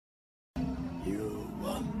You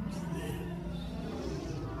want this,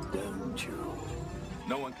 don't you?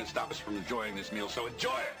 No one can stop us from enjoying this meal, so enjoy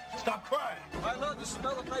it. Stop crying. I love the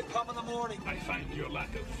smell of napalm in the morning. I find your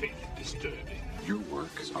lack of faith disturbing. Your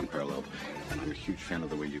work is unparalleled, and I'm a huge fan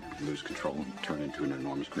of the way you lose control and turn into an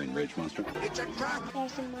enormous green rage monster. It's a trap.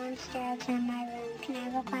 There's a monster outside my room. Can I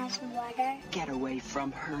have a glass of water? Get away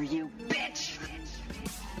from her, you bitch!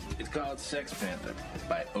 It's called Sex Panther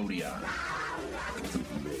by Odeon.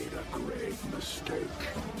 You've made a grave mistake.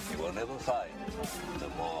 You will never find the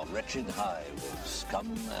more wretched hive of scum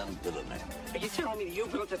and villainy. Are you telling me that you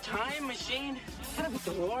built a time machine? Kind of a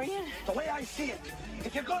DeLorean? The way I see it,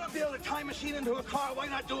 if you're gonna build a time machine into a car, why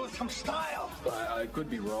not do it with some style? I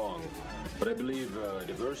could be wrong, but I believe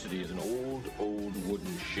Diversity is an old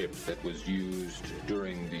wooden ship that was used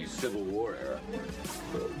during the Civil War era.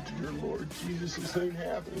 Oh, dear Lord Jesus, this ain't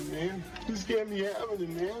happening, man. This can't be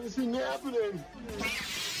happening, man. This ain't happening.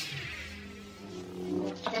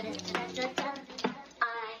 I am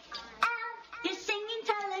your singing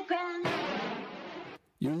telegram.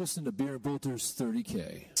 You're listening to Beer and Bolter's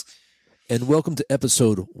 30K. And welcome to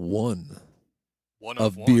episode one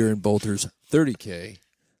of Beer and Bolter's 30K,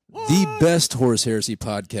 the best Horus Heresy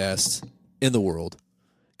podcast in the world,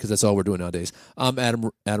 because that's all we're doing nowadays. I'm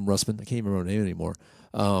Adam Russman. I can't even remember my name anymore.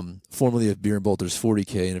 Formerly of Beer and Bolter's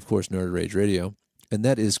 40K and, of course, Nerd Rage Radio. And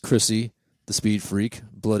that is Chrissy, the Speed Freak.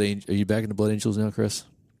 Blood Angel. Are you back into Blood Angels now, Chris?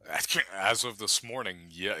 As of this morning,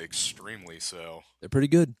 yeah, extremely so. They're pretty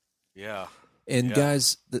good. Yeah. And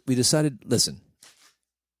guys, we decided, listen,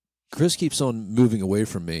 Chris keeps on moving away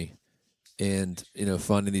from me and,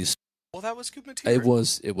 finding these. Well, that was good material.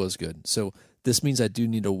 It was good. So this means I do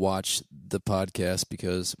need to watch the podcast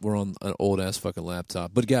because we're on an old-ass fucking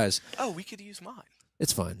laptop. But guys. Oh, we could use mine.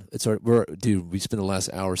 It's fine. It's all right. Dude, we spent the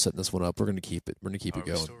last hour setting this one up. We're going to keep it. We're going to keep it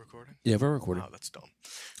going. Are we still recording? Yeah, we're recording. Oh, that's dumb.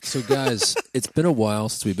 So, guys, it's been a while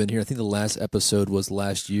since we've been here. I think the last episode was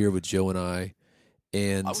last year with Joe and I.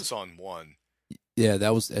 And I was on one. Yeah,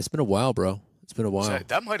 it's been a while, bro. It's been a while.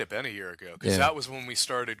 That might have been a year ago, because that was when we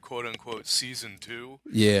started, quote-unquote, season 2.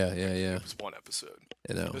 Yeah. It was one episode.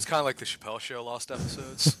 I know. It was kind of like the Chappelle Show lost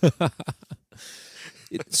episodes.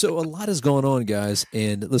 So a lot is going on, guys.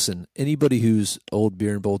 And listen, anybody who's old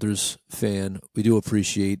Beer and Bolters fan, we do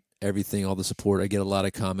appreciate everything, all the support. I get a lot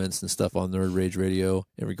of comments and stuff on Nerd Rage Radio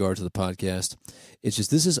in regard to the podcast. It's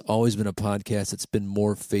just this has always been a podcast that's been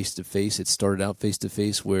more face-to-face. It started out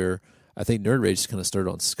face-to-face where I think Nerd Rage kind of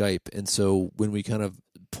started on Skype. And so when we kind of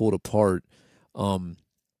pulled apart,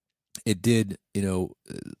 it did,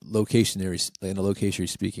 locationary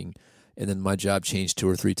speaking. And then my job changed 2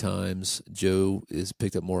 or 3 times. Joe has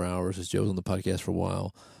picked up more hours as Joe's on the podcast for a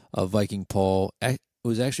while. Viking Paul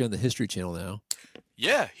was actually on the History Channel now.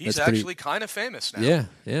 Yeah, he's actually kind of famous now.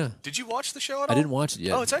 Yeah. Did you watch the show at all? I didn't watch it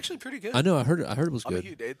yet. Oh, it's actually pretty good. I know. I heard it was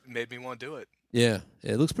good. It made me want to do it. Yeah,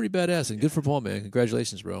 it looks pretty badass, and good for Paul, man.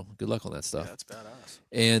 Congratulations, bro. Good luck on that stuff. Yeah, that's badass.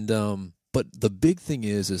 And but the big thing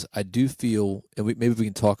is I do feel, and maybe we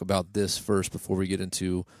can talk about this first before we get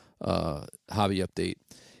into hobby update.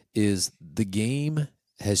 Is the game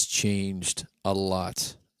has changed a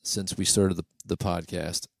lot since we started the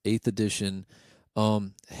podcast. 8th edition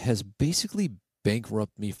has basically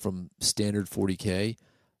bankrupted me from standard 40K,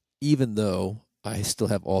 even though I still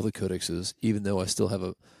have all the codexes, even though I still have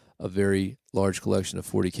a very large collection of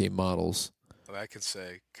 40K models. Well, I could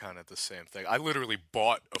say kind of the same thing. I literally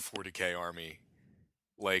bought a 40K army.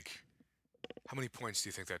 How many points do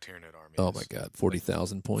you think that Tyranid army is? Oh my God,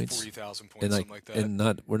 40,000 points. 40,000 points, something like that.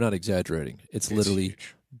 And we're not exaggerating. It's literally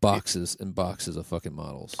huge. Boxes and boxes of fucking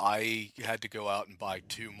models. I had to go out and buy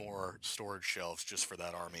 2 more storage shelves just for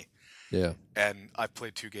that army. Yeah. And I've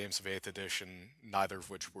played 2 games of 8th edition, neither of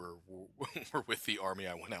which were with the army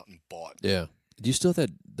I went out and bought. Yeah. Do you still have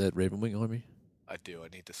that Ravenwing army? I do. I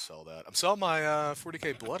need to sell that. I'm selling my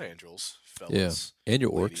 40K Blood Angels, fellas. Yeah. And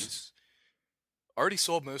your orcs. Ladies. Already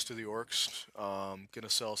sold most of the orcs. Gonna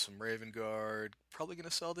sell some Raven Guard. Probably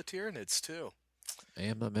gonna sell the Tyranids too. Hey,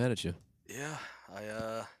 I'm not mad at you. Yeah,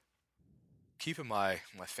 I keeping my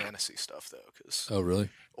fantasy stuff though, because oh really?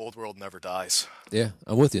 Old World never dies. Yeah,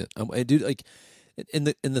 I'm with you. I do like, and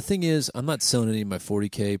the thing is, I'm not selling any of my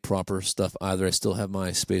 40K proper stuff either. I still have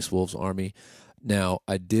my Space Wolves army. Now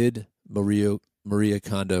I did Maria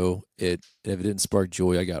Kondo. If it didn't spark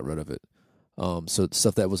joy, I got rid of it. So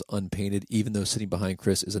stuff that was unpainted, even though sitting behind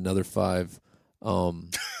Chris is another 5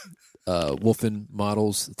 Wolfen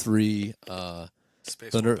models, 3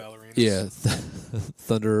 Space Thunder, Wolf ballerinas. Yeah,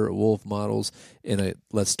 Thunder Wolf models, and a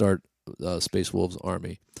Let's Start Space Wolves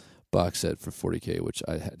army box set for 40K, which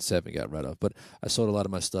I haven't got rid of. But I sold a lot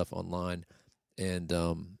of my stuff online, and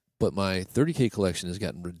but my 30K collection has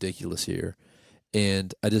gotten ridiculous here.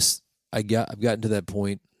 And I've gotten to that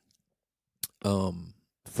point.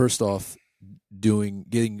 First off,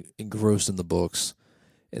 getting engrossed in the books,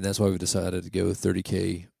 and that's why we decided to go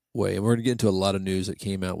 30K way. And we're going to get into a lot of news that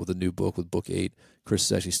came out with a new book, with book 8. Chris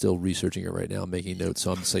is actually still researching it right now, making notes.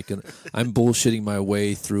 So I'm just like, I'm bullshitting my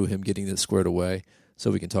way through him getting this squared away,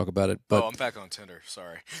 so we can talk about it. But I'm back on Tinder.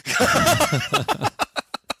 Sorry.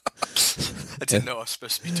 I didn't know I was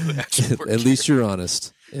supposed to be doing actual work. At least you're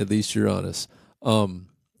honest. At least you're honest.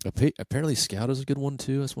 Apparently Scout is a good one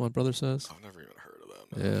too. That's what my brother says. I've never even heard of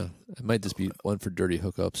that. Man. Yeah, it might just be one for dirty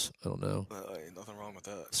hookups. I don't know. Ain't nothing wrong with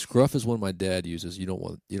that. Scruff is one my dad uses. You don't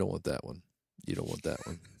want that one. You don't want that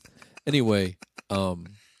one. Anyway,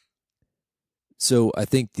 so I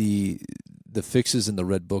think the fixes in the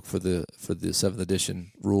red book for the 7th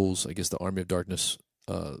edition rules, I guess the Army of Darkness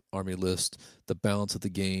army list, the balance of the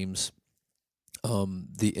games,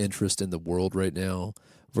 the interest in the world right now.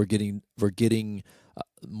 We're getting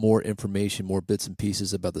more information, more bits and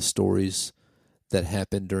pieces about the stories that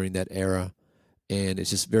happened during that era, and it's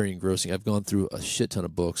just very engrossing. I've gone through a shit ton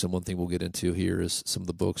of books, and one thing we'll get into here is some of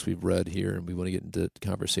the books we've read here, and we want to get into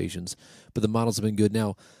conversations. But the models have been good.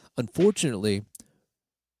 Now, unfortunately,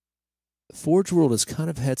 Forge World has kind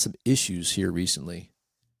of had some issues here recently,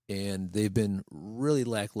 and they've been really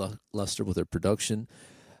lackluster with their production.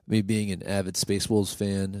 Me being an avid Space Wolves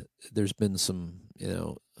fan, there's been some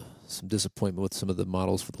disappointment with some of the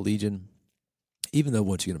models for the Legion, even though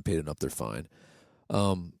once you get them painted up, they're fine.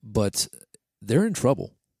 But they're in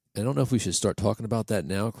trouble. I don't know if we should start talking about that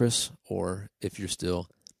now, Chris, or if you're still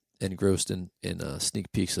engrossed in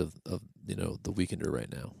sneak peeks of the Weekender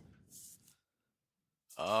right now.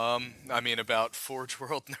 I mean, about Forge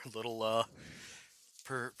World and their little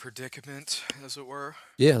predicament, as it were.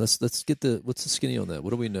 Yeah, let's get what's the skinny on that?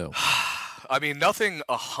 What do we know? I mean, nothing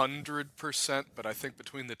 100%, but I think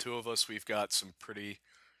between the two of us, we've got some pretty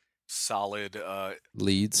solid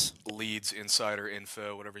leads, insider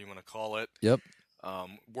info, whatever you want to call it. Yep.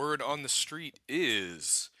 Word on the street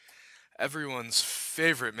is everyone's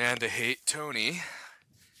favorite man to hate, Tony.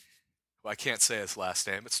 Well, I can't say his last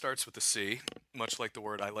name. It starts with a C, much like the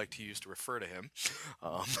word I like to use to refer to him.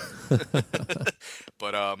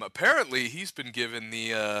 But apparently he's been given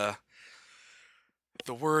the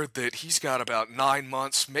word that he's got about 9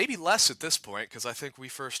 months, maybe less at this point, because I think we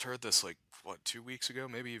first heard this 2 weeks ago,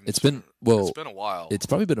 maybe even. It's been a while. It's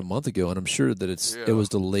probably been a month ago, and I'm sure that it was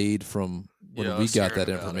delayed from when we got that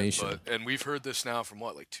information. And we've heard this now from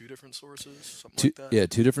two different sources, something like that. Yeah,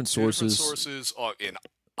 two different sources. In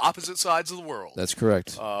opposite sides of the world. That's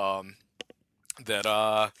correct.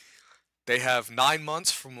 That they have 9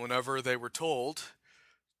 months from whenever they were told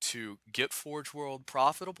to get Forge World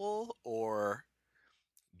profitable or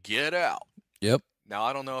get out. Yep. Now,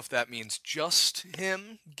 I don't know if that means just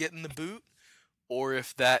him getting the boot, or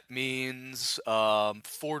if that means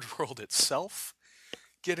Forge World itself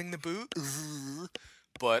getting the boot.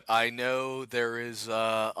 But I know there is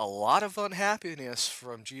a lot of unhappiness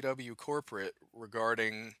from GW Corporate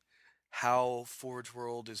regarding how Forge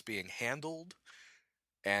World is being handled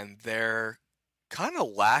and their kind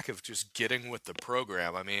of lack of just getting with the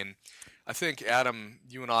program. I mean, I think, Adam,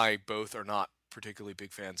 you and I both are not particularly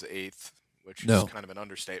big fans of 8th, which is kind of an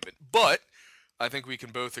understatement. But I think we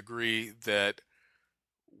can both agree that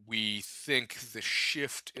we think the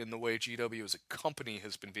shift in the way GW as a company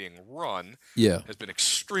has been being run has been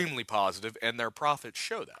extremely positive, and their profits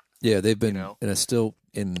show that. Yeah, they've been,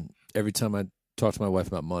 and every time I talk to my wife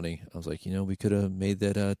about money, I was like, we could have made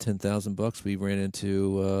that $10,000. We ran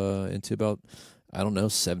into about, I don't know,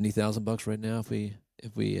 $70,000 right now if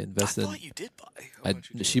we invested. I thought you did buy.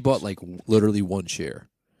 She bought literally one share,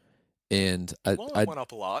 and it went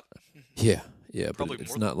up a lot. Yeah, probably but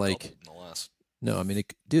it's more not than like in the last. No, I mean,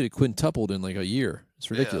 it quintupled in a year. It's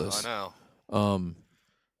ridiculous. Yeah, I know.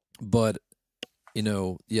 But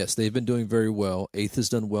yes, they've been doing very well. 8th has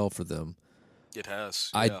done well for them. It has.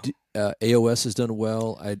 AOS has done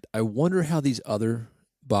well. I wonder how these other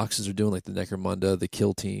boxes are doing, like the Necromunda, the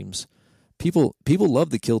Kill Teams. People love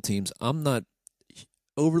the Kill Teams. I'm not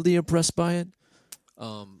overly impressed by it.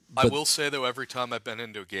 I will say, though, every time I've been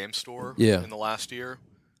into a game store in the last year,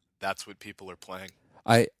 that's what people are playing.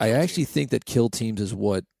 I actually think that Kill Teams is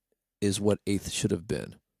what 8th should have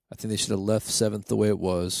been. I think they should have left 7th the way it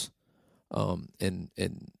was, and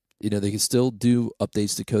they can still do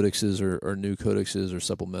updates to codexes or new codexes or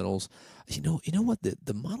supplementals. You know what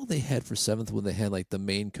the model they had for 7th, when they had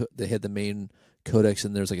the main codex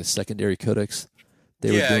and there's a secondary codex.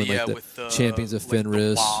 They were doing the Champions of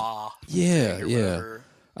Fenris. Yeah.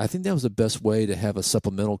 I think that was the best way to have a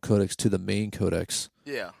supplemental codex to the main codex.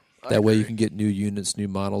 Yeah. That way you agree. can get new units, new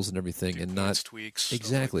models, and everything, Do and points not tweaks. stuff like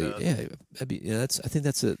exactly. that. Yeah, that'd be. Yeah, I think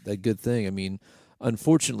that's a good thing. I mean,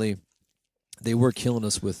 unfortunately, they were killing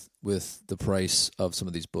us with the price of some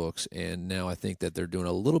of these books, and now I think that they're doing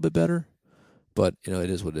a little bit better. But it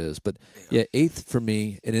is what it is. But yeah, 8th for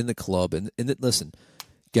me, and in the club, and listen,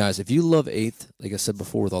 guys, if you love 8th, like I said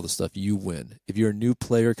before, with all the stuff, you win. If you're a new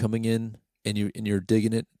player coming in and you're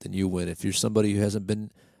digging it, then you win. If you're somebody who hasn't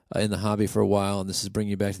been in the hobby for a while, and this is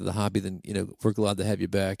bringing you back to the hobby, then we're glad to have you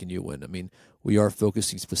back, and you win. I mean, we are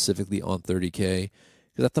focusing specifically on 30K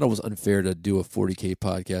because I thought it was unfair to do a 40K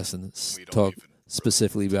podcast and talk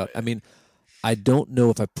specifically about. I mean, I don't know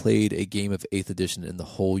if I played a game of 8th edition in the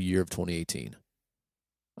whole year of 2018.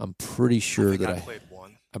 I'm pretty sure that I played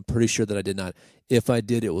one. I'm pretty sure that I did not. If I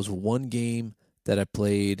did, it was one game that I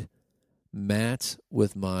played Matt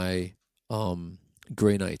with my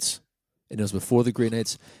Grey Knights. And it was before the Grey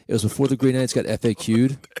Knights. It was before the Grey Knights got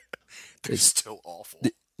FAQ'd. They're still awful.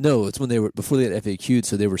 No, it's when they were before they got FAQ'd,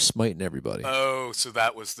 so they were smiting everybody. Oh, so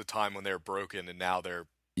that was the time when they were broken, and now they're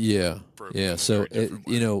broken. Yeah. in a So very different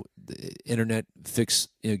way. the internet fix.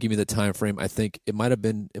 Give me the time frame. I think it might have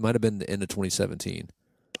been the end of 2017.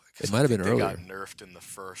 It might have been earlier. They got nerfed in the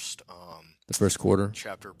first quarter.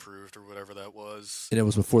 chapter approved or whatever that was. And it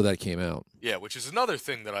was before that came out. Yeah, which is another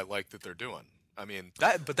thing that I like that they're doing. I mean,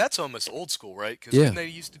 but that's almost old school, right? Because Yeah. they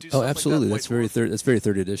used to do Oh, stuff absolutely. like That's that, very White Dwarf. that's very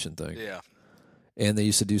third edition thing. Yeah. And they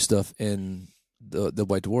used to do stuff in the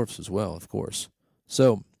White Dwarfs as well, of course.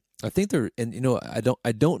 So I think they're, and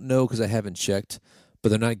I don't know because I haven't checked, but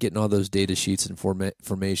they're not getting all those data sheets and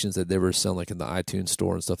formations that they were selling like in the iTunes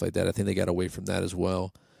store and stuff like that. I think they got away from that as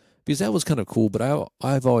well, because that was kind of cool. But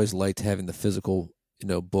I've always liked having the physical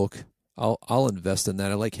book. I'll invest in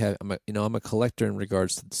that. I like having I'm a collector in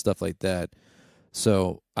regards to stuff like that.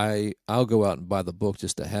 So I'll go out and buy the book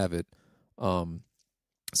just to have it.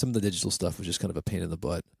 Some of the digital stuff was just kind of a pain in the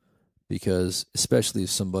butt, because especially if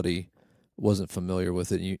somebody wasn't familiar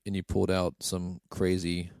with it and you pulled out some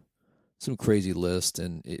crazy list,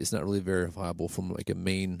 and it's not really verifiable from like a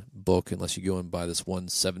main book unless you go and buy this one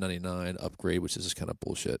 $7.99 upgrade, which is just kind of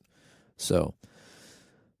bullshit. So,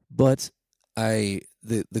 but the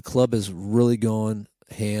club has really gone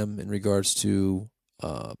ham in regards to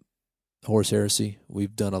Horus Heresy.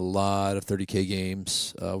 We've done a lot of 30K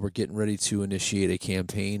games. We're getting ready to initiate a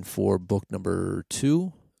campaign for book number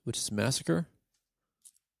 2, which is Massacre.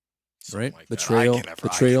 Something Right? like Betrayal, that. I can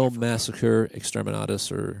Betrayal, never Massacre,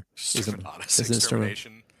 Exterminatus, or Exterminatus, is it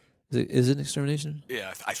Extermination. Is it Extermination?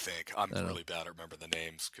 Yeah, I think. I'm I don't really bad at remember the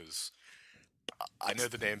names because I know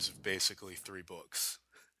the names of basically 3 books.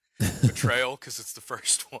 Betrayal, because it's the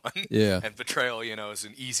first one. Yeah. And Betrayal, is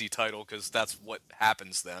an easy title because that's what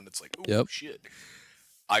happens then. It's like, oh, Yep. shit.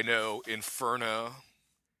 I know Inferno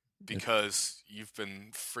because you've been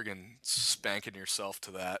friggin' spanking yourself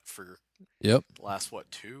to that for Yep. the last,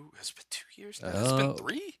 2? Has it been 2 years now? Has it been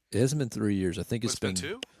 3? It hasn't been 3 years. I think It's it's been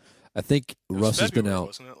 2? I think It was Russ has been February, out.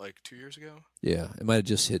 wasn't it? Like 2 years ago? Yeah, it might have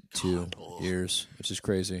just hit 2 Ugh. years, which is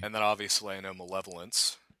crazy. And then obviously I know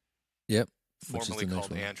Malevolence, Yep. Which is formerly the next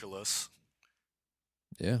called one. Angelus.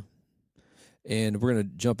 Yeah. And we're going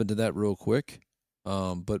to jump into that real quick.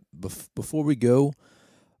 But before we go,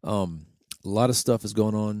 a lot of stuff is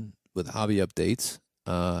going on with hobby updates.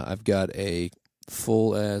 I've got a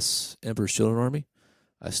full-ass Emperor's Children army.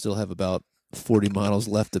 I still have about 40 models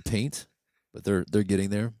left to paint, but they're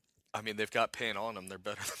getting there. I mean, they've got paint on them. They're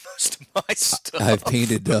better than most of my stuff. I've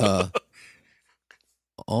painted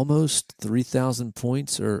almost 3,000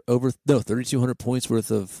 points, or 3,200 points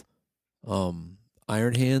worth of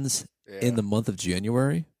Iron Hands in the month of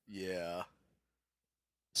January. Yeah.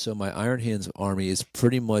 So my Iron Hands army is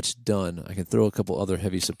pretty much done. I can throw a couple other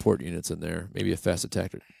heavy support units in there, maybe a fast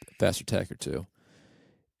attack or two.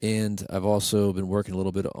 And I've also been working a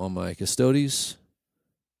little bit on my Custodes.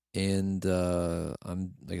 And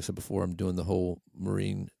I'm, like I said before, I'm doing the whole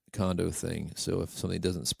Marine Condo thing. So if something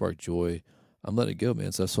doesn't spark joy, I'm letting it go,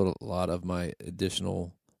 man. So I sold a lot of my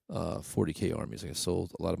additional 40K armies. Like I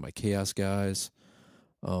sold a lot of my Chaos guys.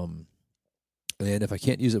 And if I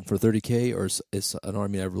can't use it for 30K, or it's an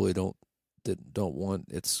army I really don't want,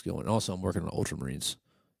 it's going. Also, I'm working on Ultramarines.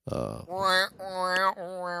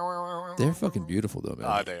 They're fucking beautiful, though,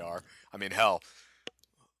 man. They are. I mean, hell,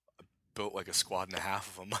 I built like a squad and a half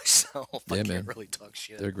of them myself. I Yeah, can't man. really talk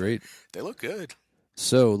shit. They're great. They look good.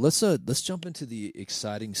 So let's jump into the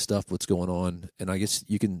exciting stuff. What's going on? And I guess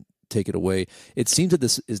you can take it away. It seems that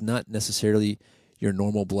this is not necessarily your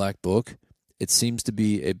normal black book. It seems to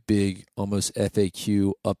be a big, almost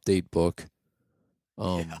FAQ update book.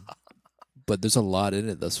 But there's a lot in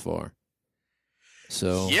it thus far.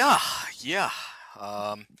 So Yeah.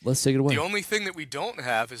 Let's take it away. The only thing that we don't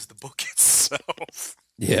have is the book itself.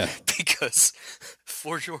 Yeah. Because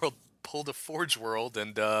Forge World pulled a Forge World,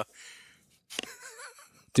 and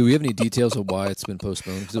do we have any details of why it's been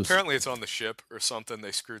postponed? 'Cause apparently it's on the ship or something.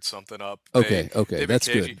 They screwed something up. Okay, They've that's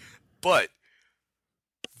been good. But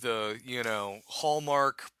the,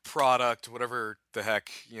 Hallmark product, whatever the heck,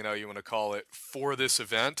 you want to call it, for this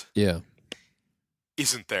event Yeah.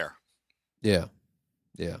 isn't there. Yeah.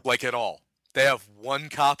 Yeah. Like at all. They have one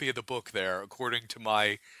copy of the book there, according to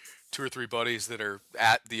my 2 or 3 buddies that are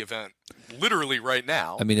at the event literally right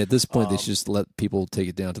now. I mean, at this point, they should just let people take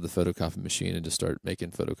it down to the photocopy machine and just start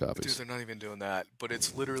making photocopies. Dude, they're not even doing that. But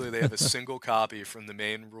it's literally, they have a single copy from the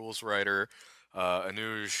main rules writer,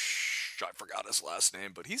 Anuj, I forgot his last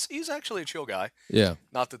name, but he's actually a chill guy. Yeah.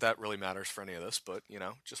 Not that that really matters for any of this, but,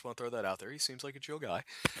 just want to throw that out there. He seems like a chill guy.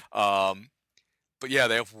 But yeah,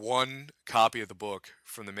 they have one copy of the book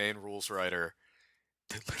from the main rules writer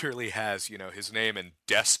that literally has, his name and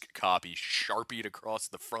desk copy sharpied across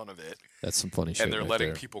the front of it. That's some funny shit. And they're right letting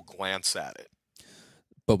there. people glance at it.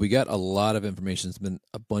 But we got a lot of information. It's been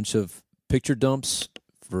a bunch of picture dumps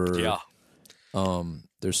for. Yeah.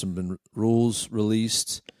 There's some been rules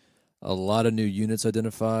released, a lot of new units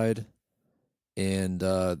identified, and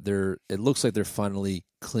it looks like they're finally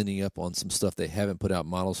cleaning up on some stuff they haven't put out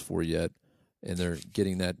models for yet, and they're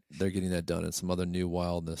getting that done, and some other new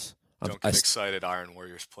wildness. Don't get excited, Iron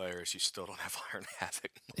Warriors players. You still don't have Iron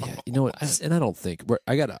Havoc. Yeah, you know what? I don't think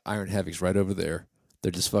I got Iron Havocs right over there.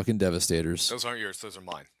 They're just fucking devastators. Those aren't yours. Those are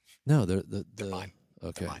mine. No, they're mine.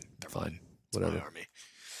 Okay, They're mine. They're fine. mine. It's Whatever. my army.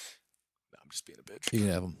 No, I'm just being a bitch. You can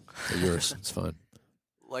have them. They're yours. It's fine.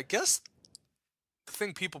 Well, I guess the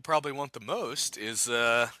thing people probably want the most is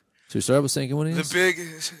So we start with Sanguinius? the big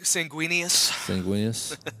Sanguinius.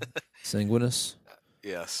 Sanguinus?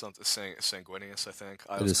 Yeah, something Sanguinius, I think.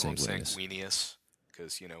 I It always is call him Sanguinius. Sanguinius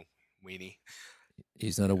because, weenie.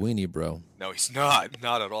 He's not a weenie, bro. No, he's not.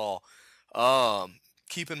 Not at all.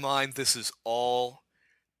 Keep in mind, this is all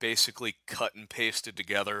basically cut and pasted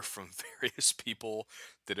together from various people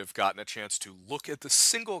that have gotten a chance to look at the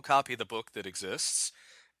single copy of the book that exists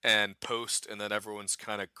and post, and then everyone's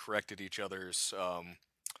kind of corrected each other's.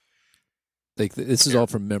 This is all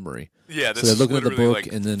from memory. Yeah, so this they're is looking at the literally book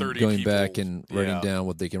like and then 30 going back people, and writing yeah. down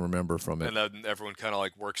what they can remember from it. And then everyone kind of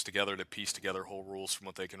works together to piece together whole rules from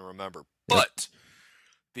what they can remember. Yep. But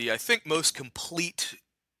the, I think, most complete,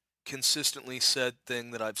 consistently said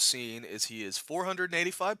thing that I've seen is he is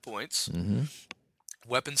 485 points, Mm-hmm.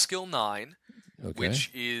 weapon skill 9, Okay.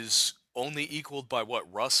 which is only equaled by what,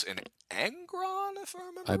 Russ and Angron, if I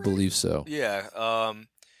remember I right? believe so. Yeah.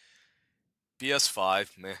 BS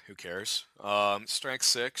 5, meh, who cares? Strength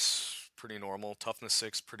 6, pretty normal. Toughness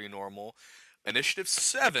 6, pretty normal. Initiative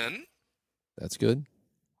 7, That's good.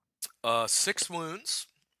 6 wounds,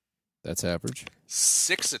 That's average.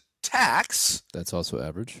 6 attacks. That's also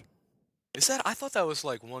average. Is that? I thought that was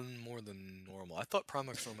one more than normal. I thought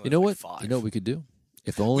Primax normally You know was what? 5. You know what we could do?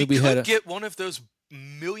 If only we we had could get one of those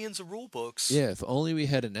millions of rule books. Yeah, if only we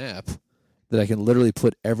had an app that I can literally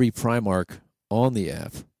put every Primarch on the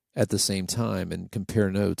app at the same time and compare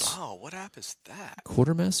notes. Oh, what app is that?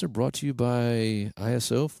 Quartermaster brought to you by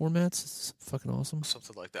ISO formats. It's fucking awesome.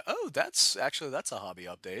 Something like that. Oh, that's a hobby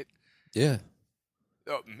update. Yeah.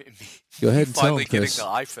 Oh, Go ahead and tell finally him, getting Chris. the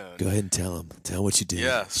iPhone. Go ahead and tell him. Tell what you did.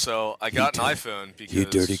 Yeah, so I got an iPhone because, you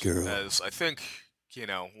dirty girl. as I think,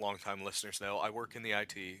 longtime listeners know, I work in the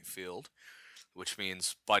IT field, which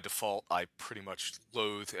means by default I pretty much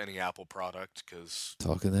loathe any Apple product because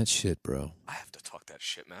Talking that shit, bro. I have to talk that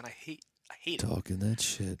shit, man. I hate it. Talking that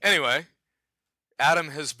shit. Anyway, Adam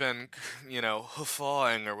has been,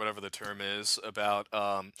 huffawing, or whatever the term is, about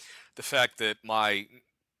the fact that my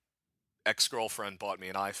ex-girlfriend bought me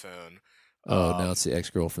an iPhone. Oh, now it's the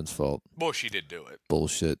ex-girlfriend's fault. Well, she did do it.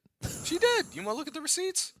 Bullshit. She did. You want to look at the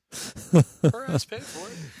receipts? Her ass paid for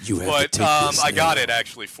it. You have But to take this I got now. it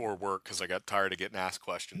actually for work because I got tired of getting asked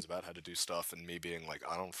questions about how to do stuff and me being like,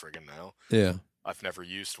 I don't friggin' know. Yeah. I've never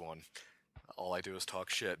used one. All I do is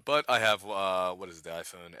talk shit. But I have, what is it, the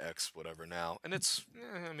iPhone X whatever now. And it's,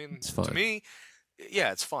 It's fine. to me,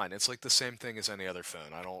 yeah, it's fine. It's like the same thing as any other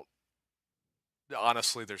phone.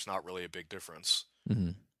 Honestly, there's not really a big difference. Mm-hmm.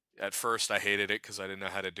 At first, I hated it because I didn't know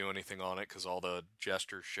how to do anything on it because all the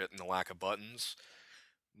gesture shit and the lack of buttons.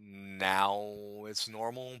 Now it's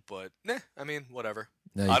normal, but whatever.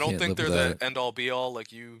 Now you I don't can't think live they're without the end-all be-all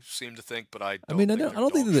like you seem to think, but I I don't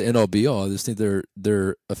think they're the end all be all. I just think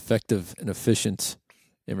they're effective and efficient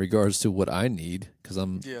in regards to what I need because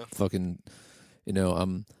I'm Yeah. fucking,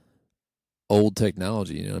 I'm old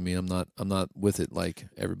technology. You know what I mean? I'm not with it like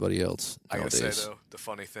everybody else I gotta nowadays. say though, the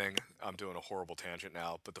funny thing, I'm doing a horrible tangent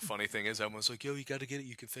now, but the funny thing is everyone's like, yo, you gotta get it,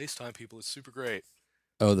 you can FaceTime people, it's super great.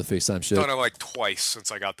 Oh, the FaceTime shit. Done it like twice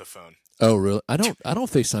since I got the phone. Oh, really? I don't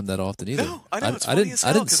FaceTime that often either. No, I know, it's I funny didn't as I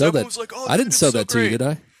hell, didn't 'cause sell that. everyone's like, "Oh, I dude, didn't it's sell so that to you,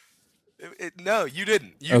 great." did I? No, you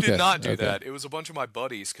didn't. You Okay, did not do okay. that. It was a bunch of my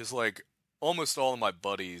buddies, because like almost all of my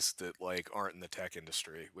buddies that like aren't in the tech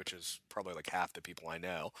industry, which is probably like half the people I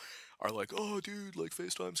know, are like, "Oh, dude, like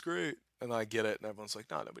FaceTime's great," and I get it, and everyone's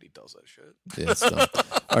like, "No, nobody does that shit." Yeah, it's dumb.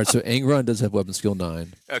 All right, so Angron does have weapon skill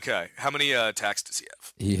 9. Okay, how many attacks does he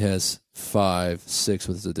have? He has 5, 6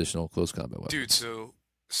 with his additional close combat weapon. Dude, so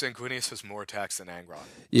Sanguinius has more attacks than Angron.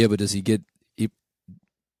 Yeah, but does he get?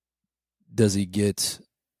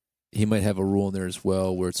 He might have a rule in there as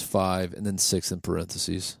well where it's 5 and then 6 in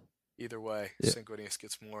parentheses. Either way, Yeah. Sanguinius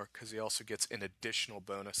gets more because he also gets an additional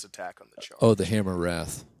bonus attack on the charge. Oh, the Hammer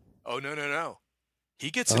Wrath. Oh, no. He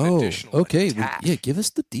gets an Oh, additional okay. attack. Yeah, give us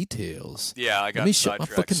the details. Yeah, I Let got me shut my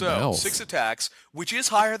sidetracked. fucking So, mouth. 6 attacks, which is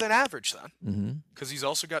higher than average then, Mm-hmm. because he's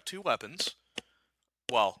also got 2 weapons.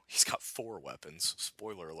 Well, he's got 4 weapons.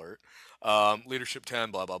 Spoiler alert. Leadership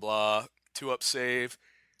 10, blah, blah, blah. 2-up save.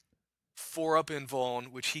 4-up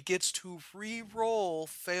invuln, which he gets to re-roll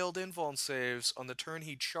failed invuln saves on the turn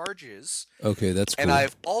he charges. Okay, that's cool. And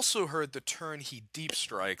I've also heard the turn he deep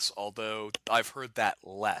strikes, although I've heard that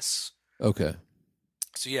less. Okay.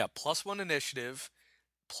 So yeah, +1 initiative,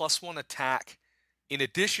 +1 attack, in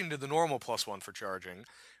addition to the normal +1 for charging,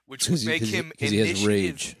 which would make him he has initiative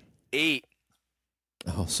rage. 8.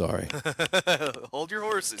 Oh, sorry. Hold your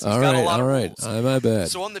horses. He's all got right, a lot all of right. rules. My bad.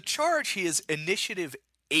 So on the charge, he is initiative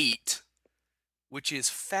 8, which is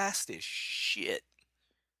fast as shit.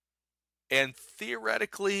 And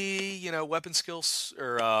theoretically, weapon skills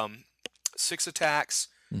or 6 attacks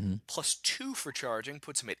Mm-hmm. +2 for charging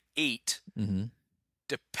puts him at 8. Mm-hmm.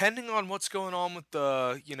 Depending on what's going on with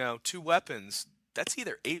the 2 weapons, that's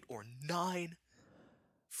either 8 or 9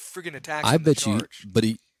 friggin' attacks. I on the bet you, charge. but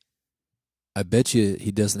I bet you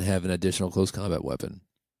he doesn't have an additional close combat weapon.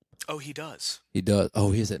 Oh, he does. He does.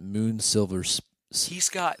 Oh, he has that Moon Silver. He's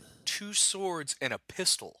got 2 swords and a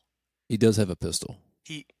pistol. He does have a pistol.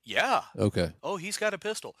 Yeah. Okay. Oh, he's got a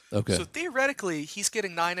pistol. Okay. So theoretically, he's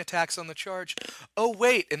getting 9 attacks on the charge. Oh,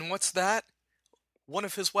 wait, and what's that? One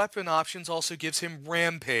of his weapon options also gives him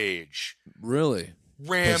Rampage. Really?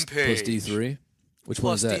 Rampage. Plus D3? Which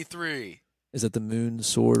one is that? Plus D3. Is that the Moon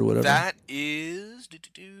Sword or whatever? That is... Damn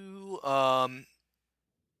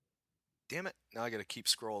it. Now I gotta keep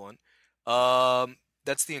scrolling.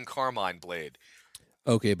 That's the Encarmine Blade.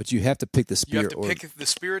 Okay, but you have to pick the spear. You have to pick the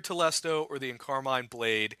Spirit Telesto or the Encarmine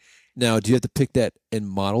Blade. Now, do you have to pick that and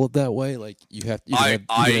model it that way? Like you have you can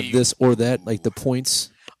have this or that, like the points.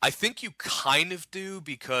 I think you kind of do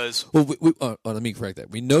because. Well, let me correct that.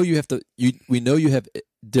 We know you have to. We know you have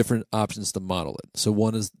different options to model it. So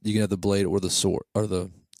one is you can have the blade or the sword or the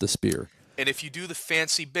spear. And if you do the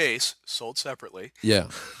fancy base, sold separately. Yeah.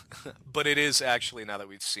 But it is actually, now that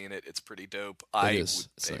we've seen it, it's pretty dope. It would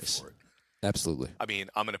pay for it. Absolutely. I mean,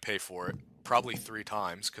 I'm going to pay for it probably 3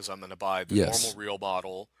 times because I'm going to buy the normal real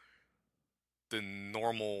model, the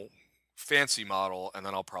normal fancy model, and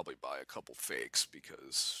then I'll probably buy a couple fakes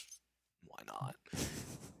because why not?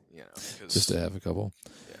 Because, just to have a couple.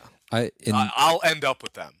 Yeah. I'll end up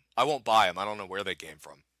with them. I won't buy them. I don't know where they came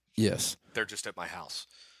from. Yes. They're just at my house.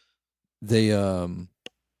 They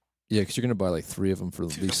because you're gonna buy like 3 of them for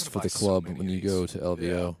at least for the club when you go to LVO.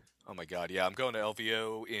 Yeah. Oh my god, yeah, I'm going to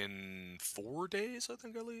LVO in 4 days. I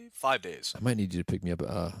think I leave 5 days. I might need you to pick me up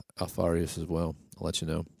Alfarius as well. I'll let you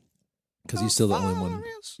know because he's still the only one.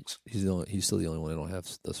 He's still the only one I don't have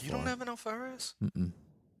thus far. You don't have an Alfarius?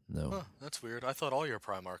 No. Huh, that's weird. I thought all your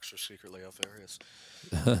Primarchs were secretly Alfarius.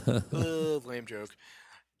 Lame joke.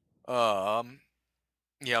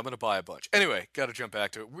 Yeah, I'm going to buy a bunch. Anyway, got to jump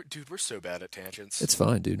back to it. Dude, we're so bad at tangents. It's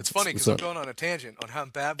fine, dude. It's funny because I'm going on a tangent on how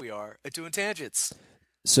bad we are at doing tangents.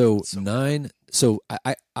 So 9. So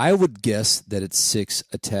I would guess that it's 6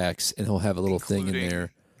 attacks, and he'll have a little thing in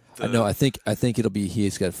there. No, I think it'll be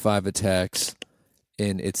he's got 5 attacks,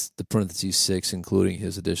 and it's the parentheses 6, including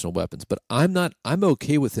his additional weapons. But I'm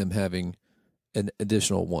okay with him having an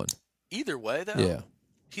additional 1. Either way, though, yeah,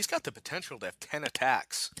 he's got the potential to have 10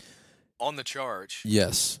 attacks on the charge.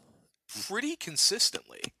 Yes. Pretty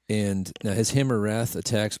consistently. And now his Hammer Wrath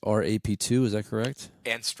attacks are AP2, is that correct?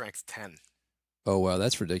 And Strength 10. Oh, wow,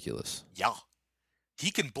 that's ridiculous. Yeah.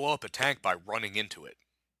 He can blow up a tank by running into it.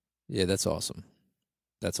 Yeah, that's awesome.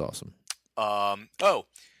 That's awesome.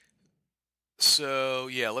 So,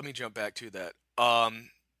 yeah, let me jump back to that.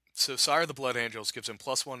 So Sire of the Blood Angels gives him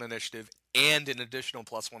 +1 initiative and an additional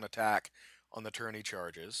 +1 attack on the turn he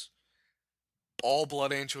charges. All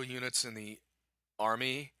Blood Angel units in the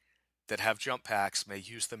army that have jump packs may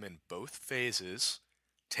use them in both phases.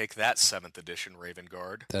 Take that, 7th edition Raven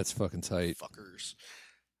Guard. That's fucking tight. Fuckers.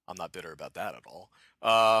 I'm not bitter about that at all.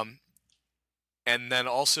 And then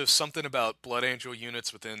also something about Blood Angel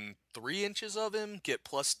units within 3 inches of him get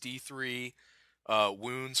plus D3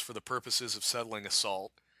 wounds for the purposes of settling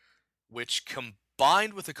assault, which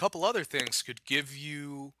combined with a couple other things could give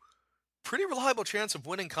you pretty reliable chance of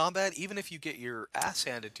winning combat, even if you get your ass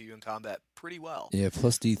handed to you in combat pretty well. Yeah,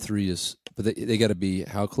 plus D3 is, but they got to be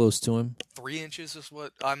how close to him? 3 inches is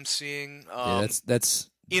what I'm seeing. Yeah, that's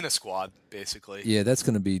in a squad, basically. Yeah, that's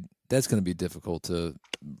gonna be difficult to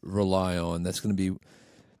rely on. That's gonna be.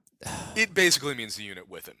 It basically means the unit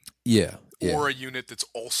with him. Yeah. Or a unit that's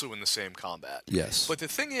also in the same combat. Yes. But the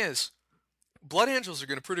thing is, Blood Angels are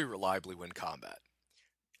going to pretty reliably win combat.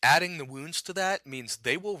 Adding the wounds to that means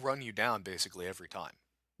they will run you down basically every time.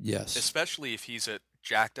 Yes. Especially if he's at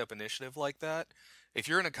jacked up initiative like that. If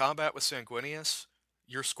you're in a combat with Sanguinius,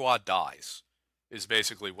 your squad dies, is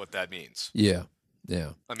basically what that means. Yeah.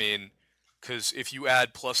 Yeah. I mean, because if you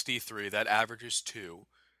add plus D3, that averages 2.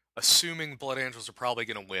 Assuming Blood Angels are probably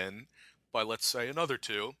going to win by, let's say, another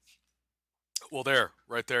 2. Well,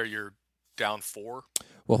 right there, you're down 4.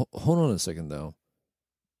 Well, hold on a second, though.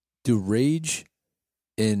 Do Rage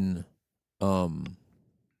in the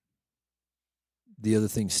other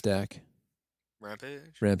thing stack?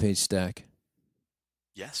 Rampage stack?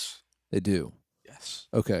 Yes. They do? Yes.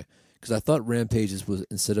 Okay. Because I thought Rampages was,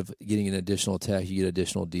 instead of getting an additional attack, you get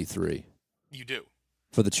additional D3. You do.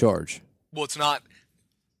 For the charge? Well, it's not.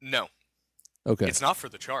 No. Okay. It's not for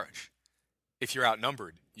the charge. If you're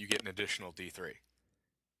outnumbered, you get an additional D3.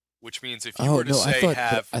 Which means if you were to say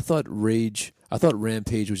I thought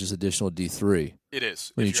Rampage was just additional D3. It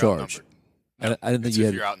is. When you charge. No, I didn't think you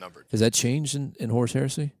had. If you're outnumbered. Has that changed in Horus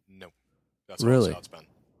Heresy? No. That's really how it's been.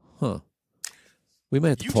 Huh. We might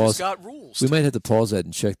have to you pause. Just got rules. We might have to pause that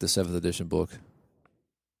and check the 7th edition book.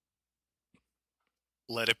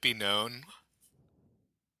 Let it be known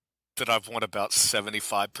that I've won about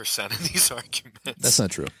 75% of these arguments. That's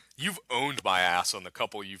not true. You've owned my ass on the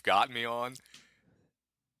couple you've gotten me on,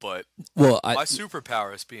 but my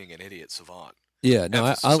superpower is being an idiot savant. Yeah,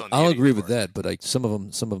 no, I'll agree with that, but some of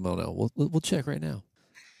them I don't know. We'll check right now.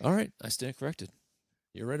 All right, I stand corrected.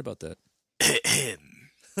 You're right about that.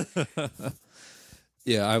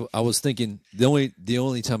 Yeah, I was thinking the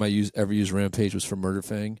only time I ever used Rampage was for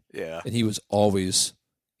Murderfang. Yeah, and he was always,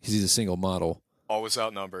 because he's a single model. Always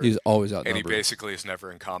outnumbered. He's always outnumbered. And he basically is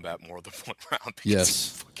never in combat more than 1 round because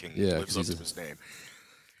yes. he fucking lives up to his name.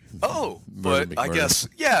 Oh, Murder but I guess,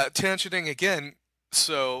 tangenting again,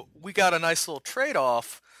 so we got a nice little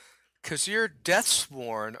trade-off because your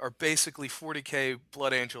Deathsworn are basically 40k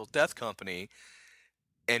Blood Angel Death Company,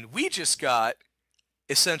 and we just got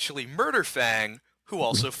essentially Murderfang, who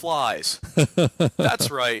also flies.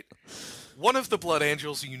 That's right. One of the Blood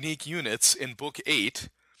Angel's unique units in Book 8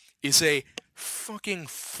 is a fucking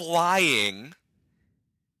flying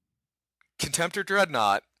Contemptor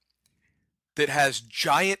Dreadnought that has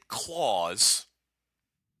giant claws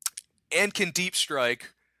and can deep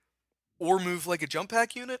strike or move like a jump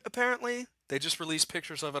pack unit, apparently. They just released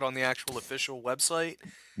pictures of it on the actual official website.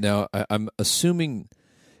 Now, I'm assuming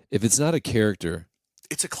if it's not a character...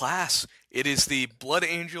 It's a class. It is the Blood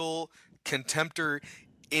Angel Contemptor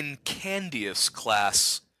Incandius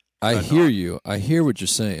class. I hear you. I hear what you're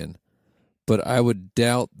saying. But I would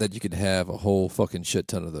doubt that you could have a whole fucking shit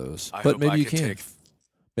ton of those. But maybe you can.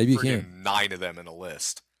 Maybe you can. 9 of them in a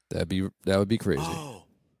list. That would be crazy. Oh,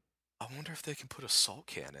 I wonder if they can put assault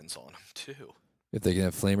cannons on them too. If they can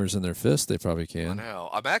have flamers in their fists, they probably can. I know.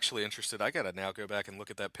 I'm actually interested. I gotta now go back and look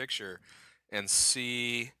at that picture and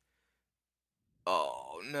see.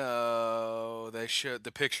 Oh no,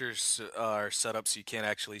 the pictures are set up so you can't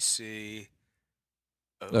actually see.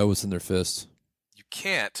 Oh, what's in their fists? You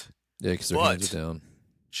can't. Yeah, because their hands are down.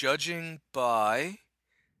 Judging by,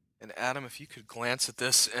 and Adam, if you could glance at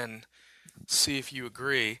this and see if you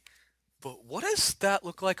agree, but what does that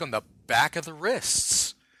look like on the back of the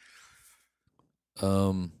wrists?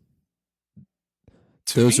 Those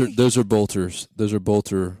are bolters. Those are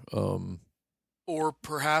bolter. Or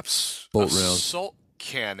perhaps bolt assault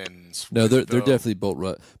cannons. No, they're definitely bolt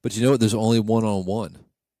run. But you know what? There's only 1-on-1.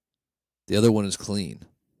 The other one is clean.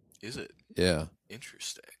 Is it? Yeah.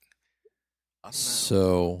 Interesting. I don't know.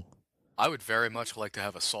 So I would very much like to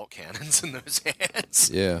have assault cannons in those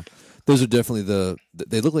hands. Yeah, those are definitely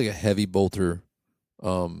they look like a heavy bolter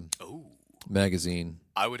magazine.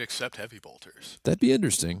 I would accept heavy bolters. That'd be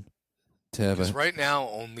interesting. to have Because a. right now,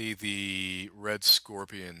 only the Red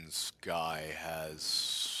Scorpions guy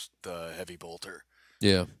has the heavy bolter.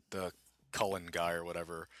 Yeah. The Cullen guy or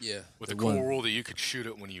whatever. Yeah. With the cool rule that you could shoot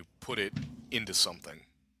it when you put it into something.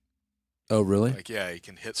 Oh, really? Like, yeah, you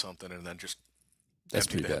can hit something and then just That's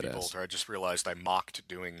empty pretty the heavy badass. bolter. I just realized I mocked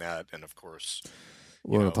doing that, and of course,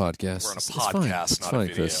 We're on a podcast. We're on a It's podcast, It's not fine, a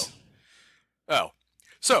video. Chris. Oh,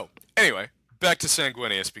 so anyway, back to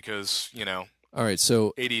Sanguinius because All right,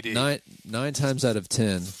 so ADD. nine times out of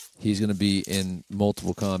 10, he's going to be in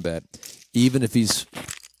multiple combat, even if he's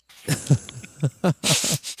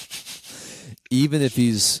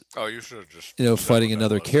Oh, you should have just fighting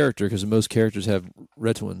another character, because most characters have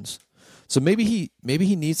red twins. So maybe he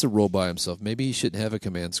needs to roll by himself. Maybe he shouldn't have a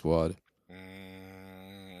command squad.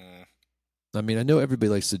 I mean, I know everybody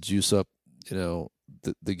likes to juice up,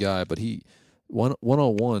 the guy, but he one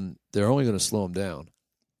on one, they're only going to slow him down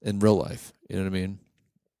in real life. You know what I mean?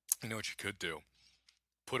 You know what you could do?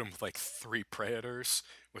 Put him with like 3 Praetors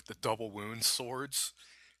with the double wound swords.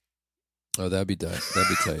 Oh, that'd be tight. That'd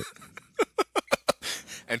be tight.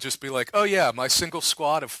 And just be like, oh yeah, my single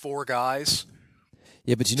squad of 4 guys.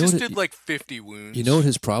 Yeah, but just did like 50 wounds. You know what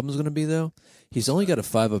his problem is going to be, though? He's only got a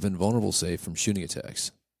 5-up invulnerable save from shooting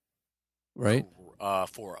attacks. Right?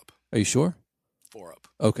 4 up. Are you sure? 4 up.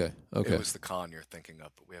 Okay. It was the con you're thinking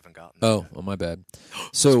of, but we haven't gotten there. yet. Oh, my bad.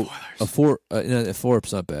 So a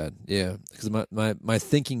 4-up's not bad. Yeah, because my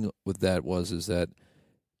thinking with that is that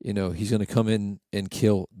he's going to come in and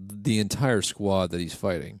kill the entire squad that he's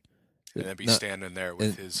fighting, and then be standing there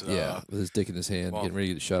with his with his dick in his hand, getting ready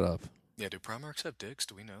to get shut up. Yeah, do Primarchs have dicks?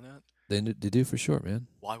 Do we know that? They do for sure, man.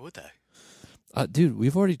 Why would they? Dude,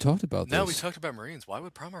 we've already talked about this. No, we talked about Marines. Why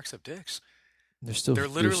would Primarchs have dicks? They're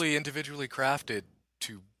literally individually crafted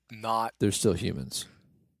to not. They're still humans.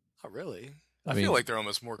 Not really. I feel like they're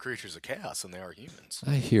almost more creatures of chaos than they are humans.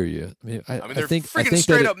 I hear you. I mean, they're think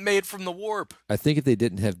straight up made from the warp. I think if they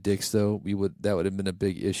didn't have dicks, though, that would have been a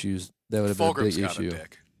big issue. That would have been a big issue. Got a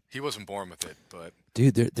dick. He wasn't born with it, but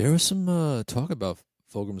dude, there was some talk about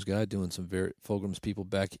Fulgrim's guy doing some Fulgrim's people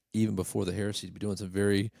back even before the heresy be doing some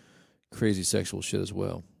very crazy sexual shit as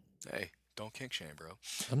well. Hey, don't kink shame, bro.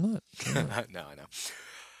 I'm not. No, I know.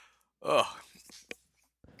 Ugh.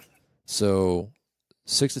 So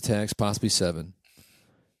 6 attacks, possibly 7.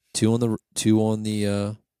 2 on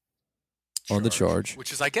the charge,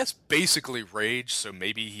 which is, I guess, basically rage. So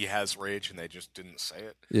maybe he has rage and they just didn't say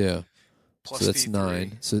it. Yeah. Plus so that's D3.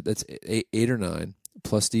 9. So that's 8 or 9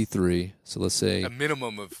 plus D3. So let's say a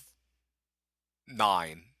minimum of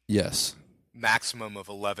 9. Yes. Maximum of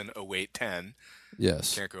 11, 08, 10.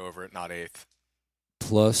 Yes. Can't go over it. Not 8th.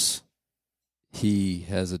 Plus, he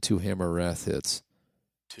has a 2 hammer wrath hits.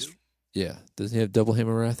 2? Yeah. Doesn't he have double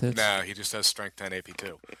hammer wrath hits? No, he just has strength 10 AP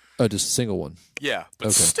 2. Oh, just a single one. Yeah,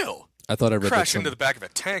 but still. I thought I read crash into the back of a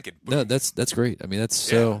tank and boom. No, that's great. I mean, that's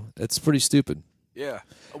pretty stupid. Yeah.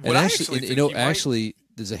 And actually,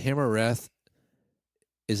 does a hammer wrath?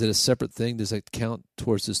 Is it a separate thing? Does that count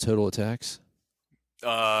towards his total attacks?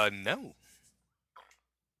 No.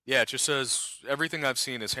 Yeah, it just says everything I've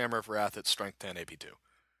seen is hammer of wrath at strength 10 AP 2.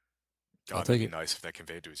 God, it'd be nice if that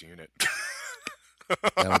conveyed to his unit.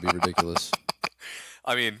 That would be ridiculous.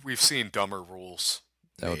 I mean, we've seen dumber rules.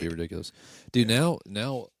 That would be ridiculous, dude. Now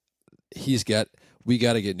we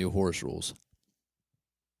got to get new Horus rules.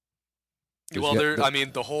 Well,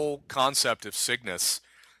 the whole concept of Cygnus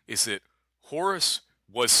is that Horus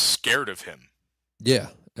was scared of him. Yeah,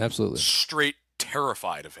 absolutely. Straight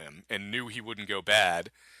terrified of him and knew he wouldn't go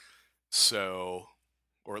bad. So,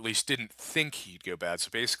 or at least didn't think he'd go bad. So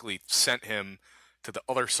basically sent him to the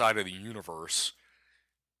other side of the universe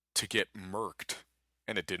to get murked,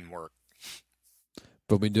 and it didn't work.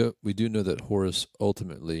 But we do know that Horus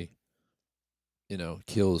ultimately,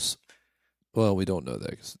 kills. Well, we don't know that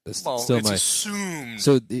because that's still it's assumed.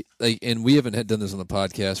 So, and we haven't done this on the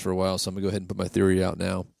podcast for a while, so I'm gonna go ahead and put my theory out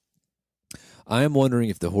now. I am wondering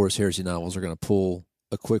if the Horus Heresy novels are gonna pull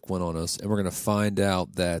a quick one on us, and we're gonna find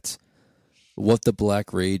out that what the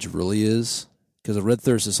Black Rage really is, because the Red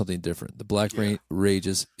Thirst is something different. The Black Rage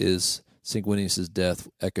is Sanguinius' death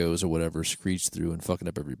echoes or whatever screech through and fucking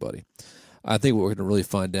up everybody. I think what we're going to really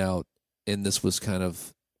find out, and this was kind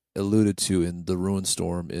of alluded to in the Ruin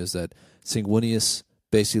Storm, is that Sanguinius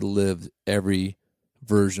basically lived every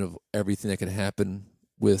version of everything that could happen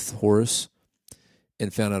with Horus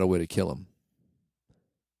and found out a way to kill him.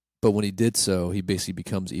 But when he did so, he basically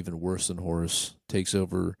becomes even worse than Horus, takes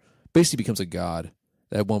over, basically becomes a god.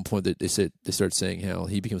 At one point, they start saying how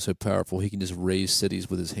he becomes so powerful he can just raise cities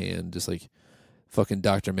with his hand, just like fucking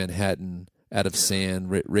Dr. Manhattan out of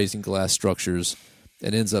sand, raising glass structures,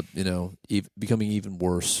 and ends up, becoming even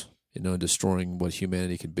worse and destroying what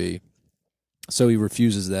humanity can be. So he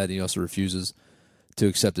refuses that, and he also refuses to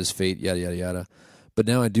accept his fate, yada, yada, yada. But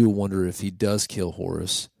now I do wonder if he does kill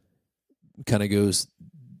Horus, kind of goes,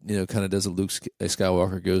 kind of does a Luke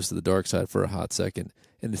Skywalker, goes to the dark side for a hot second,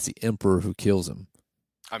 and it's the Emperor who kills him.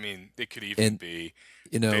 I mean, it could even be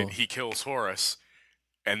that he kills Horus,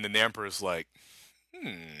 and the Emperor's like,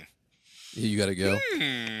 you got to go.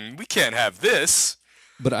 We can't have this.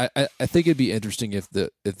 But I think it'd be interesting if the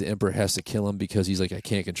Emperor has to kill him because he's like, I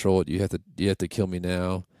can't control it. You have to kill me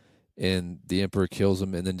now, and the Emperor kills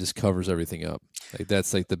him and then just covers everything up. Like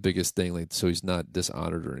that's like the biggest thing. Like so he's not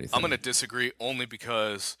dishonored or anything. I'm gonna disagree only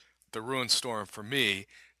because the Ruined Storm for me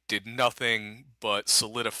did nothing but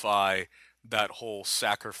solidify that whole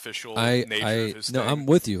sacrificial nature of his thing. I'm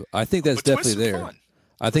with you. I think that's definitely there. Fun.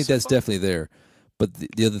 I think that's definitely there. But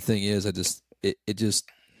the other thing is,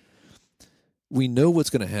 we know what's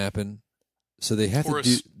going to happen, so they have to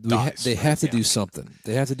do. They have to do something.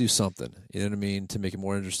 They have to do something. You know what I mean, to make it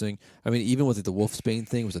more interesting. I mean, even with the Wolfsbane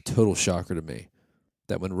thing was a total shocker to me.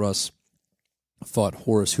 That when Russ fought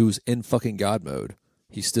Horus, who's in fucking God mode,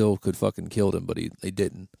 he still could fucking killed him, but they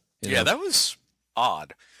didn't. Yeah, that was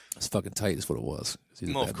odd. It's fucking tight, is what it was.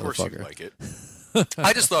 Well, of course you like it.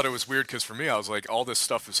 I just thought it was weird because for me, I was like, all this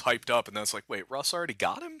stuff is hyped up, and then it's like, wait, Russ already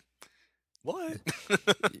got him? What?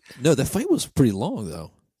 No, that fight was pretty long,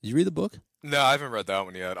 though. Did you read the book? No, I haven't read that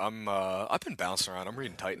one yet. I've been bouncing around. I'm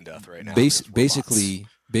reading Titan Death right now.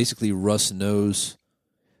 Basically,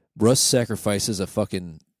 Russ sacrifices a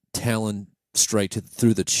fucking Talon strike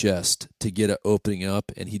through the chest to get it opening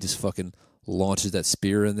up, and he just fucking launches that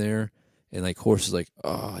spear in there, and like Horus is like,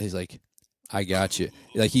 oh, he's like, I got you.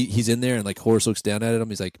 Like he's in there, and like Horus looks down at him.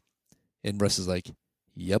 He's like, and Russ is like,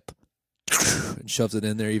 yep, and shoves it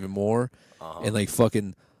in there even more, and like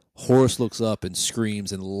fucking Horus looks up and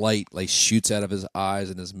screams, and light like shoots out of his eyes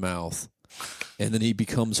and his mouth, and then he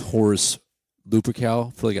becomes Horus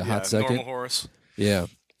Lupercal for like a hot second. Normal Horus. Yeah,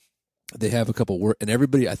 they have a couple words, and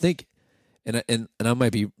everybody, I think, and I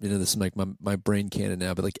might be, this is like my brain canon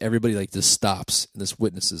now, but like everybody like just stops and just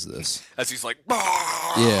witnesses this as he's like,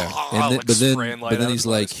 yeah, and like but then he's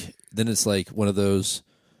like, then it's like one of those,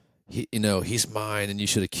 he's mine, and you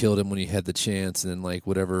should have killed him when you had the chance, and then like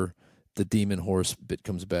whatever the demon Horus bit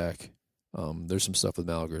comes back. There's some stuff with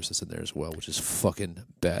Malagris that's in there as well, which is fucking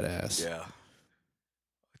badass. Yeah,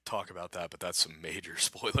 talk about that, but that's some major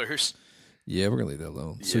spoilers. Yeah, we're gonna leave that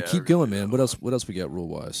alone. So keep going, man. What else we got rule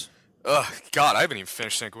wise? God, I haven't even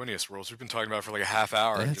finished Sanguinius rules. We've been talking about it for like a half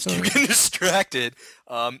hour. I just keep right. getting distracted.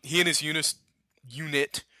 He and his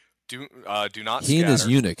unit do not He scatter. and his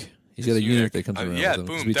eunuch. He's got a eunuch that comes around yeah, with him.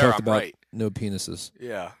 boom, We there, talked I'm about right. no penises.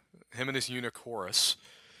 Yeah, him and his eunuch Horus.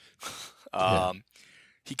 Yeah.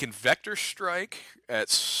 He can vector strike at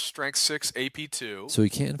strength 6 AP2. So he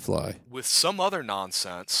can fly. With some other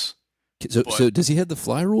nonsense. So does he have the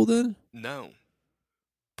fly rule then? No.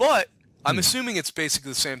 But I'm assuming it's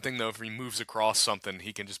basically the same thing, though. If he moves across something,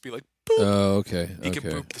 he can just be like, boop. Oh, okay. He can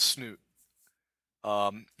boop the snoot.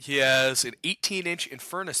 He has an 18-inch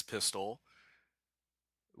Infernus pistol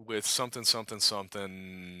with something,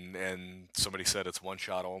 and somebody said it's one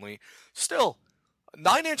shot only. Still,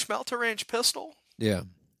 9-inch Malta-range pistol? Yeah.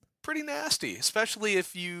 Pretty nasty, especially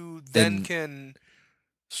if you then can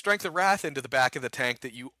strength the Wrath into the back of the tank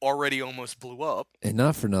that you already almost blew up. And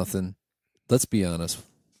not for nothing, let's be honest,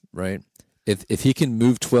 right? If he can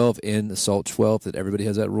move 12 in Assault 12, that everybody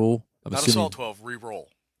has that rule. I'm Not assuming... Assault 12, reroll.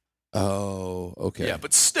 Oh, okay. Yeah,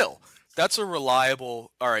 but still, that's a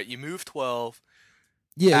reliable. All right, you move 12.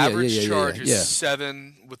 Yeah, average charge yeah. is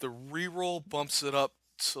 7. With the reroll, bumps it up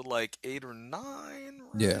to like 8 or 9. Right?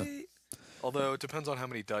 Yeah. Although it depends on how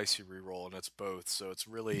many dice you reroll, and it's both, so it's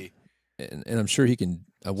really. And I'm sure he can.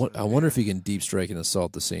 I wonder if he can deep strike and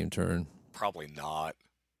assault the same turn. Probably not.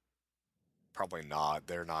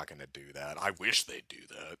 They're not going to do that. I wish they'd do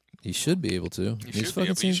that. He should be able to. He's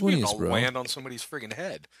fucking be able to bro. land on somebody's friggin'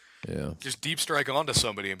 head. Yeah. Just deep strike onto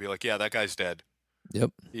somebody and be like, yeah, that guy's dead.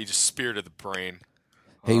 Yep. He just speared to the brain.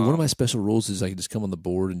 Hey, one of my special rules is I can just come on the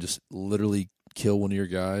board and just literally kill one of your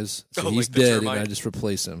guys. So he's like the dead, termite? and I just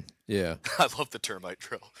replace him. Yeah. I love the termite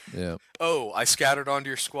drill. Yeah. Oh, I scattered onto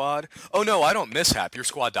your squad. Oh no, I don't mishap. Your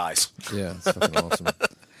squad dies. Yeah, it's fucking awesome.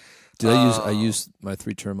 Dude, I used my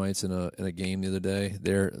 3 termites in a game the other day.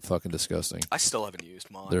 They're fucking disgusting. I still haven't used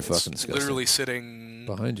mine. They're fucking disgusting. Literally sitting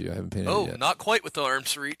behind you. I haven't painted it yet. not quite with the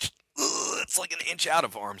arm's reach. It's like an inch out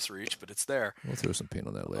of arm's reach, but it's there. We'll throw some paint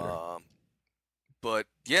on that later. But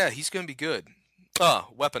yeah, he's gonna be good.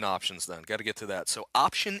 Weapon options then. Got to get to that. So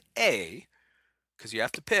option A, because you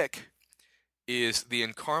have to pick, is the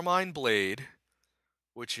Encarmine Blade,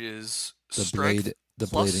 which is the The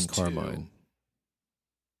plus Blade and 2. Carmine.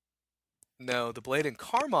 No, the Blade and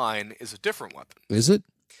Carmine is a different weapon. Is it?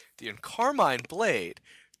 The Carmine blade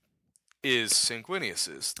is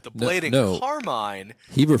Sanguinius's. The No- Blade and no. Carmine.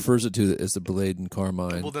 He refers it to as the Blade and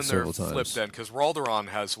Carmine Well, then they're several times. flipped then, because Ralderon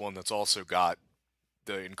has one that's also got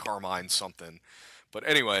the Encarmine something. But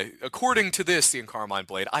anyway, according to this, the Encarmine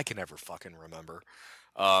blade, I can never fucking remember.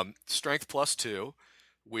 Strength plus 2,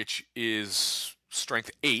 which is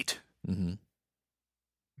strength 8. Mm-hmm.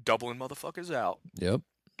 Doubling motherfuckers out. Yep.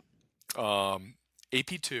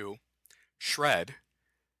 AP2, Shred.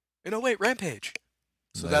 And oh wait, Rampage.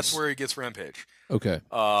 So Nice. that's where he gets Rampage. Okay.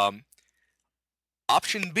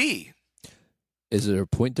 Option B. Is there a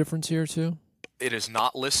point difference here too? It is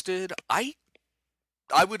not listed. I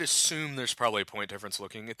would assume there's probably a point difference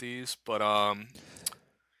looking at these, but And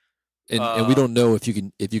we don't know if you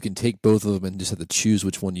can take both of them and just have to choose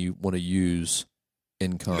which one you want to use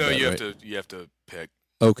in combat. no, you right? have to pick.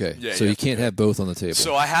 Okay, Yeah, so you you have to can't pick. have both on the table.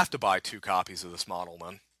 So I have to buy 2 copies of this model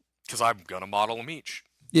then, because I'm gonna model them each.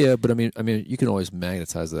 Yeah, but I mean, you can always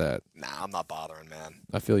magnetize that. Nah, I'm not bothering, man.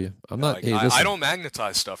 I feel you. I'm not. Like, Hey, I listen, don't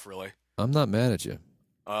magnetize stuff really. I'm not mad at you.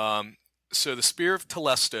 So the Spear of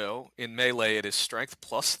Telesto in melee, it is strength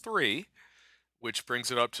plus 3, which brings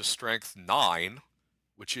it up to strength 9,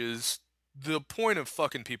 which is the point of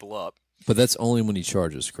fucking people up. But that's only when he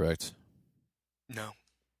charges, correct? No.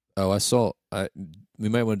 Oh, I saw. We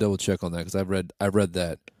might want to double check on that because I read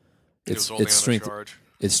that. It was only on strength. a charge.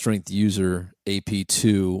 It's strength user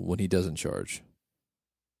AP2 when he doesn't charge.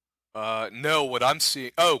 No, what I'm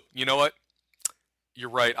seeing... Oh, you know what? You're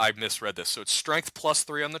right, I misread this. So it's strength plus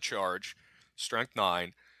 3 on the charge, strength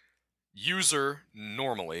 9. User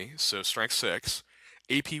normally, so strength 6.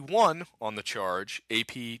 AP1 on the charge,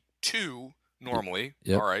 AP2 normally.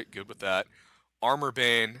 Yep. All right, good with that. Armor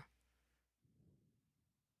Bane.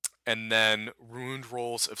 And then wound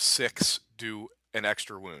rolls of 6 do an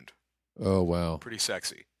extra wound. Oh wow! Pretty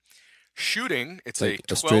sexy. Shooting, it's Like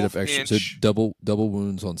a a straight up 12 extra, inch, so double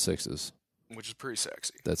wounds on 6s. which is pretty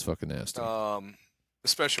sexy. That's fucking nasty.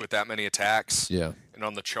 Especially with that many attacks. Yeah. And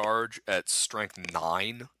on the charge at strength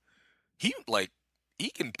 9, he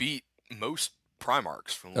can beat most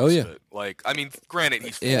Primarchs from the Oh, looks yeah. of it. Like, I mean, granted,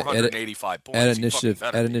 he's Yeah, at 485 points. At He fucking initiative,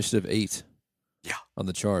 better at be. initiative 8. Yeah. On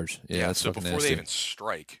the charge. Yeah, that's so fucking before nasty. they even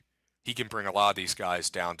strike, he can bring a lot of these guys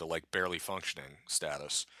down to like barely functioning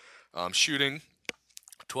status. Shooting,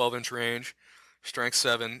 12-inch range, strength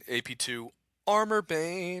 7, AP2, armor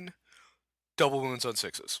bane, double wounds on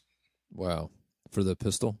 6s. Wow. For the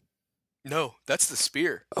pistol. No, that's the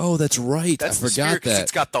spear. Oh, that's right. That's I the spear forgot 'cause that.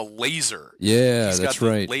 it's got the laser. Yeah, He's that's got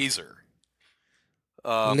the right. laser.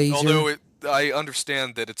 Laser. Although I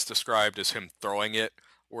understand that it's described as him throwing it,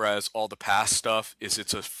 whereas all the past stuff is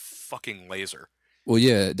it's a fucking laser. Well,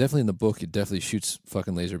 yeah, definitely in the book, it definitely shoots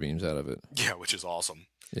fucking laser beams out of it. Yeah, which is awesome.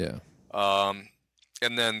 Yeah.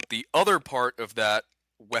 And then the other part of that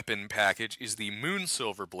weapon package is the Moon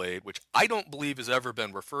Silver Blade, which I don't believe has ever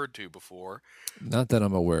been referred to before. Not that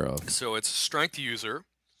I'm aware of. So it's Strength User,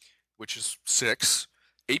 which is 6,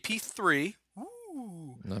 AP3.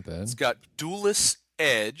 Ooh. Not bad. It's got Duelist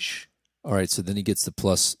Edge. All right, so then he gets the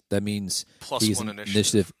plus. That means Plus he's 1 an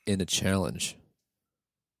initiative. in a challenge.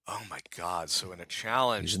 Oh my god, so in a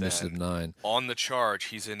challenge He's initiative then, 9. on the charge,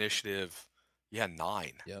 he's initiative,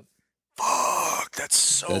 9. Yep. Fuck, that's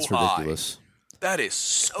so That's high. ridiculous. That is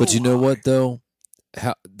so But you know high. what though?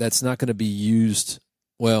 How that's not going to be used.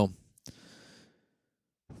 Well,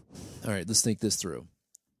 all right. Let's think this through.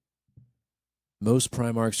 Most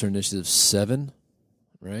Primarchs are initiative 7,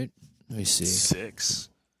 right? Let me see. 6.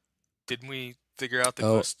 Didn't we figure out that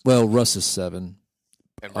Oh, most... well, Russ is 7.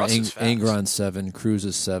 And Russ is fast. Angron's 7. Cruz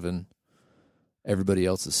is 7. Everybody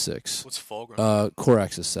else is 6. What's Fulgrim?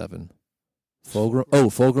 Korax is 7.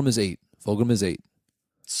 Fulgrim is 8. Fulgrim is 8.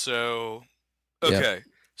 So, Yep. okay.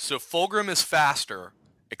 So Fulgrim is faster,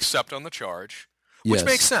 except on the charge. Which Yes.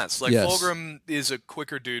 makes sense. Like, Yes. Fulgrim is a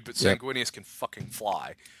quicker dude, but Yep. Sanguinius can fucking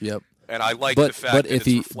fly. Yep. And I like the fact that it's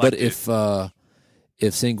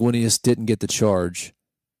if Sanguinius didn't get the charge,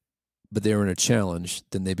 but they were in a challenge,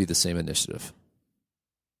 then they'd be the same initiative.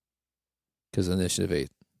 Because initiative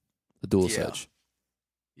 8, the dual Yeah. edge.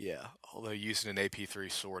 Yeah, although using an AP3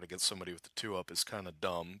 sword against somebody with the 2-up is kind of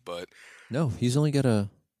dumb, but No, he's only got a.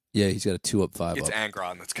 Yeah, he's got a 2-up, 5-up. it's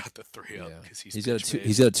Angron that's got the 3-up because He's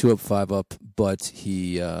got a 2-up, 5-up, but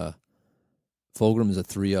he Fulgrim is a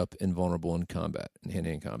 3-up, invulnerable in combat, in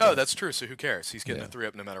hand-to-hand combat. Oh, that's true. So who cares? He's getting Yeah. a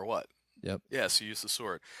 3-up no matter what. Yep. Yeah, so use the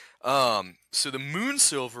sword. So the Moon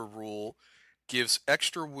Silver rule gives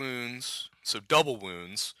extra wounds, so double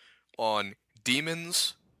wounds, on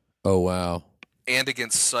demons Oh wow. and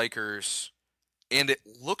against psychers and it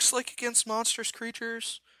looks like against monstrous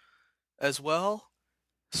creatures as well.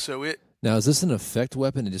 So it Now, is this an effect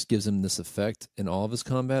weapon? It just gives him this effect in all of his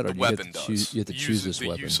combat, or the do you have weapon to does. choose? You have to choose this the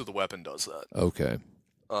weapon. use of the weapon does that. Okay.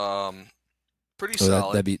 Pretty So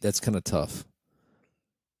solid. that's kind of tough.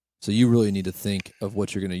 So you really need to think of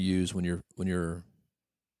what you're going to use when you're.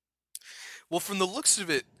 Well, from the looks of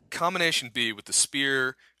it, combination B with the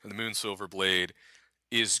spear and the Moonsilver Blade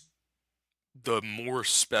is the more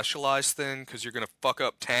specialized thing, because you're going to fuck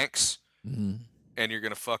up tanks Mm-hmm. and you're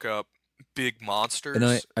going to fuck up big monsters. And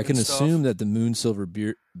I can stuff. assume that the Moonsilver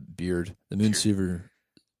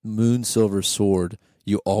Moonsilver sword,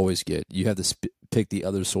 you always get. You have to pick the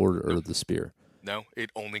other sword or the spear. No,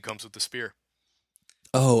 it only comes with the spear.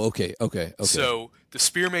 Oh, okay. So the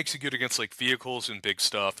spear makes you good against like vehicles and big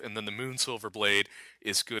stuff, and then the Moonsilver Blade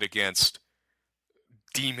is good against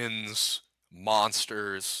demons,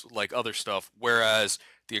 monsters, like other stuff. Whereas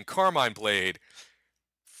the Encarmine Blade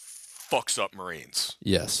fucks up Marines.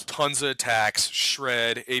 Yes. Tons of attacks,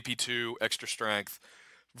 shred, AP2, extra strength,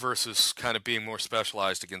 versus kind of being more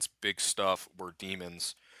specialized against big stuff or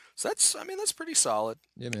demons. So that's pretty solid.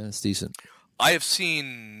 Yeah, man, it's decent. I have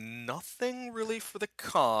seen nothing really for the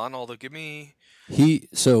con, although give me...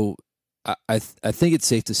 So I think it's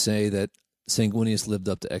safe to say that Sanguinius lived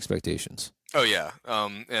up to expectations. Oh, yeah.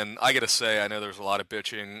 And I gotta say, I know there's a lot of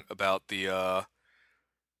bitching about the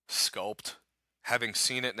sculpt. Having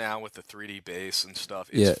seen it now with the 3D base and stuff,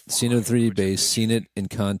 it's seen it in 3D base, seen it in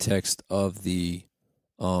context of the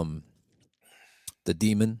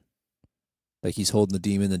demon. Like he's holding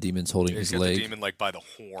the demon's holding his leg. He's got the demon like by the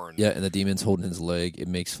horn. Yeah, and the demon's holding his leg. It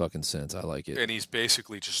makes fucking sense. I like it. And he's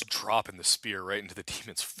basically just dropping the spear right into the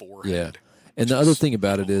demon's forehead. Yeah. And the other thing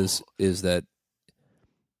about it is that,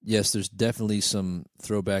 yes, there's definitely some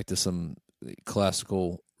throwback to some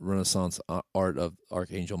classical Renaissance art of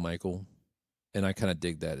Archangel Michael, and I kind of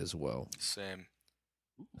dig that as well. Same.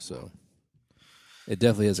 So it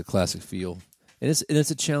definitely has a classic feel, and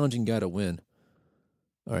it's a challenging guy to win.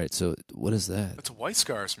 All right, so what is that? It's a White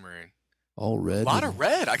Scars Marine. All red. A lot of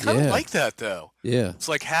red. I kind of like that though. Yeah. It's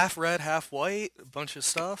like half red, half white, a bunch of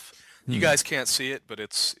stuff. You guys can't see it, but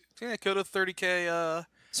it's go to 30K.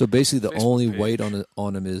 So basically, the Facebook only page white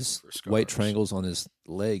on him is white scars. triangles on his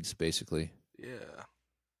legs, basically. Yeah,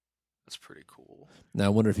 that's pretty cool. Now I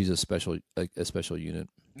wonder if he's a special unit.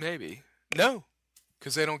 Maybe no,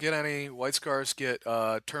 because they don't get any White Scars. Get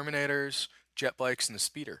Terminators, jet bikes, and the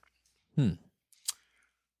speeder.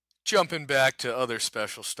 Jumping back to other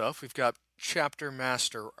special stuff, we've got Chapter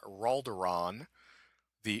Master Ralderon,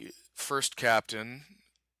 the first captain,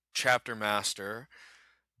 Chapter Master,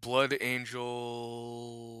 Blood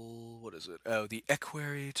Angel. What is it? Oh, the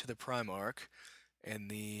Equerry to the Primarch,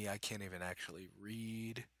 and I can't even actually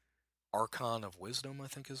read. Archon of Wisdom, I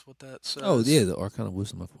think is what that says. Oh yeah, the Archon of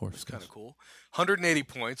Wisdom, of course. It's kind of cool. 180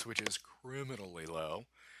 points, which is criminally low.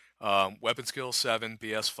 Weapon skill 7,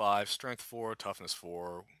 BS 5, Strength 4, Toughness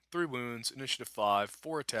 4, 3 wounds, Initiative 5,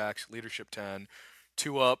 4 attacks, Leadership 10,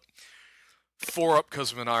 2 up, 4 up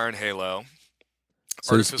because of an Iron Halo.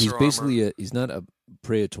 So he's basically he's not a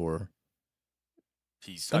Praetor.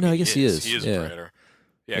 I guess he is. He is a Praetor.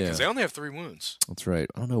 Yeah, because they only have 3 wounds. That's right.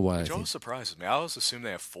 I don't know why. Which always surprises me. I always assume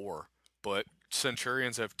they have 4, but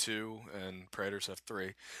Centurions have 2 and Praetors have 3,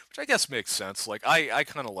 which I guess makes sense. Like I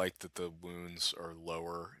kind of like that the wounds are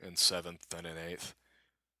lower in 7th than in 8th.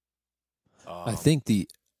 I think the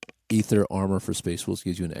Ether armor for Space Wolves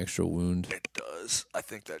gives you an extra wound. It does. I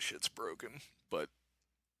think that shit's broken, but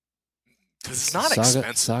because it's not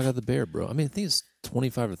expensive. Saga the Bear, bro. I mean, I think it's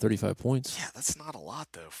 25 or 35 points. Yeah, that's not a lot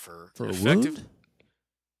though for a effective. wound.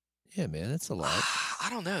 Yeah, man, that's a lot. I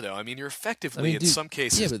don't know though. I mean, you're effectively in some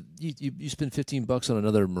cases. Yeah, but you spend $15 on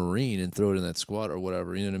another Marine and throw it in that squad or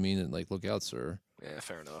whatever. You know what I mean? And like, look out, sir. Yeah,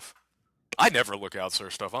 fair enough. I never look out, sir.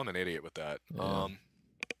 Stuff. I'm an idiot with that. Yeah. All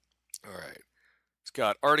right. It's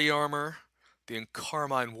got Arty armor, the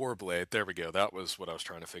Encarmine Warblade. There we go. That was what I was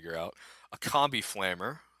trying to figure out. A Combi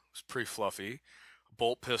Flamer. It's pretty fluffy.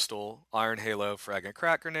 Bolt pistol, Iron Halo, frag and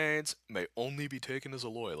crack grenades. May only be taken as a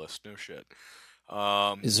loyalist. No shit.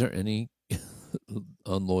 Is there any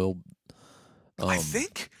unloyal? I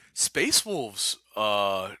think Space Wolves.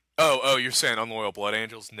 You're saying unloyal Blood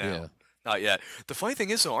Angels? No, Yeah. not yet. The funny thing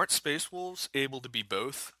is, though, aren't Space Wolves able to be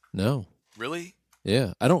both? No. Really?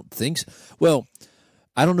 Yeah, I don't think so. Well,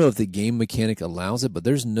 I don't know if the game mechanic allows it, but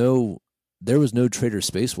there was no Traitor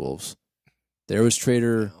Space Wolves. There was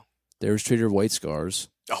Traitor White Scars.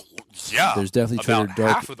 Oh yeah. There's definitely About Traitor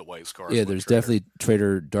Dark. half of the White Scars. Yeah, were there's Traitor. definitely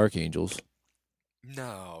Traitor Dark Angels.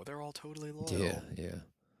 No, they're all totally loyal. Yeah.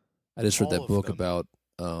 I just read All that of book them. about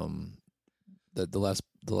the last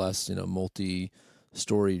the last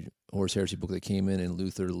multi-story Horus Heresy book that came in, and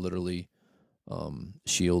Luther literally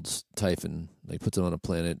shields Typhon, like puts him on a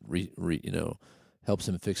planet, helps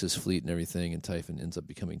him fix his fleet and everything, and Typhon ends up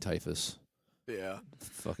becoming Typhus. Yeah.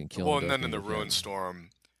 Fucking killing. Well, and then in the Ruin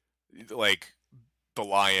Storm, like the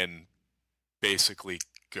Lion basically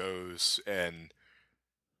goes and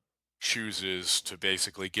chooses to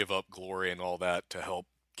basically give up glory and all that to help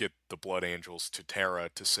get the Blood Angels to Terra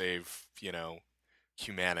to save,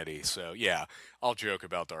 humanity. So yeah, I'll joke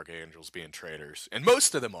about Dark Angels being traitors, and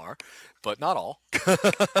most of them are, but not all.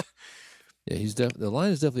 Yeah, the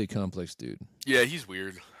Lion is definitely a complex dude. Yeah, he's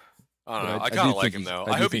weird. I don't know. I kind of like him though.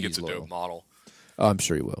 I hope he gets a dope model. Oh, I'm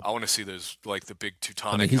sure he will. I want to see those, like the big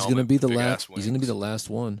Teutonic. He's going to be the last. He's going to be the last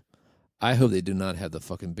one. I hope they do not have the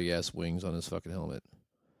fucking big ass wings on his fucking helmet.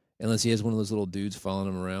 Unless he has one of those little dudes following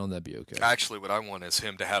him around, that'd be okay. Actually, what I want is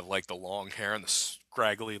him to have like the long hair and the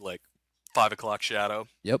scraggly like 5 o'clock shadow.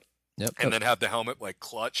 Yep. And then have the helmet like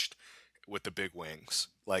clutched with the big wings,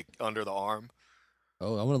 like under the arm.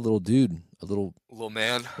 Oh, I want a little dude, a little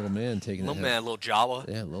man taking little Jawa.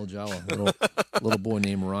 Yeah, little Jawa, little boy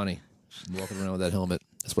named Ronnie, walking around with that helmet.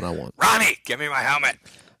 That's what I want. Ronnie, give me my helmet.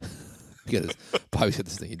 Bobby's got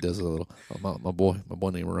this thing. He does a little. My boy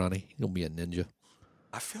named Ronnie. He's gonna be a ninja.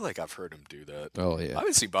 I feel like I've heard him do that. Oh yeah. I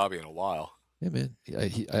haven't seen Bobby in a while. Yeah, man. I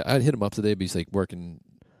hit him up today, but he's like working.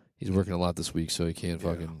 He's working a lot this week, so he can't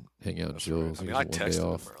fucking hang out and chill. Right. So I texted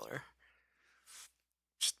him earlier.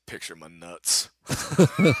 Just picture my nuts.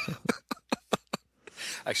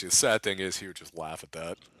 Actually, the sad thing is he would just laugh at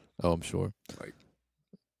that. Oh, I'm sure.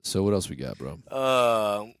 So what else we got, bro?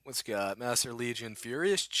 What's got? Master Legion,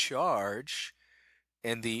 Furious Charge,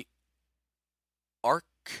 and the Arc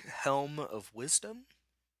Helm of Wisdom.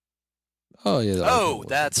 Oh yeah. So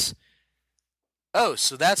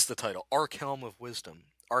that's the title. Arc Helm of Wisdom.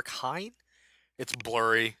 Archine? It's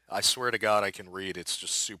blurry. I swear to God I can read. It's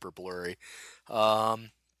just super blurry.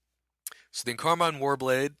 So the Encarmine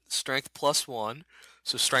Warblade, strength +1.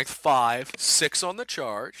 So strength 5, 6 on the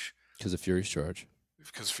charge. Because of Furious Charge.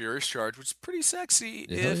 Because Furious Charge, which is pretty sexy.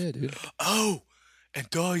 Yeah, yeah, dude. Oh! And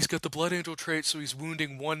he's got the Blood Angel trait, so he's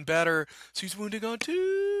wounding 1 better. So he's wounding on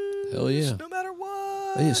 2. Hell yeah. No matter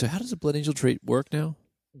what. Oh, yeah, so how does the Blood Angel trait work now?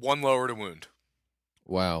 1 lower to wound.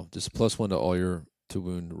 Wow. Just +1 to all your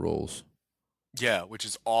wound rolls. Yeah, which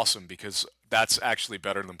is awesome because that's actually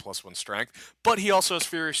better than +1 strength. But he also has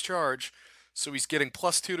Furious Charge, so he's getting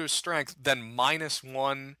 +2 to his strength, then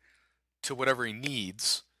 -1 to whatever he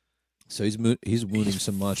needs. So he's wounding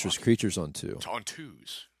some monstrous creatures on 2. On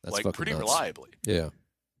 2s. That's like fucking pretty nuts. reliably. Yeah.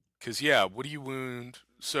 Because, what do you wound?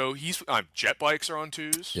 So he's jet bikes are on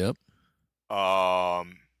 2s. Yep.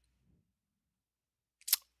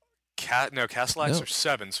 Castellites are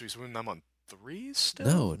 7, so he's wounding them on 3s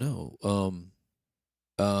still? No.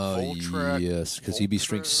 Voltrek, yes, because he'd be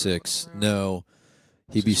strength 6. No.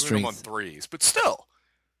 He'd be strength on 3s, but still.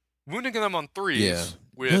 Wounding them on 3s Yeah.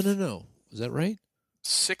 with No. Is that right?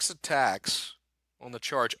 6 attacks on the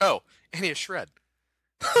charge. Oh, and he has shred.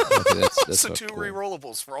 Okay, that's so 2 cool.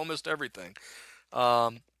 rerollables for almost everything.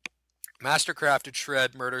 Mastercrafted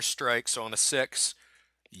shred, murder strike. So on a 6,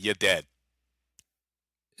 you're dead.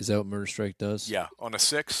 Is that what Murder Strike does? Yeah, on a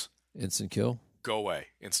 6, Instant kill? go away,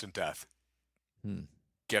 instant death.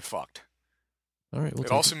 Get fucked. All right.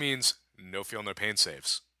 It also means no feel, no pain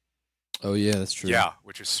saves. Oh yeah, that's true. Yeah,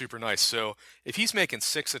 which is super nice. So if he's making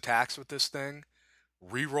 6 attacks with this thing,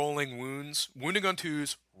 re-rolling wounds, wounding on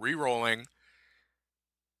 2s, re-rolling,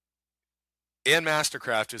 and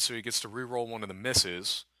mastercrafted, so he gets to re-roll one of the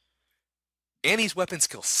misses, and he's weapon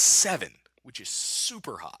skill 7, which is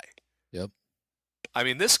super high. Yep. I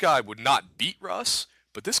mean, this guy would not beat Russ,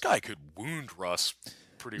 but this guy could wound Russ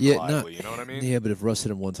pretty reliably, you know what I mean? Yeah, but if Russ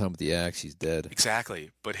hit him one time with the axe, he's dead.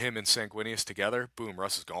 Exactly. But him and Sanguinius together, boom,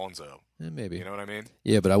 Russ is gonzo. Yeah, maybe. You know what I mean?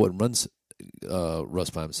 Yeah, but I wouldn't run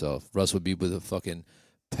Russ by himself. Russ would be with a fucking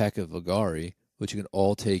pack of Vagari, which you can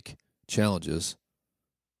all take challenges.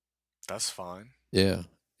 That's fine. Yeah,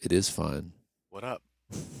 it is fine. What up?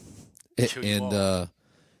 And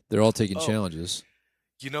they're all taking challenges.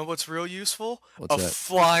 You know what's real useful? What's that?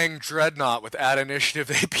 Flying dreadnought with add initiative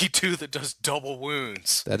AP2 that does double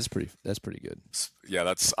wounds. That's pretty good. Yeah,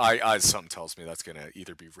 that's something tells me that's gonna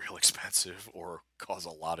either be real expensive or cause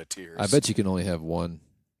a lot of tears. I bet you can only have one.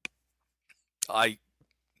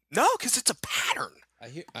 No, because it's a pattern.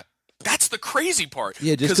 That's the crazy part.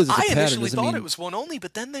 Yeah, just because it's a pattern I initially thought mean... it was one only,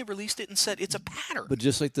 but then they released it and said it's a pattern. But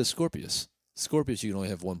just like the Scorpius, you can only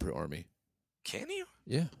have one per army. Can you?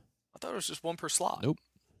 Yeah. I thought it was just one per slot. Nope.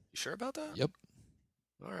 You sure about that? Yep.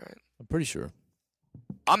 All right. I'm pretty sure.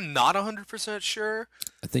 I'm not 100% sure.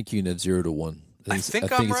 I think you can have 0 to 1 I think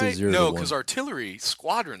it's I'm a right. 0 No, to 1. because artillery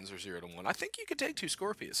squadrons are 0 to 1. I think you could take 2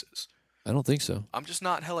 Scorpiuses. I don't think so. I'm just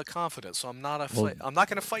not hella confident, so I'm not Well- I'm not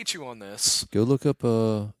going to fight you on this. Go look up.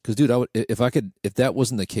 Because dude, I would if that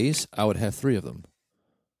wasn't the case, I would have 3 of them.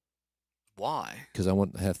 Why? Because I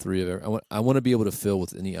want to have 3 of every. I want to be able to fill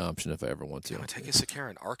with any option if I ever want to. I'm going to take a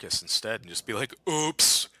Sakaran Arcus instead and just be like,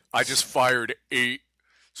 oops, I just fired 8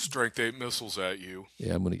 Strength 8 missiles at you.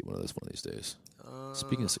 Yeah, I'm gonna get one of those one of these days.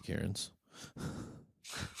 Speaking of Sakarans,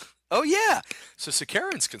 oh yeah, so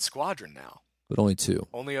Sakarans can squadron now. but only 2.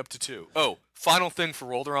 Only up to 2. Oh, final thing for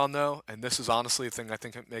Rolderon though, and this is honestly the thing I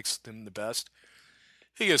think that makes him the best.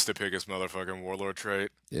 He gets to pick his motherfucking warlord trait.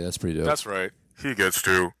 Yeah, that's pretty dope. That's right. He gets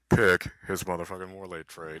to pick his motherfucking warlord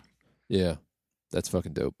trait. Yeah, that's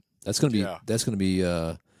fucking dope. That's gonna be Yeah.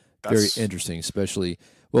 very That's- interesting, especially.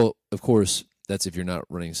 Well, of course, that's if you're not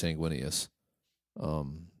running Sanguinius.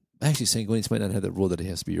 Actually, Sanguinius might not have that rule that he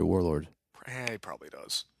has to be your warlord. He probably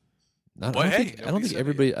does. Not, Well, I don't hey, think nobody said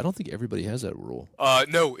everybody. I don't think everybody has that rule.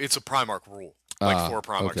 No, it's a Primarch rule. Like Ah, 4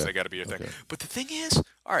 Primarchs, okay. they got to be a thing. Okay. But the thing is,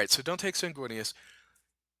 all right, so don't take Sanguinius.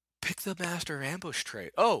 Pick the Master of Ambush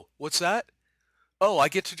trait. Oh, what's that? Oh, I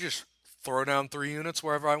get to just throw down 3 units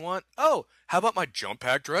wherever I want. Oh, how about my Jump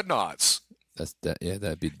Pack Dreadnoughts? Yeah,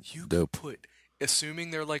 that'd be You dope. could put,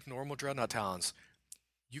 assuming they're like normal Dreadnought Talons,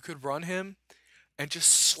 you could run him and just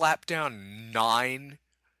slap down 9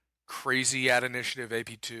 crazy at initiative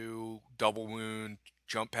AP2 double wound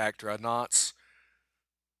Jump Pack Dreadnoughts.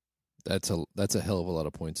 That's a hell of a lot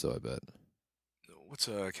of points, though. I bet. What's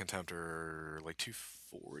a Contemptor, like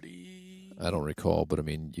 240? I don't recall, but I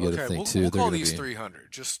mean, you got to Okay, think we'll too. They're call gonna these be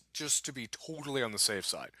 300, just to be totally on the safe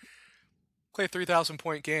side. Play a 3,000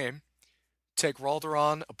 point game. Take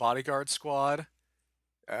Rolderon, a bodyguard squad.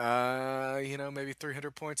 Maybe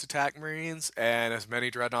 300 points attack marines and as many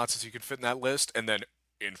dreadnoughts as you can fit in that list, and then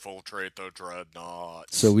infiltrate the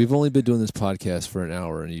dreadnoughts. So we've only been doing this podcast for an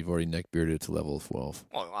hour, and you've already neckbearded to level 12.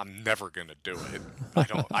 Well, I'm never gonna do it. I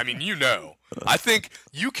don't. I mean, I think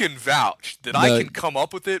you can vouch that I No. can come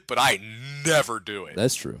up with it, but I never do it.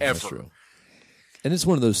 That's true. Ever. That's true. And it's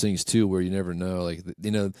one of those things too, where you never know. Like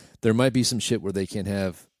there might be some shit where they can't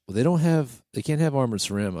have. Well, they can't have armored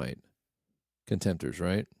ceramite contemptors,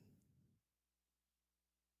 right?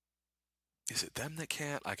 Is it them that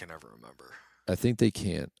can't? I can never remember. I think they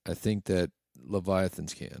can't. I think that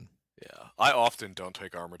Leviathans can. Yeah, I often don't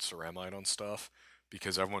take armored ceramite on stuff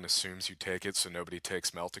because everyone assumes you take it, so nobody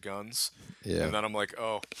takes meltaguns. Yeah. And then I'm like,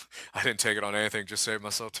 oh, I didn't take it on anything. Just saved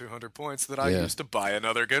myself 200 points that I Yeah. used to buy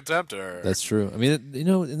another Contemptor. That's true. I mean,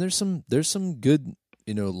 and there's some good,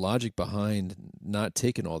 logic behind not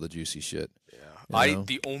taking all the juicy shit. Yeah.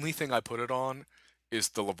 The only thing I put it on is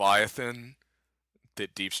the Leviathan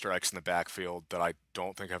that deep strikes in the backfield that I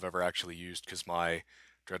don't think I've ever actually used because my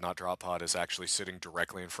Dreadnought drop pod is actually sitting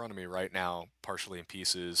directly in front of me right now, partially in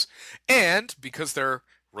pieces. And because they're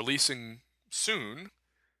releasing soon,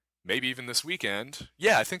 maybe even this weekend,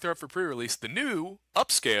 yeah, I think they're up for pre-release, the new,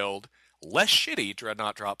 upscaled, less shitty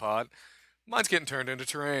Dreadnought drop pod, mine's getting turned into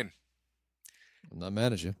terrain. I'm not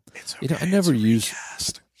mad at you. It's okay. I never use.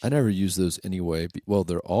 Recast. I never use those anyway. Well,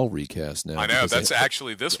 they're all recast now. I know, because that's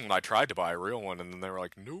actually this one. I tried to buy a real one, and then they were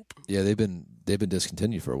like, nope. Yeah, they've been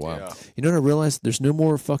discontinued for a while. Yeah. You know what I realized? There's no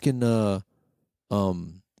more fucking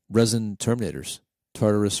resin Terminators.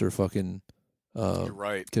 Tartarus or fucking You're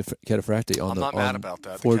right. Cataphracti on I'm the not on mad about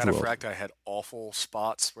that. The Forge World. Cataphracti had awful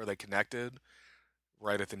spots where they connected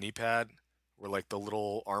right at the knee pad, where like the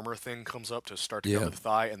little armor thing comes up to start to Yeah. cover the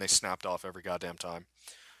thigh, and they snapped off every goddamn time.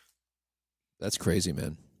 That's crazy,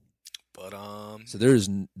 man. But So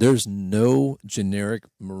there's no generic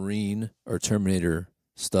Marine or Terminator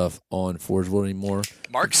stuff on Forge World anymore.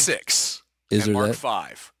 Mark 6 Is and there Mark that?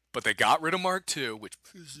 5, but they got rid of Mark 2, which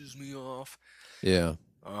pisses me off. Yeah.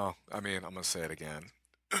 Oh, I mean, I'm gonna say it again.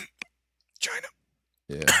 China.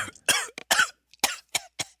 Yeah.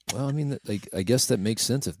 Well, I mean, I guess that makes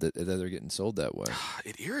sense if that they're getting sold that way.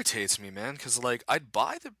 It irritates me, man, because like I'd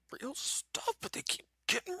buy the real stuff, but they keep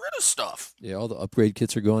getting rid of stuff. Yeah, all the upgrade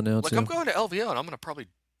kits are going now Like too. I'm going to LVO and I'm gonna probably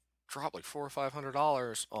drop like $400 or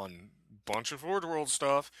 $500 on a bunch of Forge World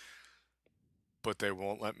stuff, but they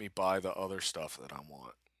won't let me buy the other stuff that I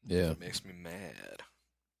want. Yeah, It makes me mad.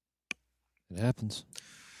 it happens.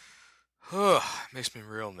 Makes me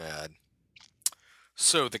real mad.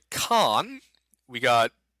 So the con, we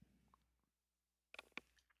got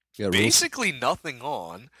You got rules? basically nothing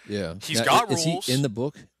on. Yeah, He's Now, got is rules. he in the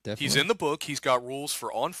book? Definitely. He's in the book. He's got rules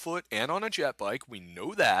for on foot and on a jet bike. We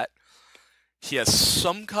know that. He has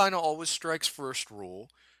some kind of always strikes first rule,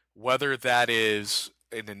 whether that is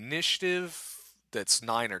an initiative that's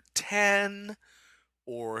 9 or 10,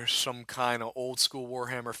 or some kind of old school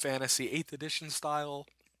Warhammer Fantasy 8th edition style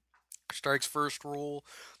strikes first rule,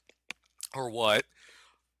 or what.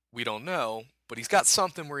 We don't know, but he's got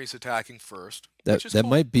something where he's attacking first. That cool.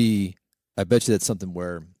 might be. I bet you that's something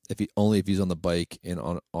where if he's on the bike and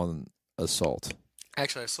on assault.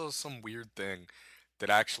 Actually, I saw some weird thing that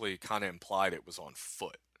actually kind of implied it was on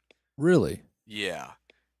foot. Really? Yeah.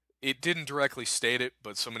 It didn't directly state it,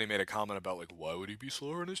 but somebody made a comment about, like, why would he be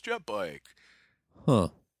slower on his jet bike? Huh.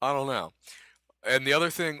 I don't know. And the other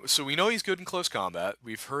thing, so we know he's good in close combat.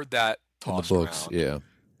 We've heard that tossed in the books, around. yeah.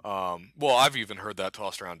 Well, I've even heard that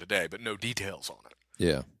tossed around today, but no details on it.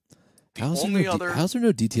 Yeah. How's there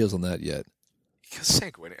no details on that yet? Because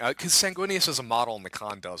Sanguinius as a model and the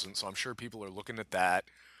con doesn't, so I'm sure people are looking at that.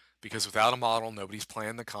 Because without a model, nobody's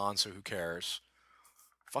playing the con, so who cares?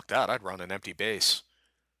 Fuck that, I'd run an empty base.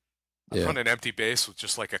 I'd run an empty base with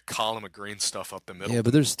just like a column of green stuff up the middle. Yeah,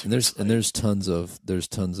 but there's tons of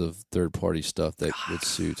third party stuff that would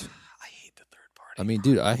suit. I hate the third party. I mean,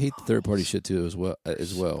 dude, I hate the third party shit too as well. Bad.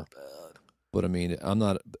 But I mean, I'm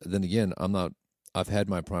not. Then again, I'm not. I've had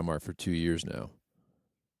my Primarch for 2 years now,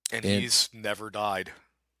 and he's never died.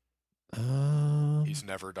 He's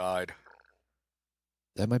never died.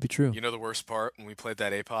 That might be true. You know the worst part? When we played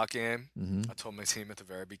that APOC game, Mm-hmm. I told my team at the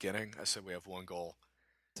very beginning, I said we have one goal.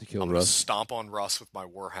 To kill I'm Russ. gonna stomp on Russ with my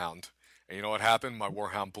Warhound. And you know what happened? My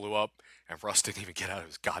Warhound blew up, and Russ didn't even get out of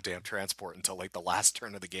his goddamn transport until like the last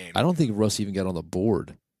turn of the game. I don't think Russ even got on the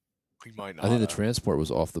board. He might not. I think the transport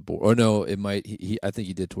was off the board. Or no, it might. I think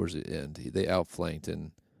he did towards the end. They outflanked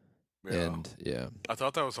and yeah. I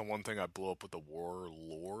thought that was the one thing I blew up with the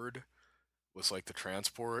Warlord. Was like the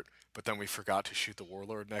transport, but then we forgot to shoot the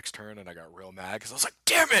Warlord next turn, and I got real mad because I was like,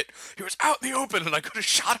 "Damn it! He was out in the open, and I could have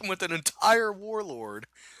shot him with an entire Warlord."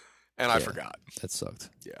 And I forgot. That sucked.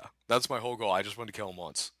 Yeah, that's my whole goal. I just wanted to kill him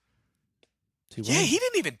once. Dude, yeah, he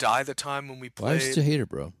didn't even die the time when we played. Why are you such a hater,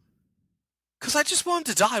 bro? Because I just want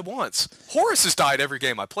him to die once. Horus has died every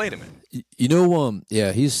game I played him in. You know,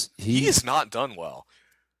 yeah, he has not done well.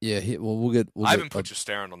 Yeah, we'll get. I haven't put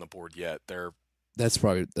Justarin on the board yet. That's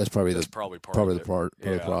probably part of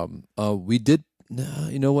the problem. We did. No,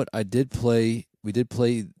 you know what? We did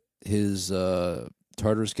play his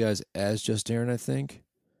Tartarus guys as Justarin, I think.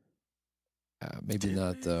 Maybe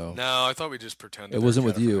not though. No, I thought we just pretended. It wasn't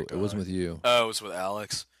with you. It wasn't with you. Oh, it was with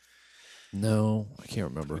Alex. No, I can't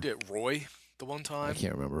remember. We did Roy the one time. I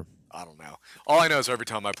can't remember. I don't know. All I know is every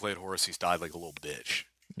time I played Horus, he's died like a little bitch.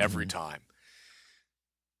 Every time.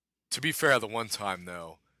 To be fair, the one time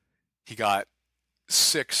though, he got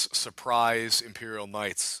 6 surprise Imperial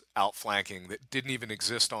Knights outflanking that didn't even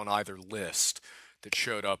exist on either list that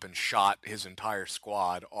showed up and shot his entire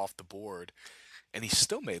squad off the board. And he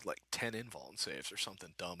still made like 10 invuln saves or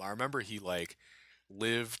something dumb. I remember he like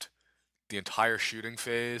lived the entire shooting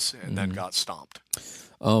phase and then got stomped.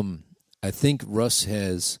 I think Russ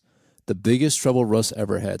has the biggest trouble Russ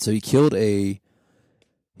ever had. So he's killed Angron,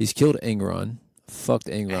 fucked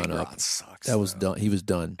Angron up. Sucks, that was done. He was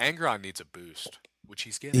done. Angron needs a boost, which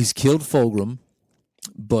he's getting. He's killed Fulgrim,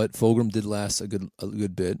 but Fulgrim did last a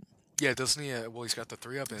good bit. Yeah, doesn't he? Well, he's got the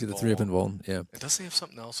 3-up invuln. He's got the 3-up invuln, yeah. And doesn't he have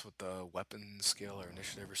something else with the weapon skill or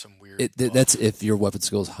initiative or some weird? That's if your weapon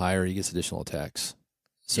skill is higher, he gets additional attacks.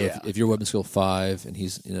 So if your weapon skill 5 and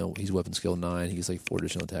he's weapon skill 9, he gets like 4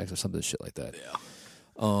 additional attacks or something shit like that. Yeah.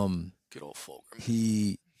 Good old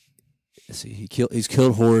Fulgrim. He's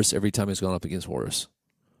killed Horus every time he's gone up against Horus.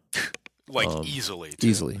 Like easily. Too.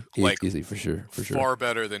 Easily. Like easily for sure. Far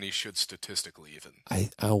better than he should statistically even.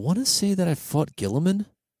 I want to say that I fought Guilliman.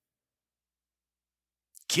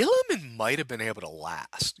 Guilliman might have been able to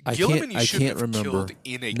last. I can't remember. Killed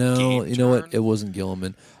in a no, game you know turn. what? It wasn't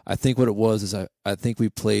Guilliman. I think what it was is I think we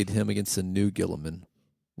played him against the new Guilliman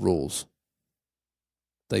rules.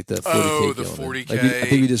 Like the 40K the Guilliman. 40K. Like I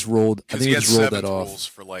think we just rolled. I think we just rolled that off. Rules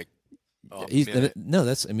for like. He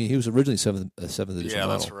was originally seventh edition. Yeah,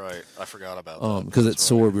 model. That's right. I forgot about that. Because that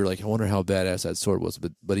sword, we were like, I wonder how badass that sword was.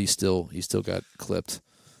 But he still got clipped.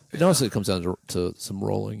 And honestly, it comes down to some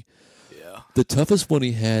rolling. Yeah. The toughest one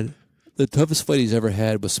he had. The toughest fight he's ever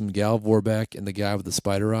had was some Gal Vorback and the guy with the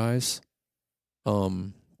spider eyes.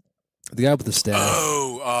 The guy with the staff.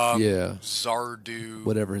 Yeah. Zardu.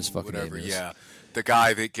 Whatever his fucking name is. Yeah. The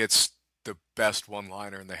guy that gets the best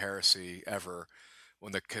one-liner in the heresy ever.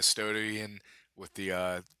 When the custodian with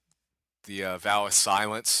the vow of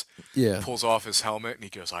silence pulls off his helmet and he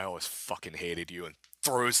goes, I always fucking hated you, and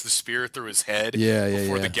throws the spear through his head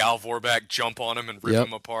before the Gal Vorback jump on him and rip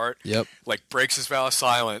him apart. Yep. Like breaks his vow of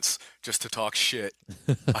silence just to talk shit.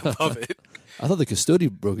 I love it. I thought the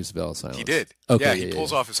custodian broke his vow of silence. He did. Okay, yeah, he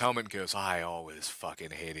pulls off his helmet and goes, "I always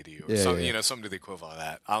fucking hated you," or something. You know, something to the equivalent of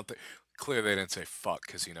that. I don't think clearly they didn't say "fuck"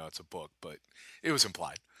 because it's a book, but it was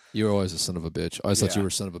implied. You were always a son of a bitch. I always thought you were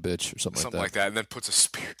a son of a bitch or something like that. And then puts a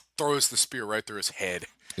spear, throws the spear right through his head.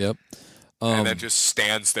 Yep. And then just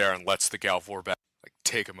stands there and lets the Galvor back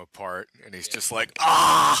take him apart, and he's just like,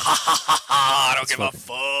 I don't give a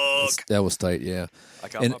fuck. That was tight, yeah.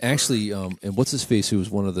 And actually, and what's his face? Who was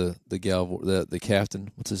one of the Galvor, the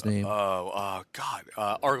captain? What's his name? God,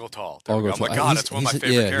 Argotol. Argotol. Oh my God, that's one of my favorite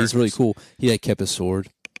characters. Yeah, he's really cool. He had kept his sword,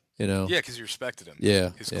 Yeah, because you respected him. Yeah,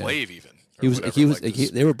 his glaive even.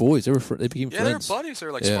 They were boys. They became friends. Yeah, they were buddies. They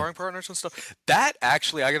were like sparring partners and stuff. That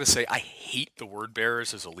actually, I got to say, I hate the word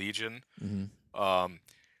bearers as a legion. Mm-hmm.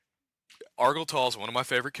 Argotol is one of my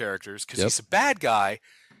favorite characters because he's a bad guy,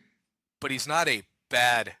 but he's not a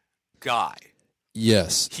bad guy.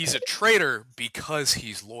 Yes. He's a traitor because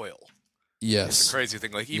he's loyal. Yes. It's the crazy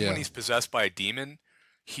thing. Like, even when he's possessed by a demon,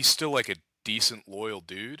 he's still like a decent, loyal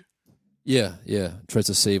dude. Yeah, yeah. Tries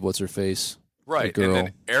to save what's-her-face. Right, and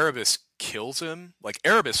then Erebus kills him. Like,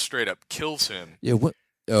 Erebus straight up kills him. Yeah, what?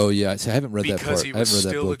 Oh, yeah. So I haven't read that part. Because he was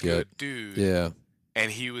still a good yet. dude. Yeah.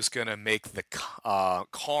 And he was going to make the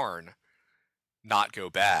Karn not go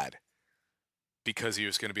bad because he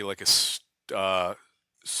was going to be like a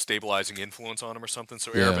stabilizing influence on him or something.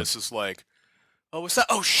 So Erebus is like, oh, what's that?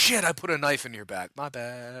 Oh, shit, I put a knife in your back. My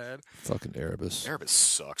bad. Fucking Erebus. Erebus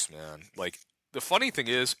sucks, man. Like, the funny thing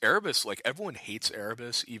is, Erebus, like, everyone hates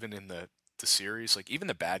Erebus, even in the series. Like, even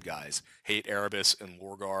the bad guys hate Erebus and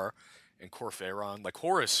Lorgar and Corpheron. Like,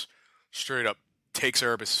 Horus straight up takes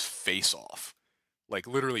Erebus' face off. Like,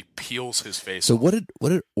 literally peels his face off. So what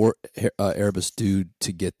did Erebus do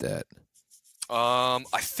to get that? I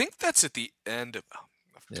think that's at the end of...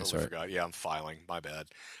 I totally forgot. Yeah, I'm filing. My bad.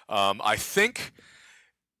 I think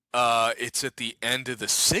it's at the end of the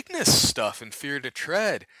Cygnus stuff in Fear to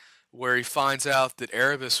Tread, where he finds out that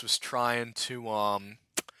Erebus was trying to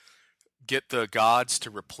get the gods to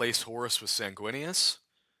replace Horus with Sanguinius.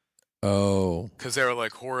 Oh. Because they were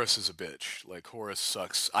like, Horus is a bitch. Like, Horus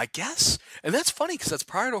sucks, I guess. And that's funny, because that's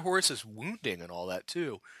prior to Horus's wounding and all that,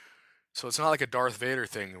 too. So it's not like a Darth Vader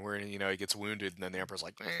thing where, he gets wounded and then the Emperor's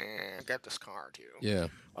like, get this card, too. Yeah.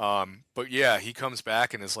 But yeah, he comes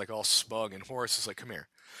back and is like all smug, and Horus is like, come here.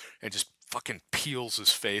 And just fucking peels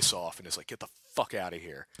his face off and is like, get the fuck out of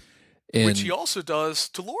here. Which he also does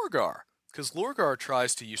to Lorgar, because Lorgar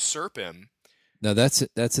tries to usurp him. Now that's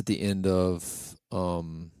at the end of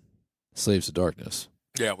Slaves to Darkness.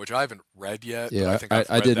 Yeah, which I haven't read yet. Yeah,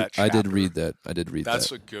 but I did read that.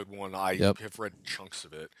 That's a good one. I have read chunks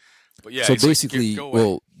of it. But yeah, so basically,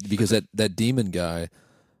 because like, that demon guy,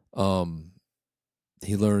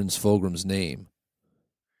 he learns Fulgrim's name.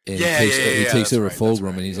 And he takes over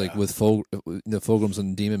Fulgrim, and he's like, with Fulgrim's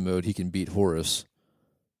in demon mode, he can beat Horus.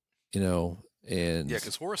 And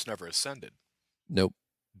because Horus never ascended. Nope.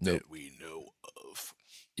 That we know of.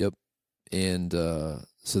 Yep. And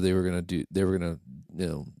so they were gonna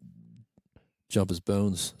jump his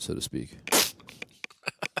bones, so to speak.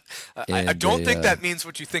 I don't think that means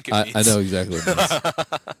what you think it means. I know exactly what it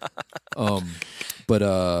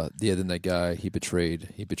means. Then that guy he betrayed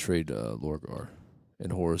Lorgar,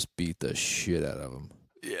 and Horus beat the shit out of him.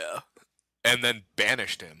 Yeah, and then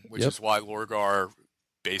banished him, which is why Lorgar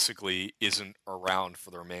basically isn't around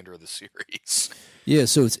for the remainder of the series. Yeah,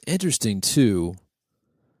 so it's interesting too,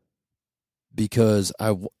 because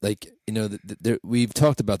we've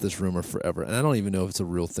talked about this rumor forever, and I don't even know if it's a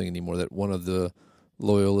real thing anymore, that one of the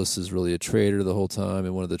loyalists is really a traitor the whole time,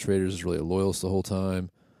 and one of the traitors is really a loyalist the whole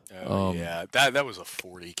time. Yeah, that was a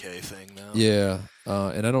 40K thing now. Yeah,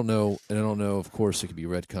 and I don't know. Of course, it could be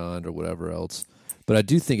retconned or whatever else, but I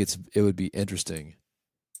do think it would be interesting.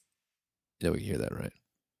 We can hear that, right?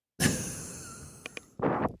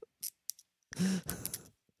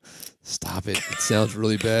 Stop it! It sounds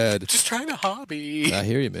really bad. Just trying to hobby. I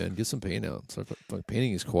hear you, man. Get some paint out.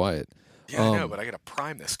 Painting is quiet. Yeah, I know, but I got to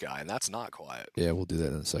prime this guy, and that's not quiet. Yeah, we'll do that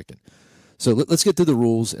in a second. So let's get through the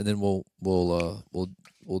rules, and then we'll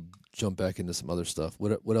jump back into some other stuff.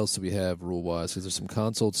 What else do we have rule wise? Because there's some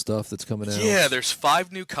console stuff that's coming out. Yeah, there's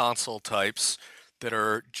 5 new console types that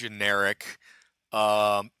are generic. 2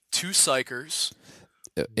 psychers.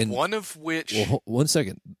 And one of which... Well, 1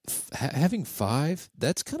 second. Having 5,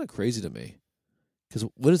 that's kind of crazy to me. Because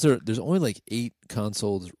what is there? There's only like 8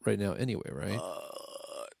 consoles right now anyway, right?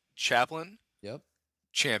 Chaplain. Yep.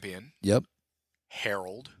 Champion. Yep.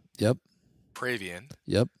 Herald. Yep. Praevian.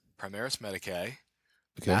 Yep. Primaris Medicae.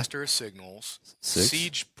 Okay. Master of Signals. 6.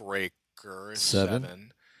 Siege Breaker.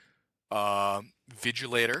 7.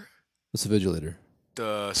 Vigilator. What's the Vigilator?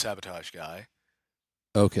 The sabotage guy.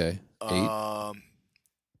 Okay. 8. Oh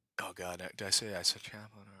God, did I say I said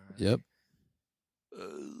Chaplin? Yep.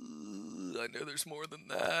 I know there's more than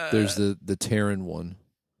that. There's the Terran one,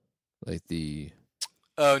 like the.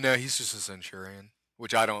 Oh no, he's just a Centurion,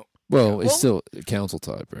 which I don't. Well, he's still a council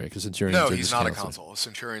type, right? Because Centurions. No, are he's just not a council. consul. A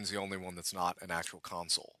Centurion's the only one that's not an actual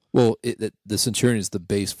consul. Well, the Centurion is the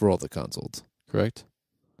base for all the consuls, correct?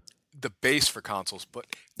 The base for consuls, but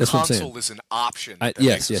That's what I'm saying. consul is an option.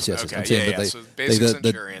 Yes. Okay, I'm saying, but so basic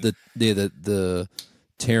Centurion. The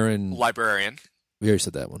Terran Librarian. We already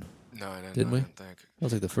said that one. No, I didn't. Didn't we? I don't think. That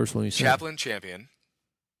was like the first one you said. Chaplain Champion.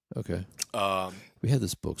 Okay. We had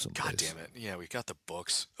this book someplace. God damn it! Yeah, we got the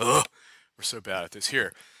books. Ugh, we're so bad at this.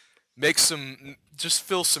 Here, make some. Just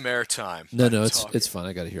fill some airtime. No, it's fine.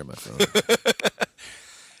 I got to hear my phone.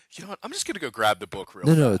 You know what? I'm just gonna go grab the book real.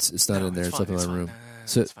 No, fast. it's not in there. It's up in my room.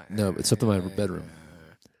 It's fine. It's up in my bedroom.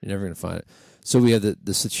 You're never gonna find it. So we have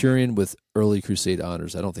the Centurion with early Crusade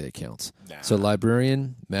honors. I don't think it counts. Nah. So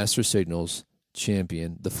Librarian, Master Signals,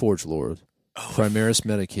 Champion, the Forge Lord, Primaris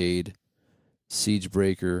Medicaid,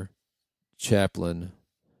 Siegebreaker, Chaplain,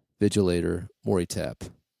 Vigilator, Moritat,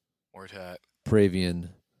 Praevian,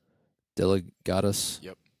 Delegatus,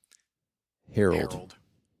 Yep. Herald,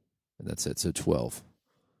 and that's it. So 12.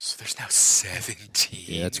 So there's now 17.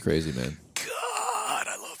 Yeah, that's crazy, man. God,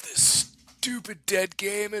 I love this stupid dead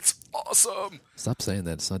game. It's awesome. Stop saying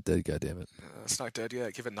that. It's not dead, goddammit. It's not dead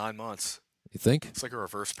yet. Give it 9 months. You think? It's like a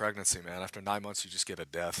reverse pregnancy, man. After 9 months, you just get a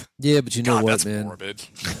death. Yeah, but you know God, what, that's man? Morbid.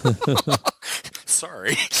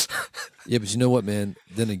 Sorry. Yeah, but you know what, man?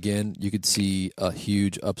 Then again, you could see a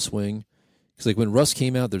huge upswing. Because like when Rust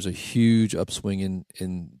came out, there's a huge upswing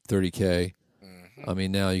in 30K. I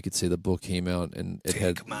mean, now you could say the book came out and it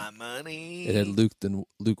had my money. It had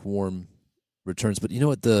lukewarm returns, but you know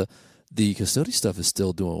what? The Custody stuff is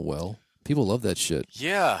still doing well. People love that shit.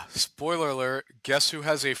 Yeah. Spoiler alert. Guess who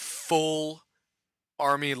has a full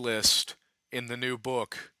army list in the new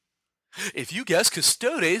book? If you guess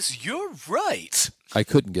Custodes, you're right. I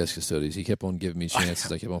couldn't guess Custodes. He kept on giving me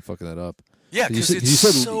chances. I kept on fucking that up. Yeah, because it's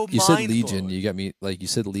so you said Legion. You got me like you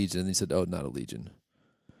said Legion, and you said, "Oh, not a Legion."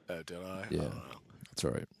 Oh, did I? Yeah. I don't know. That's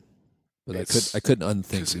all right. But I couldn't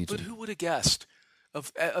unthink Legion. But who would have guessed?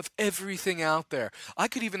 Of everything out there, I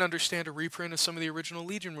could even understand a reprint of some of the original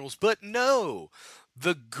Legion rules, but no,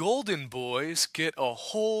 the Golden Boys get a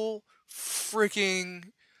whole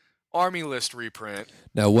freaking army list reprint.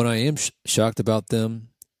 Now, what I am shocked about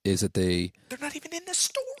them is that they're not even in the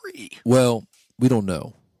story. Well, we don't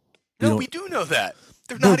know. We do know that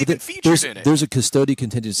they're not even featured in it. There's a Custody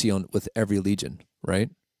contingency with every Legion, right?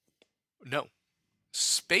 No.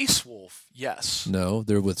 Space Wolf, yes. No,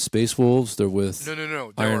 they're with Space Wolves. They're with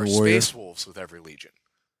No. There Iron are Warrior. Space Wolves with every Legion.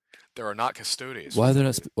 There are not Custodes. Why are there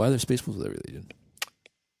not? Why are there Space Wolves with every Legion?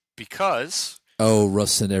 Because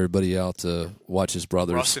Russ sent everybody out to watch his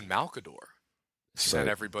brothers. Russ and Malkador sent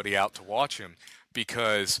everybody out to watch him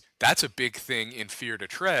because that's a big thing in Fear to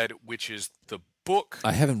Tread, which is the book.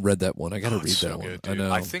 I haven't read that one. I got to read so that one. good, I know.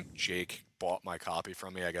 I think Jake bought my copy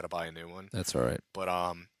from me. I got to buy a new one. That's all right.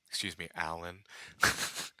 But excuse me, Alan. I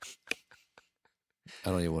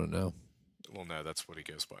don't even want to know. Well, no, that's what he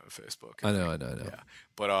goes by on Facebook. I know. Yeah,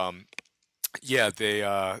 but yeah, they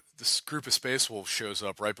this group of Space Wolves shows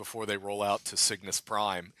up right before they roll out to Cygnus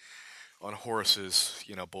Prime on Horus's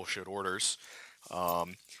bullshit orders,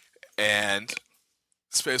 and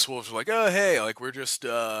Space Wolves are like, oh hey, like we're just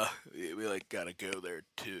we like gotta go there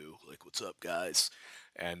too. Like, what's up, guys?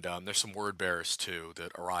 And there's some word bearers too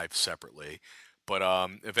that arrive separately. But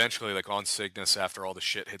eventually, like on Cygnus, after all the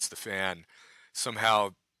shit hits the fan,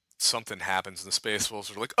 somehow something happens, and the Space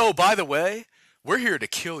Wolves are like, "Oh, by the way, we're here to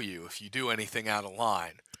kill you if you do anything out of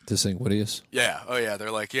line." To Sanguinius? Yeah. Oh, yeah.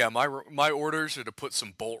 They're like, "Yeah, my orders are to put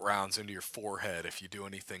some bolt rounds into your forehead if you do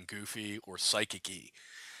anything goofy or psychic-y."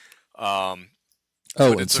 And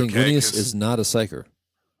Sanguinius is not a psyker.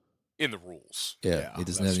 In the rules. Yeah, he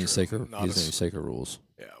doesn't have any psyker. He doesn't have any psyker rules.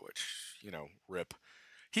 Yeah, which rip.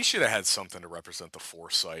 He should have had something to represent the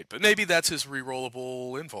foresight, but maybe that's his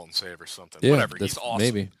rerollable invuln save or something. Yeah, whatever. He's awesome.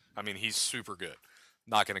 Maybe. I mean, he's super good.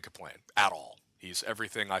 Not going to complain at all. He's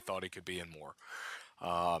everything I thought he could be and more.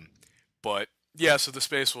 But yeah, so the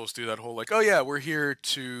Space Wolves do that whole like, oh yeah, we're here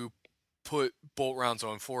to put bolt rounds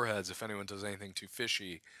on foreheads if anyone does anything too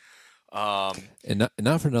fishy. And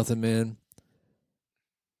not for nothing, man.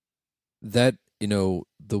 That the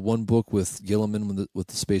one book with Gilliman with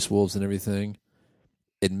the Space Wolves and everything,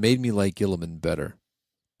 it made me like Gilliman better.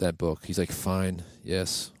 That book, he's like, fine,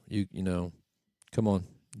 yes, you come on,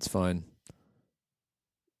 it's fine.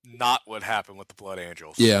 Not what happened with the Blood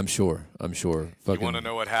Angels. Yeah, I'm sure. You want to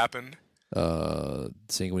know what happened?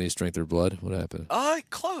 Sanguinius drank their blood. What happened?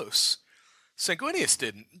 Close. Sanguinius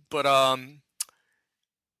didn't, but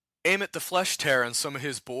Amit the Flesh Tear and some of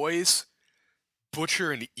his boys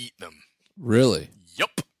butcher and eat them. Really?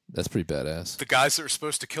 Yup. That's pretty badass. The guys that were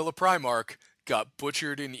supposed to kill a Primarch got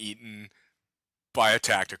butchered and eaten by a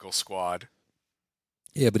tactical squad.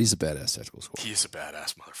 Yeah, but he's a badass tactical squad. He's a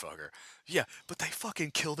badass motherfucker. Yeah, but they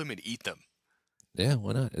fucking killed him and eat them. Yeah,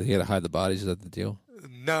 why not? They got to hide the bodies. Is that the deal?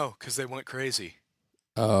 No, because they went crazy.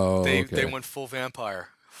 Oh, They okay. went full vampire.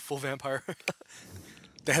 Full vampire.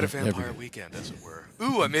 They had a vampire weekend, as it were.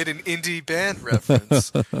 Ooh, I made an indie band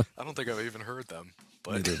reference. I don't think I've even heard them.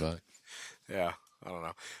 But Neither have I. yeah, I don't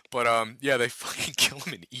know. But yeah, they fucking kill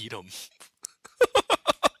him and eat him.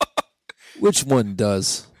 Which one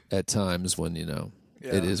does at times when it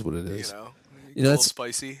Yeah, is what it is. You know, a little that's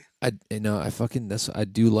spicy. I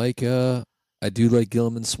do like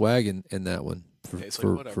Gilliman's swag in that one for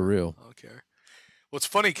real. I don't care. Well, it's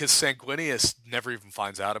funny because Sanguinius never even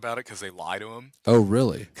finds out about it because they lie to him. Oh,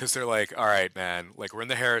 really? Because they're like, all right, man, like we're in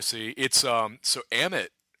the heresy. It's so Amit,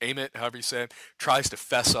 however you say it, tries to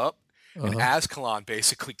fess up, and Azkaban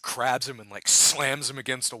basically grabs him and like slams him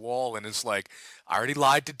against a wall and is like, I already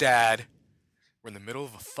lied to Dad. We're in the middle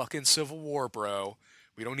of a fucking civil war, bro.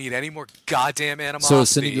 We don't need any more goddamn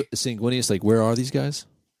animosity. So Sanguinius, like, where are these guys?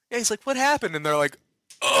 Yeah, he's like, what happened? And they're like,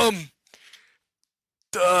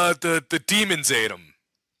 the demons ate him.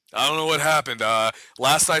 I don't know what happened.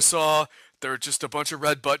 Last I saw, there were just a bunch of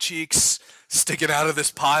red butt cheeks sticking out of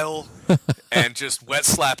this pile and just wet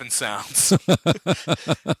slapping sounds.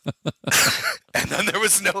 and then there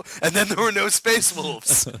were no space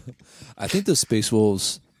wolves. I think the space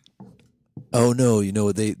wolves. Oh no!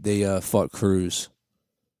 They fought Cruz.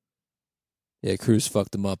 Yeah, Cruz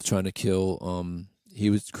fucked them up trying to kill.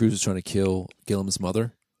 Cruz was trying to kill Gilliman's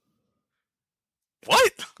mother.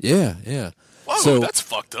 What? Yeah. Whoa, so that's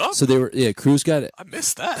fucked up. So they were. Yeah, Cruz got it. I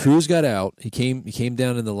missed that. Cruz got out. He came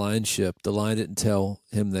down in the lion ship. The lion didn't tell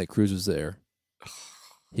him that Cruz was there.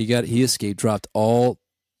 He escaped. Dropped all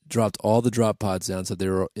the drop pods down. So they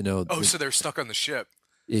were Oh, so they're stuck on the ship.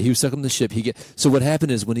 Yeah, he was stuck on the ship. So what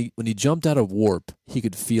happened is when he jumped out of warp, he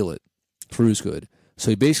could feel it. Cruz could.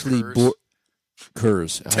 So he basically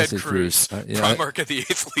Kurz. Ted Cruz, Primarch of the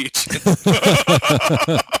 8th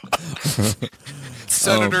Legion.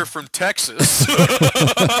 Senator from Texas.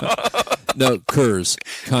 No, Kurz,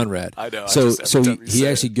 Conrad. I know. So he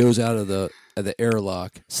actually goes out of the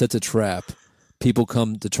airlock, sets a trap. People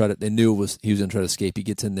come to try to. They knew he was going to try to escape. He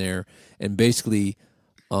gets in there, and basically,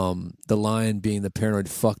 the lion, being the paranoid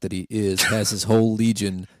fuck that he is, has his whole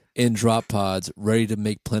legion in drop pods, ready to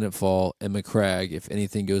make planetfall and McCrag if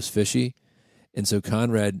anything goes fishy. And so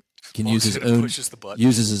Conrad can uses his own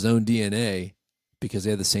DNA because they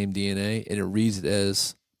have the same DNA, and it reads it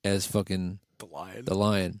as fucking the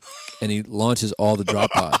lion, and he launches all the drop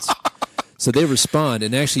pods. So they respond,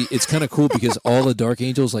 and actually, it's kind of cool because all the Dark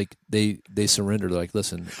Angels, like they surrender. They're like,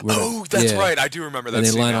 listen, that's right. I do remember that. And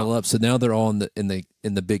they line all up. So now they're all in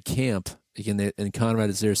the big camp, and Conrad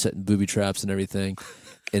is there setting booby traps and everything.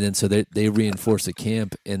 And then so they reinforce the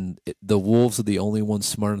camp, and the wolves are the only ones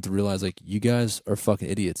smart enough to realize, like, you guys are fucking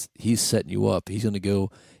idiots. He's setting you up. He's gonna go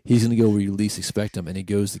where you least expect him, and he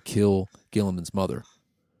goes to kill Gilliman's mother.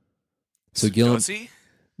 So does he?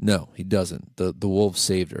 No, he doesn't. The wolves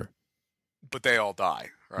saved her. But they all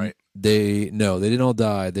die, right? They didn't all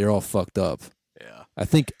die. They're all fucked up. Yeah. I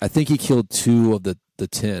think he killed 2 of the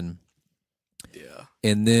 10. Yeah.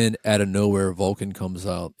 And then out of nowhere, Vulcan comes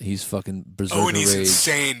out. He's fucking berserker rage. Oh, and he's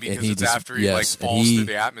insane because it's after he falls through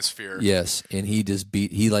the atmosphere. Yes, and he just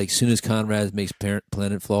as soon as Conrad makes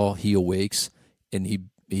planetfall, he awakes and he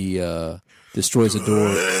destroys the door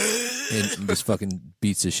and just fucking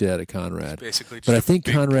beats the shit out of Conrad. Basically, just but I think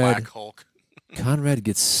Black Hulk. Conrad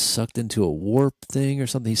gets sucked into a warp thing or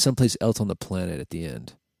something. He's someplace else on the planet at the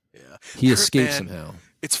end. Yeah, he escapes somehow.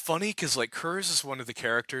 It's funny because like Kurz is one of the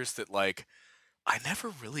characters that like I never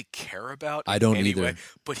really care about. I don't either.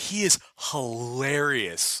 But he is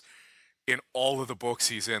hilarious in all of the books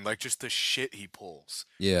he's in. Like just the shit he pulls.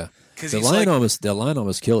 Yeah, the lion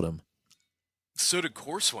almost killed him. So did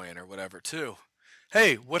Corswain or whatever too.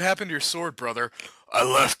 Hey, what happened to your sword, brother? I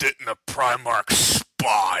left it in the Primarch's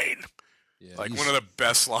spine. Yeah, like one of the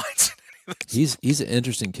best lines. He's an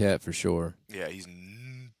interesting cat for sure. Yeah, he's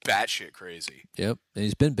batshit crazy. Yep, and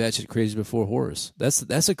he's been batshit crazy before Horus.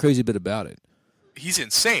 That's a crazy bit about it. He's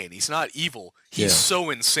insane. He's not evil. He's so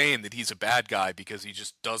insane that he's a bad guy because he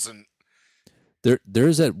just doesn't.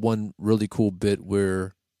 There's that one really cool bit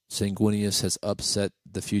where Sanguinius has upset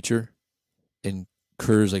the future, and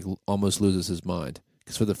Kurz like almost loses his mind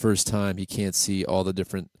because for the first time he can't see all the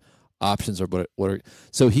different options are what are.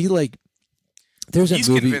 So he like there's He's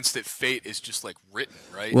a movie. convinced that fate is just like written,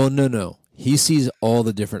 right? Well, no. He sees all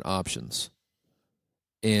the different options.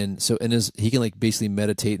 And so he can like basically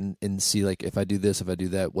meditate and see like if I do this, if I do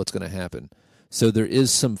that, what's going to happen. So there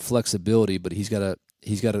is some flexibility, but he's got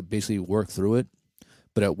to basically work through it.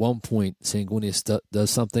 But at one point, Sanguinius does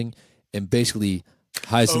something, and basically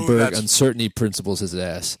Heisenberg uncertainty principles his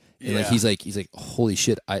ass, and like he's like holy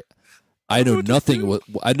shit, I know nothing.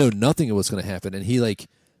 I know nothing of what's going to happen, and he like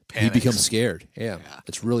Panics. he becomes scared. Yeah,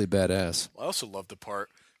 it's really badass. I also love the part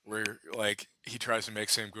where like he tries to make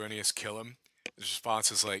Sanguinius kill him. His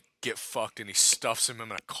response is like, "Get fucked," and he stuffs him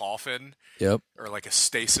in a coffin. Yep. Or like a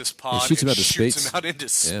stasis pod. Shoots him out into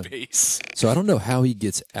space. So I don't know how he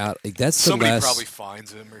gets out. Like that's somebody the last, probably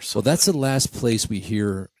finds him or something. Well, that's the last place we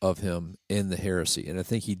hear of him in the Heresy, and I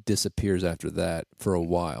think he disappears after that for a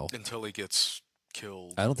while until he gets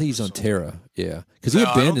killed. I don't think he's on Terra. Yeah, because he I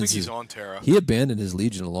don't think abandons. he's on Terra. He abandoned his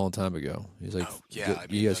legion a long time ago. He's like, I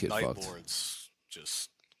mean, you guys the get Night fucked. Lords just.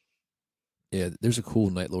 Yeah, there's a cool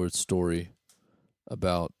Night Lord story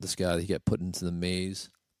about this guy that he got put into the maze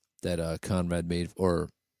that Conrad made, or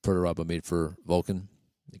Perturabo made for Vulcan.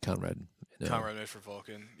 Conrad made for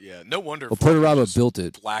Vulcan. Yeah, no wonder. Well, Perturabo built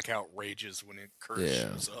it. Blackout rages when Kurt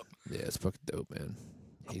shows up. Yeah, it's fucking dope, man.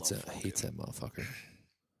 Hates that motherfucker.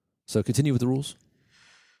 So continue with the rules.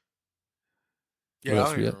 Yeah, I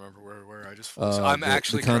don't even remember where I just. I'm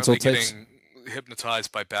actually currently getting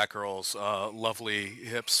hypnotized by Batgirl's lovely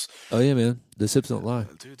hips. Oh yeah, man, those hips don't lie,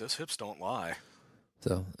 dude. Those hips don't lie.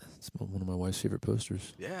 So it's one of my wife's favorite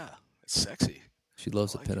posters. Yeah, it's sexy. She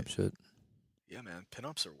loves the pinup shit. Yeah, man,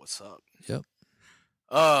 pinups are what's up. Yep.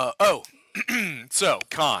 So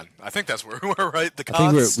con. I think that's where we were, right? The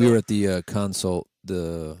I think we were at the console.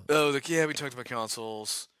 We talked about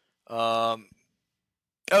consoles. Yeah.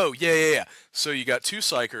 So you got two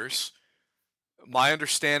psychers. My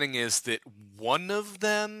understanding is that one of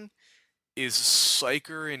them is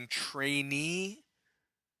psycher and trainee.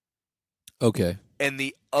 Okay. And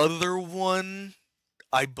the other one,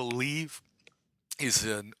 I believe, is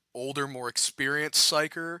an older, more experienced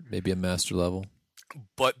psycher. Maybe a master level.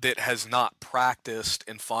 But that has not practiced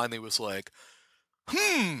and finally was like,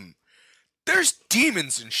 there's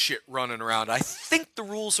demons and shit running around. I think the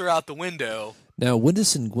rules are out the window. Now, when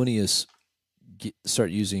does Sanguinius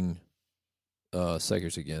start using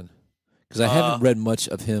psychers again? Because I haven't read much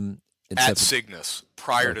of him. At Cygnus,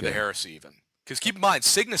 prior to the Heresy even. Because keep in mind,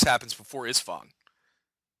 Cygnus happens before Isfon.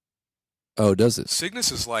 Oh, does it?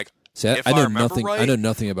 Cygnus is like, See, if I know remember nothing. right, I know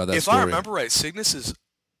nothing about that story. If I remember right, Cygnus is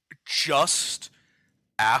just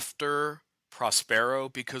after Prospero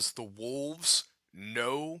because the wolves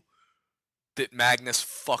know that Magnus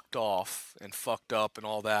fucked off and fucked up and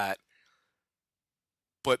all that,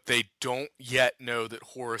 but they don't yet know that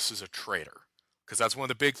Horus is a traitor. Because that's one of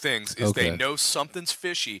the big things, is they know something's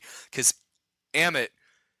fishy. Because Ammit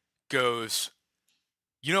goes,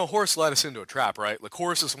 Horus led us into a trap, right? Like,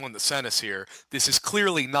 Horus is the one that sent us here. This is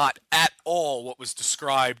clearly not at all what was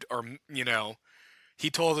described, or, he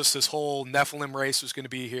told us this whole Nephilim race was going to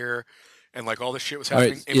be here, and, like, all this shit was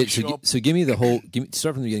happening. All right, so give me the whole,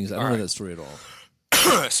 start from the beginning, because I don't know that story at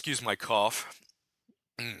all. Excuse my cough.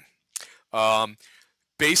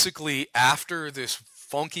 Basically, after this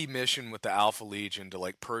funky mission with the Alpha Legion to,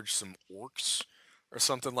 like, purge some orcs or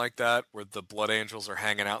something like that, where the Blood Angels are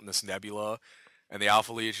hanging out in this nebula, and the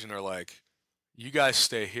Alpha Legion are like, you guys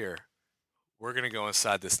stay here. We're going to go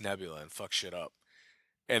inside this nebula and fuck shit up.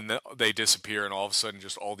 And they disappear, and all of a sudden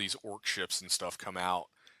just all these orc ships and stuff come out,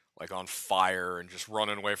 like on fire and just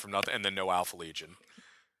running away from nothing, and then no Alpha Legion.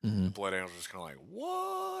 Mm-hmm. The Blood Angels are just kind of like,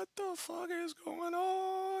 what the fuck is going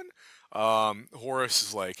on? Horus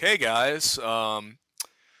is like, hey guys, so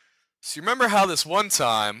you remember how this one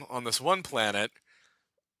time on this one planet,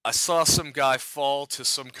 I saw some guy fall to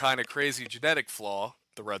some kind of crazy genetic flaw,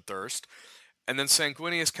 the Red Thirst, and then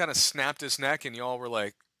Sanguinius kind of snapped his neck, and y'all were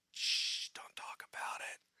like, shh, don't talk about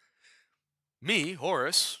it. Me,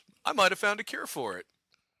 Horus, I might have found a cure for it.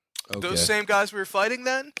 Okay. Those same guys we were fighting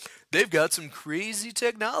then, they've got some crazy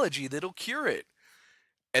technology that'll cure it.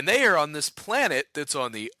 And they are on this planet that's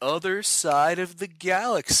on the other side of the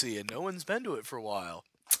galaxy, and no one's been to it for a while.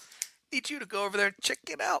 Need you to go over there and check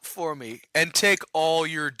it out for me. And take all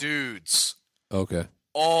your dudes. Okay.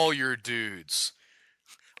 All your dudes.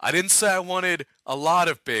 I didn't say I wanted a lot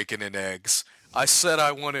of bacon and eggs. I said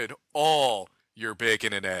I wanted all your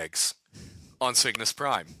bacon and eggs on Cygnus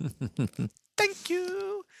Prime. Thank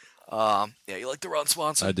you. Yeah, you like the Ron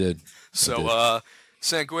Swanson? I did. So,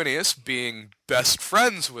 Sanguinius, being best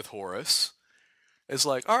friends with Horus, is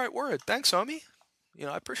like, all right, word. Thanks, homie.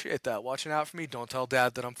 I appreciate that. Watching out for me. Don't tell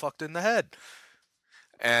Dad that I'm fucked in the head.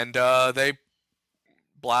 And they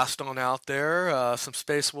blast on out there. Some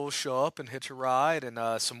Space Wolves show up and hitch a ride,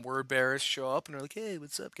 and some word bearers show up and they're like, "Hey,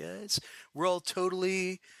 what's up, guys? We're all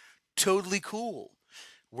totally cool.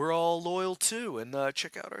 We're all loyal too, and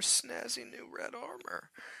check out our snazzy new red armor.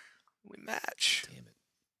 We match." Damn it.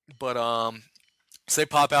 But so they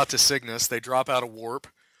pop out to Cygnus. They drop out of warp,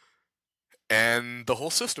 and the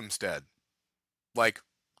whole system's dead. Like,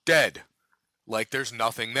 dead. Like, there's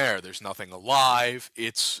nothing there. There's nothing alive.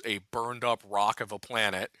 It's a burned up rock of a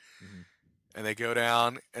planet. Mm-hmm. And they go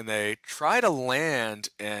down and they try to land,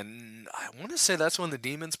 and I want to say that's when the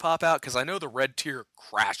demons pop out, because I know the red tier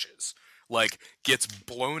crashes. Like, gets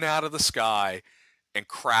blown out of the sky and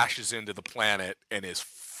crashes into the planet and is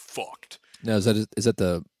fucked. Now, is that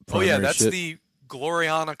the primary that's ship? the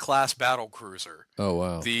Gloriana class battle cruiser. Oh,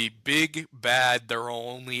 wow. The big bad, there are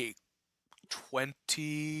only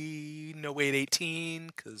 18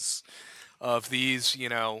 because of these,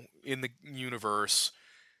 in the universe,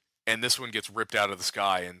 and this one gets ripped out of the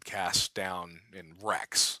sky and cast down in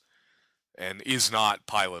wrecks and is not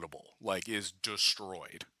pilotable, like is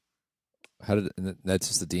destroyed. And that's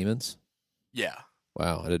just the demons? Yeah.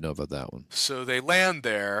 Wow, I didn't know about that one. So they land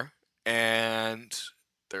there, and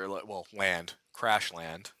they're like, crash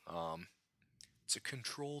land. It's a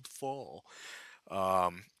controlled fall.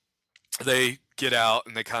 They get out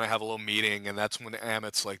and they kind of have a little meeting, and that's when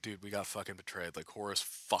Ammit's like, "Dude, we got fucking betrayed. Like, Horus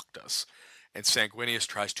fucked us." And Sanguinius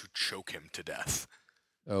tries to choke him to death.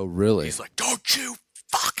 Oh, really? He's like, "Don't you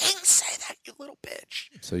fucking say that, you little bitch."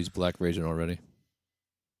 So he's black raging already?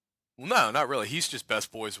 Well, no, not really. He's just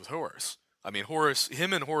best boys with Horus. I mean,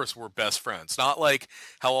 him and Horus were best friends. Not like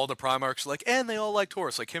how all the Primarchs are like, and they all liked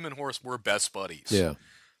Horus. Like, him and Horus were best buddies. Yeah.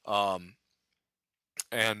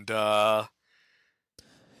 And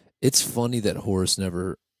it's funny that Horus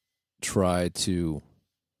never tried to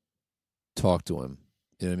talk to him.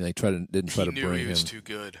 You know what I mean? Like, didn't try to bring him. He knew he was too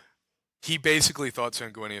good. He basically thought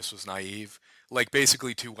Sanguinius was naive, like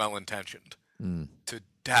basically too well-intentioned to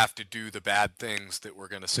have to do the bad things that were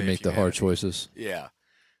going to save make humanity. The hard choices. Yeah,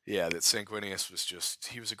 that Sanguinius was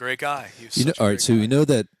he was a great guy. He was all right, so we know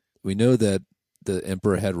that the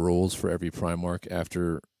Emperor had roles for every Primarch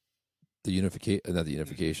after the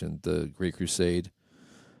the Great Crusade.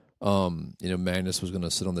 Magnus was going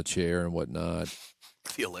to sit on the chair and whatnot.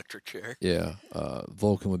 The electric chair. Yeah.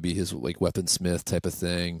 Vulcan would be his like weaponsmith type of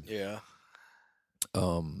thing. Yeah.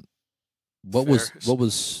 What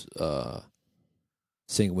was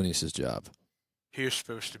Sanguinius's job? He was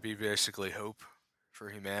supposed to be basically hope for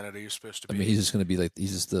humanity. He was supposed to be. I mean, he's just going to be like,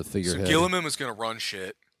 he's just the figurehead. So Guilliman was going to run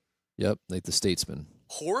shit. Yep, like the statesman.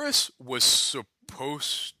 Horus was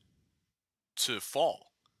supposed to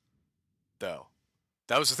fall, though.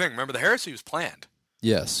 That was the thing. Remember, the heresy was planned.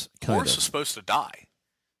 Yes, kind Horus was supposed to die.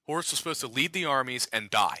 Horus was supposed to lead the armies and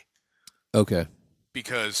die. Okay.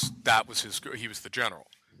 Because that was he was the general.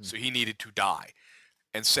 So he needed to die.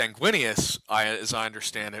 And Sanguinius, as I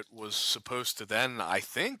understand it, was supposed to then, I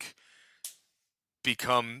think,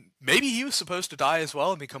 maybe he was supposed to die as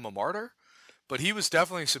well and become a martyr, but he was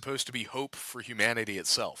definitely supposed to be hope for humanity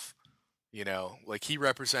itself. Like, he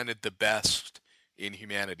represented the best in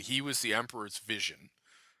humanity. He was the Emperor's vision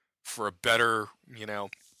for a better,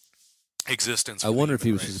 existence. I wonder if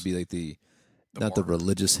he was supposed to be like not the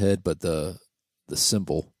religious head, but the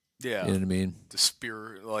symbol. Yeah. You know what I mean? The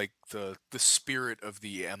spirit, like the spirit of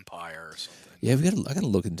the empire or something. Yeah, I gotta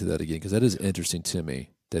look into that again, because that is interesting to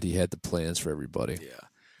me that he had the plans for everybody. Yeah.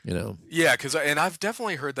 Yeah, and I've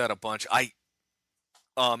definitely heard that a bunch.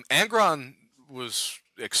 Angron was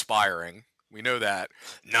expiring. We know that.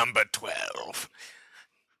 Number 12.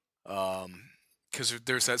 Because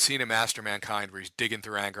there's that scene in Master Mankind where he's digging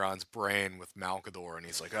through Angron's brain with Malkador, and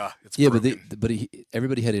he's like, it's broken. but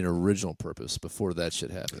everybody had an original purpose before that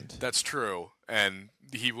shit happened. That's true, and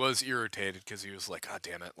he was irritated because he was like, God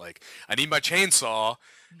damn it, like, I need my chainsaw,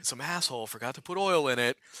 and some asshole forgot to put oil in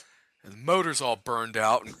it, and the motor's all burned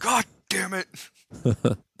out, and God damn it.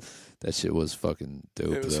 That shit was fucking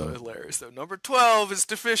dope, It was hilarious, though. Number 12 is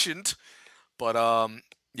deficient, but,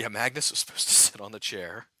 Magnus was supposed to sit on the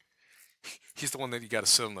chair. He's the one that you got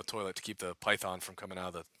to sit on the toilet to keep the python from coming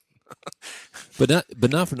out of the.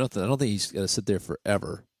 but not for nothing. I don't think he's got to sit there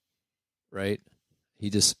forever, right?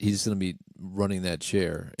 He's going to be running that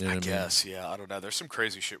chair. You know I guess, yeah. I don't know. There's some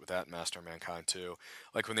crazy shit with that in Master of Mankind too.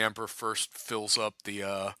 Like when the Emperor first fills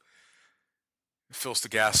the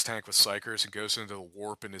gas tank with psychers and goes into the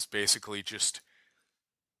warp and is basically just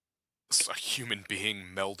a human being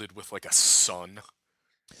melded with like a sun.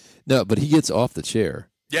 No, but he gets off the chair.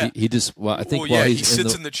 Yeah, he just. Well, I think he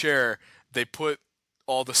sits in the chair. They put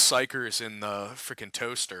all the psychers in the freaking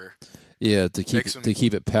toaster. Yeah, to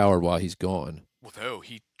keep it powered while he's gone. Well, no,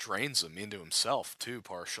 he drains them into himself too,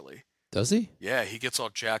 partially. Does he? Yeah, he gets all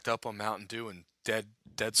jacked up on Mountain Dew and dead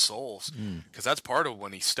souls, because that's part of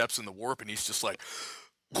when he steps in the warp and he's just like,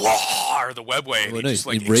 or the webway, and he just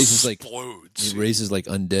like explodes. He raises like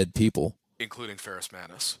undead people, including Ferrus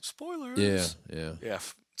Manus. Spoilers. Yeah.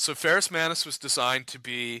 So Ferrus Manus was designed to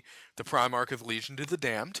be the Primarch of the Legion of the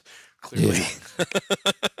Damned. Clearly,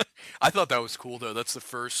 I thought that was cool though. That's the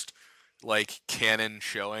first like canon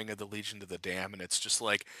showing of the Legion of the Damned, and it's just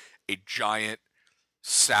like a giant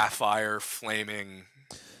sapphire flaming.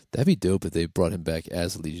 That'd be dope if they brought him back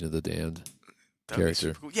as the Legion of the Damned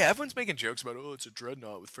character. Cool. Yeah, everyone's making jokes about, it's a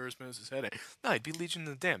dreadnought with Ferrus Manus' head. No, he'd be Legion of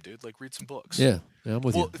the Damned, dude. Like, read some books. Yeah, I'm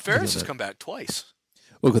with you. Well, Ferrus has come back twice.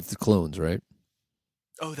 Well, with the clones, right?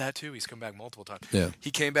 Oh, that too. He's come back multiple times. Yeah.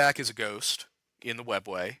 He came back as a ghost in the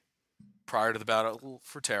webway prior to the battle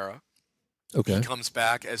for Terra. Okay. He comes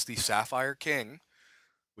back as the Sapphire King,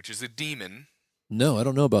 which is a demon. No, I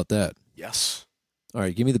don't know about that. Yes. All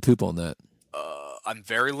right, give me the poop on that. I'm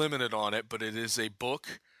very limited on it, but it is a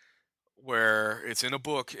book where it's in a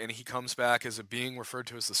book, and he comes back as a being referred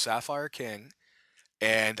to as the Sapphire King.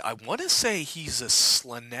 And I want to say he's a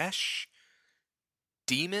Slaanesh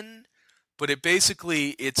demon, but I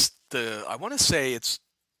want to say it's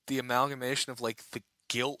the amalgamation of like the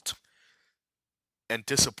guilt and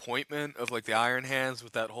disappointment of like the Iron Hands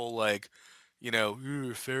with that whole like,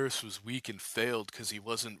 Ferrus was weak and failed because he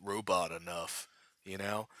wasn't robot enough,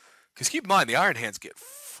 Because keep in mind, the Iron Hands get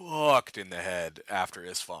fucked in the head after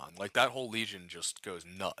Isfahan. Like that whole Legion just goes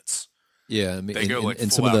nuts. Yeah, I mean, they go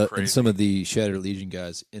and some of the Shattered Legion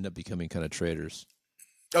guys end up becoming kind of traitors.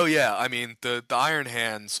 Oh yeah, I mean the Iron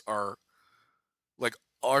Hands are like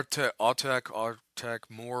Artek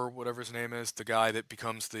Moore, whatever his name is, the guy that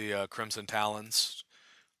becomes the Crimson Talons.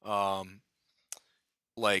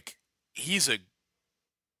 Like he's a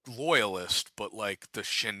loyalist, but like the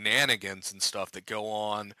shenanigans and stuff that go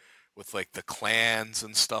on with like the clans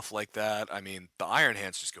and stuff like that. I mean, the Iron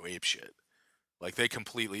Hands just go apeshit. Like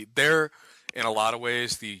they're in a lot of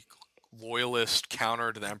ways the loyalist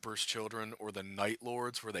counter to the Emperor's Children or the Night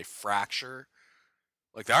Lords, where they fracture.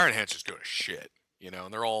 Like the Iron Hands just go to shit,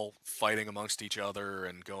 and they're all fighting amongst each other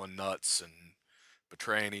and going nuts and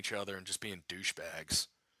betraying each other and just being douchebags.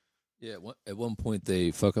 Yeah, at one point they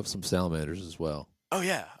fuck up some salamanders as well. Oh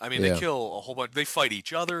yeah, I mean they kill a whole bunch. They fight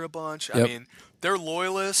each other a bunch. Yep. I mean they're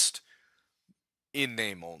loyalist in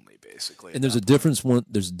name only, basically. And there's a difference.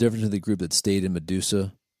 There's a difference in the group that stayed in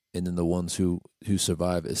Medusa, and then the ones who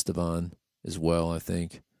survive Esteban as well. I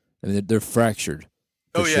think. I mean they're fractured.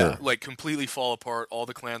 Oh yeah, sure. Like completely fall apart. All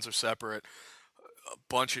the clans are separate. A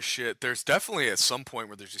bunch of shit. There's definitely at some point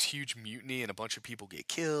where there's this huge mutiny and a bunch of people get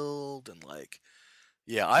killed and like.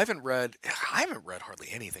 Yeah, I haven't read hardly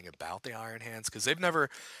anything about the Iron Hands because they've never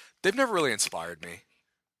really inspired me.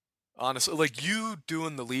 Honestly, like you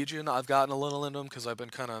doing the Legion, I've gotten a little into them because I've been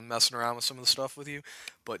kind of messing around with some of the stuff with you.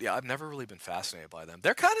 But yeah, I've never really been fascinated by them.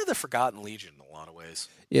 They're kind of the forgotten Legion in a lot of ways.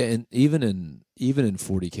 Yeah, and even in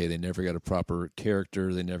 40K, they never got a proper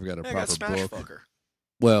character. They never got a proper book. Fucker.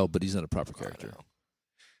 Well, but he's not a proper character.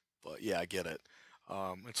 But yeah, I get it.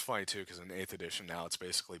 It's funny too because in 8th edition now it's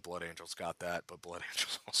basically Blood Angels got that, but Blood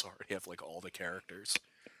Angels also already have like all the characters.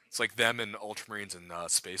 It's like them and Ultramarines and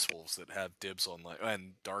Space Wolves that have dibs on like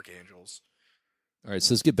and Dark Angels. All right,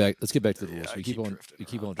 so let's get back to the rules. Yeah, we keep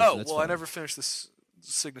on. Oh, That's well, fine. I never finished this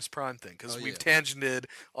Cygnus Prime thing because we've tangented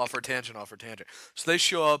off our tangent. So they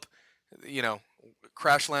show up,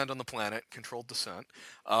 crash land on the planet, controlled descent.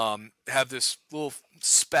 Have this little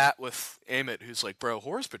spat with Amit, who's like, "Bro,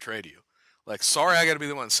 Horus betrayed you." Like, sorry, I gotta be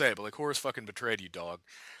the one to say it, but like, Horus fucking betrayed you, dog.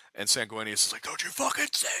 And Sanguinius is like, "Don't you fucking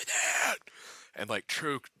say that!" And like,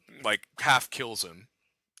 half kills him,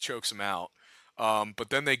 chokes him out. But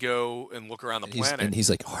then they go and look around the planet, and he's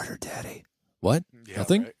like, "Harder, Daddy." What? Yeah,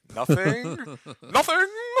 Nothing. Right? Nothing. Nothing.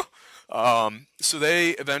 So they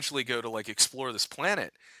eventually go to like explore this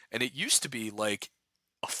planet, and it used to be like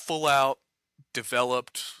a full-out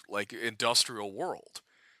developed like industrial world,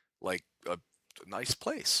 like a nice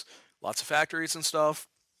place. Lots of factories and stuff,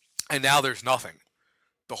 and now there's nothing.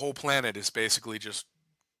 The whole planet is basically just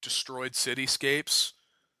destroyed cityscapes,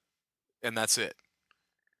 and that's it.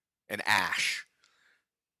 And ash.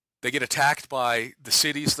 They get attacked by the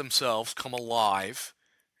cities themselves, come alive,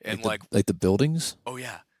 and like the buildings? Oh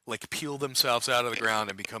yeah, like peel themselves out of the ground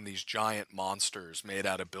and become these giant monsters made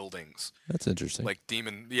out of buildings. That's interesting. Like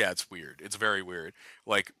it's weird. It's very weird.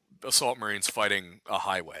 Like Assault Marines fighting a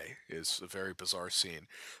highway is a very bizarre scene.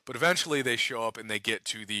 But eventually they show up and they get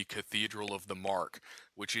to the Cathedral of the Mark,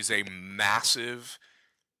 which is a massive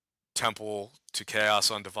Temple to Chaos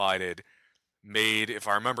Undivided made, if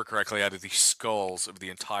I remember correctly, out of the skulls of the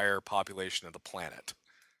entire population of the planet.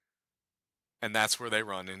 And that's where they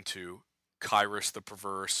run into Kyrus the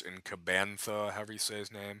Perverse and Cabantha, however you say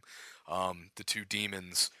his name, the two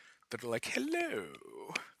demons that are like, hello.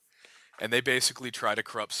 And they basically try to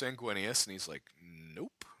corrupt Sanguinius, and he's like,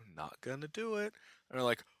 nope, not gonna do it. And they're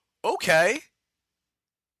like, okay.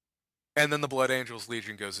 And then the Blood Angels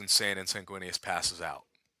Legion goes insane, and Sanguinius passes out.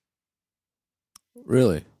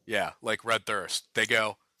 Really? Yeah, like Red Thirst. They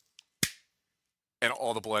go, and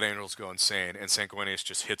all the Blood Angels go insane, and Sanguinius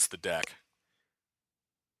just hits the deck.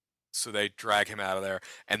 So they drag him out of there.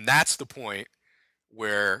 And that's the point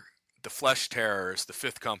where the Flesh Terrors, the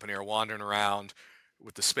Fifth Company, are wandering around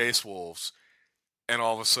with the Space Wolves, and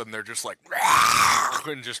all of a sudden they're just like,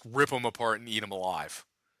 and just rip them apart and eat them alive.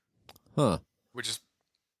 Huh. Which is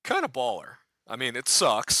kind of baller. I mean, it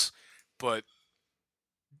sucks, but,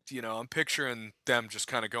 you know, I'm picturing them just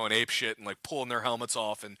kind of going apeshit and, like, pulling their helmets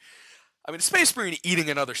off. And, I mean, a Space Marine eating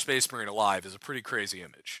another Space Marine alive is a pretty crazy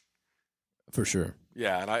image. For sure.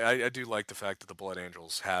 Yeah, and I do like the fact that the Blood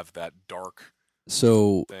Angels have that dark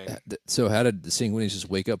So, thing. so how did Sanguinius just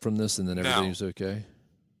wake up from this and then everything was okay?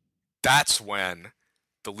 That's when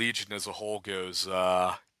the Legion as a whole goes,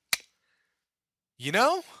 you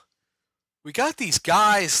know, we got these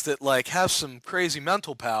guys that, like, have some crazy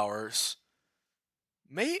mental powers.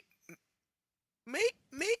 Maybe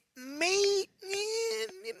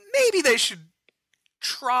they should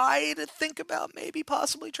try to think about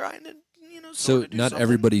possibly trying to, you know, So do not something.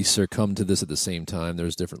 everybody succumbed to this at the same time.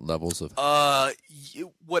 There's different levels of...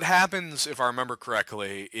 What happens, if I remember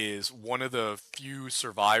correctly, is one of the few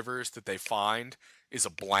survivors that they find is a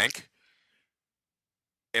blank.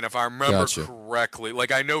 And if I remember correctly, like,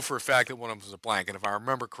 I know for a fact that one of them is a blank, and if I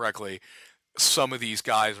remember correctly, some of these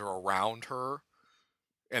guys are around her,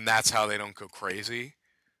 and that's how they don't go crazy.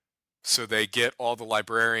 So they get all the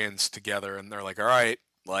librarians together, and they're like, all right,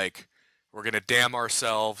 like, we're going to damn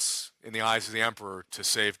ourselves in the eyes of the Emperor to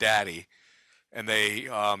save Daddy. And they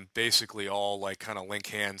basically all, like, kind of link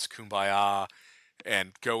hands, kumbaya,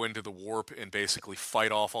 and go into the warp and basically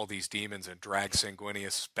fight off all these demons and drag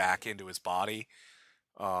Sanguinius back into his body.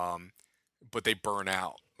 But they burn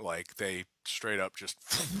out. Like, they straight up just,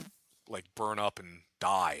 like, burn up and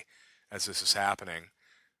die as this is happening.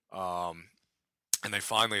 And they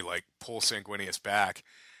finally, like, pull Sanguinius back,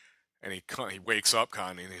 and he wakes up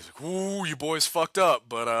kind of, and he's like, ooh, you boys fucked up,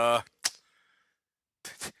 but,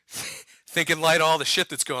 think in light of all the shit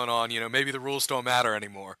that's going on, you know, maybe the rules don't matter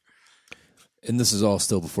anymore. And this is all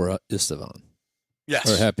still before Istvan. Yes.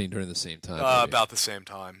 Or happening during the same time. About the same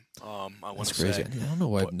time, I want to say. That's crazy. I don't know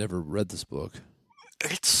why I've never read this book.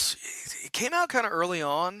 It came out kind of early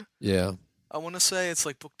on. Yeah. I want to say it's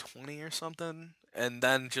like book 20 or something. And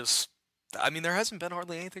then just, I mean, there hasn't been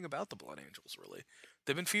hardly anything about the Blood Angels, really.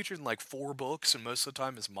 They've been featured in like 4 books, and most of the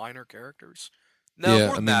time as minor characters. No, yeah,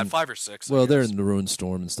 more than that, 5 or 6. Well, they're in the Ruin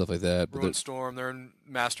Storm and stuff like that. Ruin Storm, they're in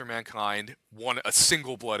Master Mankind. A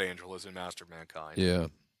single Blood Angel is in Master Mankind. Yeah.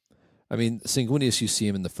 I mean, Sanguinius, you see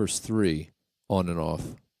him in the first 3 on and off.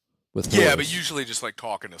 With yeah, Horus. but usually just like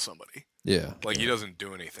talking to somebody. Yeah. Like, he doesn't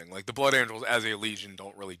do anything. Like, the Blood Angels as a Legion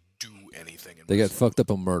don't really do anything. They got fucked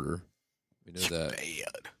up on murder. We know that.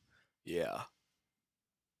 Bad. Yeah.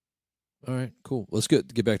 All right, cool. Let's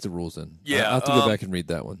get back to the rules then. Yeah, I'll have to go back and read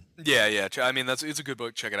that one. Yeah. I mean, it's a good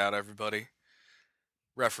book. Check it out, everybody.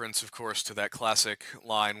 Reference, of course, to that classic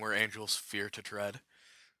line where angels fear to tread.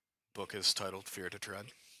 Book is titled "Fear to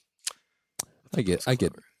Tread." I get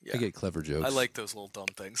clever jokes. I like those little dumb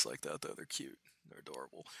things like that, though. They're cute. They're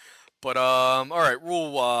adorable. But all right,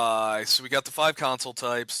 rule wise, so we got the 5 console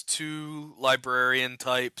types, 2 librarian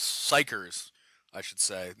types, psychers, I should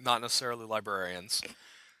say, not necessarily librarians.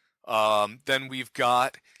 Then we've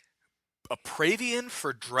got a Praevian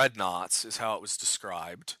for dreadnoughts, is how it was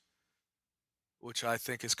described, which I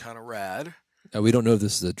think is kind of rad. Now, we don't know if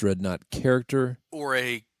this is a dreadnought character or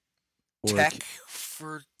a tech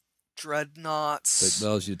for dreadnoughts. That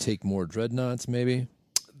allows you to take more dreadnoughts, maybe.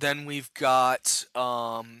 Then we've got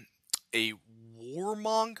a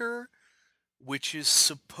warmonger, which is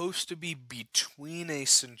supposed to be between a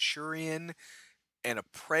centurion and a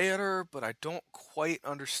praetor, but I don't quite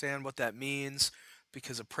understand what that means,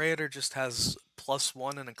 because a praetor just has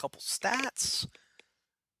 +1 and a couple stats,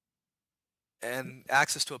 and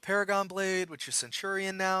access to a paragon blade, which a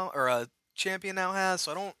centurion now, or a champion now has.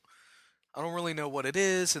 So I don't really know what it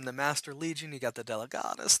is. In the Master Legion, you got the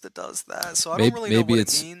Delegatus that does that, so I don't really know what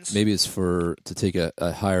it means. Maybe it's to take a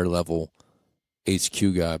higher level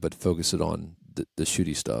HQ guy, but focus it on the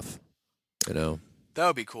shooty stuff. You know, that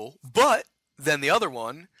would be cool. But then the other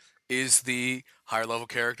one is the higher level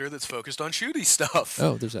character that's focused on shooty stuff.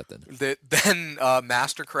 Oh, there's that then. Then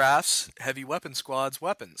Mastercraft's heavy weapon squad's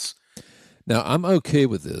weapons. Now I'm okay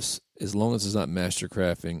with this as long as it's not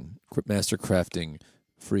mastercrafting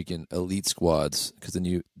freaking elite squads, because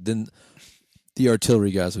then the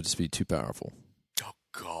artillery guys would just be too powerful. Oh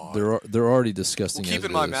God, they're already disgusting. Well, keep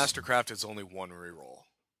in mind, Mastercraft is only one reroll,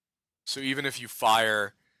 so even if you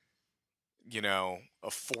fire, a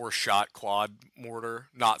 4-shot quad mortar,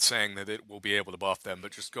 not saying that it will be able to buff them,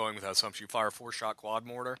 but just going with that assumption, you fire a 4-shot quad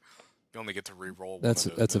mortar, you only get to reroll. That's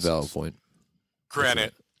a valid point.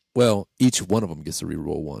 Granted. Well, each one of them gets to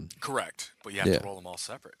reroll one. Correct, but you have to roll them all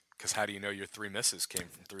separate. Because how do you know your 3 misses came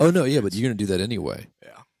from 3? Oh no, yeah, but you're gonna do that anyway.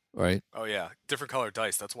 Yeah. Right. Oh yeah, different colored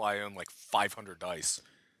dice. That's why I own like 500 dice.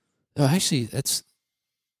 No, actually, that's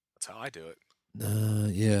how I do it.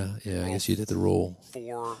 Yeah. I guess you'd have to roll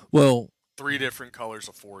 4. Well, 3 different colors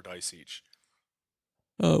of 4 dice each.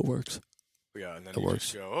 Oh, it works. Yeah, and then you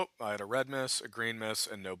just go, I had a red miss, a green miss,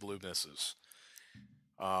 and no blue misses.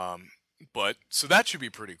 But so that should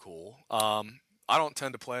be pretty cool. I don't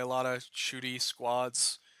tend to play a lot of shooty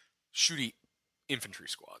infantry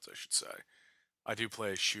squads, I should say. I do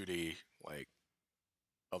play shooty, like,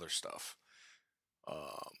 other stuff.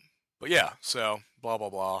 But yeah, so, blah, blah,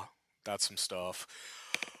 blah. That's some stuff.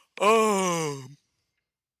 I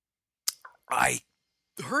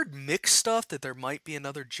heard mixed stuff that there might be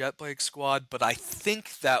another jet bike squad, but I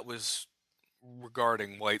think that was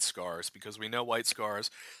regarding White Scars, because we know White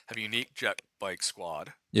Scars have a unique jet bike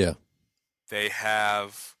squad. Yeah. They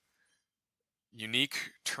have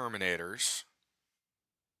unique Terminators,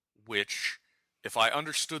 which, if I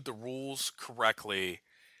understood the rules correctly,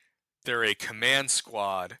 they're a command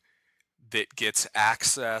squad that gets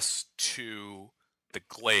access to the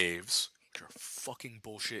glaives, which are fucking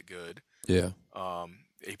bullshit good. Yeah.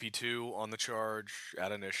 AP2 on the charge,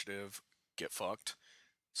 at initiative, get fucked.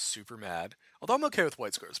 Super mad. Although I'm okay with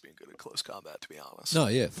White Scars being good at close combat, to be honest. No,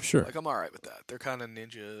 yeah, for sure. Like, I'm alright with that. They're kind of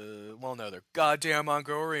ninja... Well, no, they're goddamn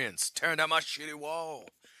Mongolians tearing down my shitty wall.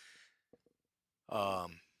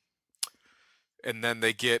 And then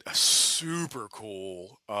they get a super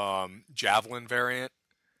cool Javelin variant.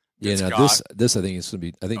 Yeah, now this I think is going to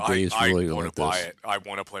be... I think Dave's really going to like this. I want to buy it. I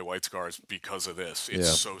want to play White Scars because of this.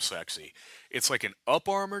 It's so sexy. It's like an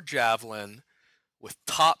up-armored Javelin with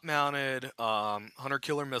top-mounted hunter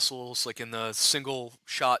killer missiles, like in the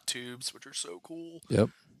single-shot tubes, which are so cool.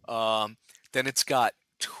 Yep. Then it's got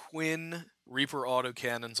twin Reaper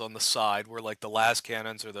autocannons on the side, where like the las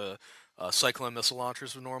cannons or the Cyclone missile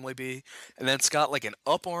launchers would normally be. And then it's got like an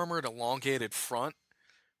up-armored, elongated front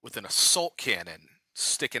with an assault cannon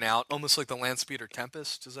sticking out, almost like the Landspeeder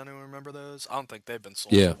Tempest. Does anyone remember those? I don't think they've been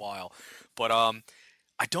sold in a while. But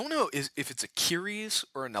I don't know if it's a Curies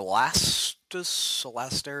or an Elasterius,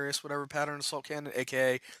 whatever pattern assault cannon,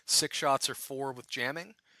 aka 6 shots or 4 with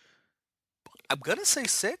jamming. I'm gonna say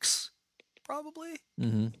 6, probably.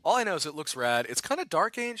 Mm-hmm. All I know is it looks rad. It's kind of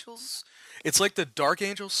Dark Angels. It's like the Dark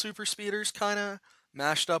Angels super speeders, kind of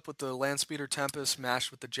mashed up with the Landspeeder Tempest,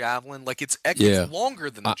 mashed with the Javelin. Like it's longer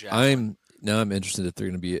than the Javelin. I'm interested if they're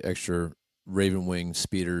going to be extra Raven Wing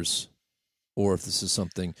speeders, or if this is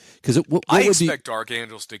something, because I expect Dark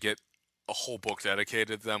Angels to get a whole book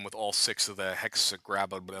dedicated to them with all 6 of the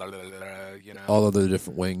all of the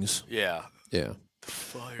different wings. Yeah. I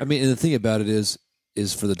mean, and the thing about it is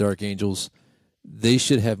for the Dark Angels, they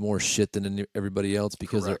should have more shit than everybody else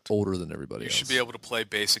because they're older than everybody else. You should be able to play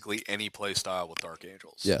basically any play style with Dark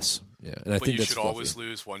Angels. Yes. Yeah. And I think you should always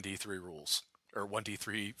lose 1d3 rules, or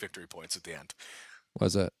 1d3 victory points at the end.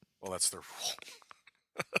 Why's that? Well, that's their rule.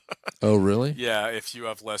 Oh, really? Yeah, if you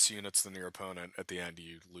have less units than your opponent, at the end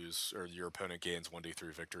you lose, or your opponent gains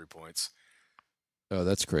 1d3 victory points. Oh,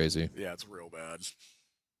 that's crazy. Yeah, it's real bad.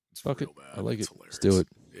 It's Fuck real it. bad. I like it's it. hilarious. Let's do it.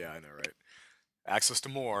 Yeah, I know, right? Access to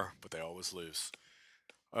more, but they always lose.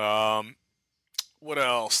 What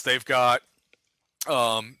else? They've got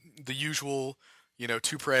the usual,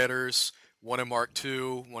 2 Predators, 1 in Mark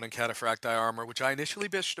II, 1 in Cataphracti armor, which I initially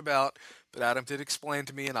bitched about, but Adam did explain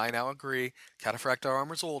to me, and I now agree. Cataphracti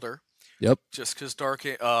armor's older. Yep. Just because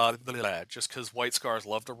White Scars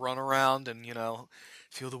love to run around and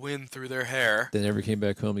feel the wind through their hair. They never came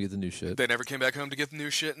back home to get the new shit. They never came back home to get the new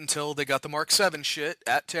shit until they got the Mark 7 shit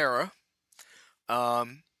at Terra. Plus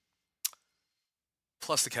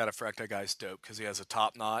the Cataphracti guy's dope because he has a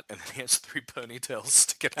top knot and then he has 3 ponytails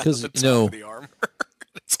sticking out of the top of the armor.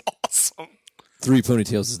 It's awesome. 3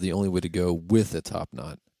 ponytails is the only way to go with a top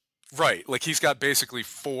knot. Right, like he's got basically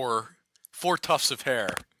 4 tufts of hair,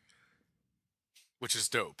 which is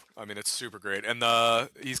dope. I mean, it's super great. And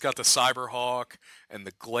he's got the Cyberhawk and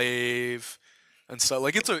the Glaive. And so,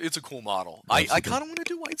 like, it's a cool model. I kind of want to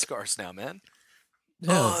do White Scars now, man.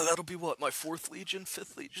 Yeah. Oh, that'll be what, my 4th Legion,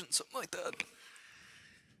 5th Legion, something like that.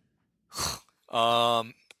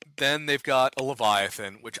 Then they've got a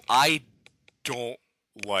Leviathan, which I don't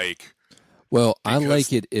like. Well, I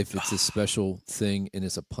like it if it's a special thing and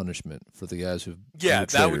it's a punishment for the guys who. Yeah,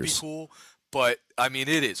 that would be cool. But I mean,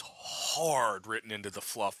 it is hard written into the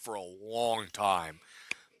fluff for a long time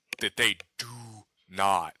that they do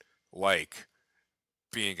not like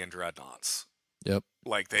being in dreadnoughts. Yep.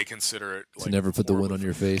 Like they consider it like to never put the wind on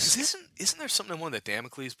your face. Isn't there something in one of the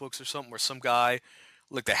Damocles books or something where some guy,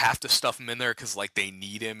 like, they have to stuff him in there because, like, they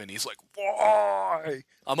need him, and he's like, why?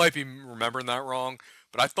 I might be remembering that wrong,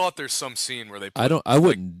 but I thought there's some scene where they put,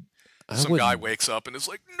 some guy wakes up and is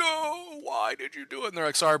like, no, why did you do it? And they're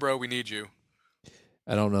like, sorry, bro, we need you.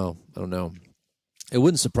 I don't know. It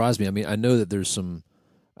wouldn't surprise me. I mean, I know that there's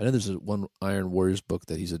one Iron Warriors book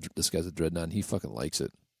that this guy's a dreadnought, and he fucking likes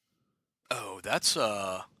it. Oh, that's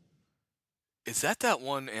is that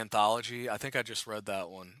one anthology? I think I just read that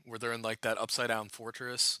one where they're in like that upside down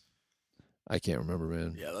fortress. I can't remember,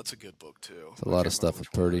 man. Yeah, that's a good book too. It's a lot of stuff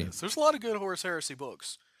with Purdy. There's a lot of good Horus Heresy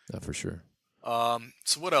books. Not for sure.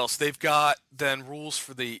 So what else? They've got then rules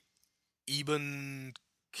for the Eben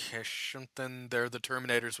Keshamton. They're the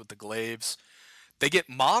Terminators with the glaives. They get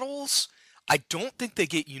models. I don't think they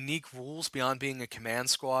get unique rules beyond being a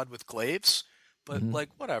command squad with glaives. But, like,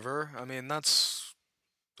 whatever. I mean, that's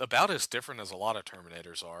about as different as a lot of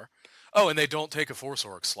Terminators are. Oh, and they don't take a Force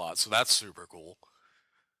Orc slot, so that's super cool.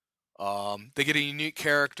 They get a unique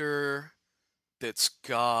character that's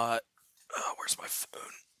got... Oh, where's my phone?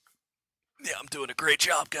 Yeah, I'm doing a great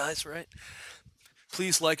job, guys, right?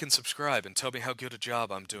 Please like and subscribe and tell me how good a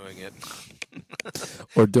job I'm doing it.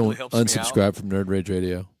 Or don't unsubscribe from Nerd Rage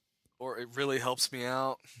Radio. Or it really helps me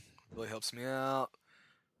out.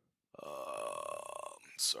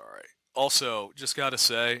 Sorry. Also, just gotta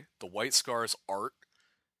say, the White Scars art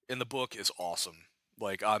in the book is awesome.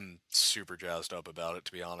 Like, I'm super jazzed up about it,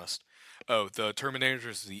 to be honest. Oh, the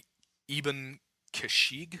Terminators, the Eben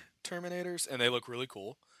Kashig Terminators, and they look really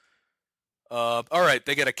cool. Alright,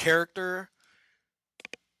 they get a character,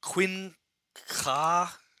 Quin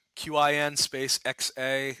Ka, Qin space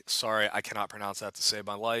XA. Sorry, I cannot pronounce that to save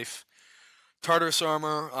my life. Tartarus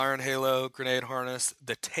armor, iron halo, grenade harness,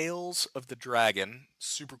 the tails of the dragon,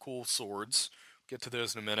 super cool swords. Get to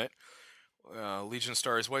those in a minute. Legion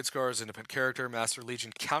Stars, White Scars, independent character, Master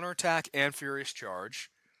Legion counterattack and furious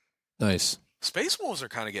charge. Nice. Space Wolves are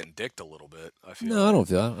kind of getting dicked a little bit. I feel. No, I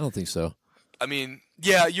don't think so. I mean,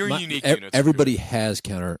 yeah, you're unique units. Everybody has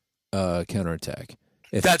counterattack.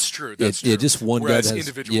 That's true. That's true. Yeah, just one Whereas guy has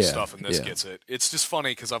individual stuff in this gets it. It's just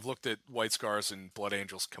funny because I've looked at White Scars and Blood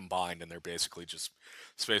Angels combined, and they're basically just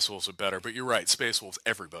Space Wolves are better. But you're right, Space Wolves,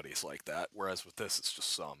 everybody's like that. Whereas with this, it's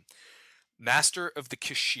just some. Master of the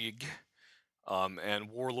Kashig, and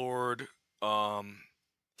Warlord.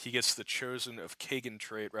 He gets the Chosen of Kagan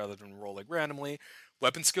trait rather than rolling randomly.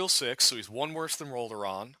 Weapon skill 6, so he's one worse than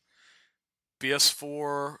Rolderon. BS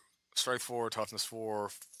 4. Strength 4, Toughness 4,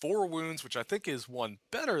 4 wounds, which I think is one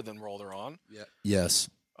better than Rolderon. Yeah. Yes.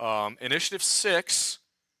 Initiative 6,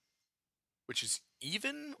 which is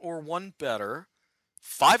even or one better.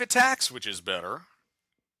 5 attacks, which is better.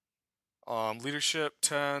 Leadership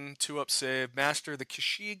 10, 2-up save. Master the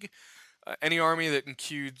Kashig. Any army that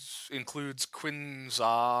includes Quinka,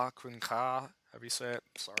 however you say it,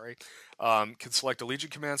 sorry, can select a Legion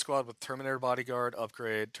command squad with Terminator Bodyguard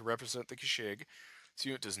upgrade to represent the Kashig. This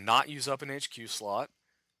unit does not use up an HQ slot.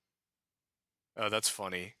 Oh, that's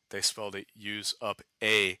funny. They spelled it use up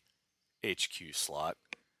a HQ slot.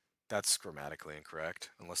 That's grammatically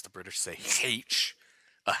incorrect, unless the British say H,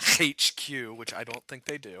 a HQ, which I don't think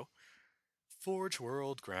they do. Forge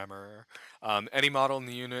World grammar. Any model in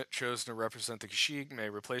the unit chosen to represent the Kashig may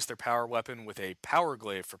replace their power weapon with a power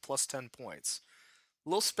glaive for plus 10 points. A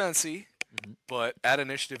little spency, but at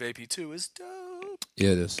initiative AP2 is dope.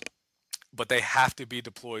 Yeah, it is. But they have to be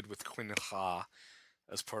deployed with Quinha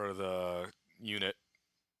as part of the unit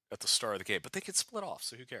at the start of the game. But they can split off,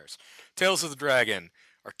 so who cares? Tails of the Dragon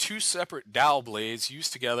are 2 separate dowel blades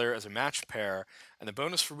used together as a matched pair, and the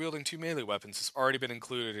bonus for wielding 2 melee weapons has already been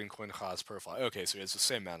included in Quinha's profile. Okay, so he has the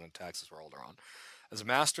same amount of attacks as Rolderon. As a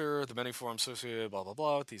master, the many forms associated, blah, blah,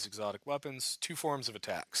 blah, with these exotic weapons, 2 forms of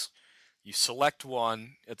attacks. You select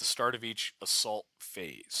one at the start of each assault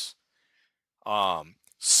phase.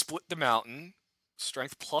 Split the mountain,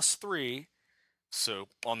 strength plus 3. So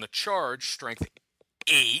on the charge, strength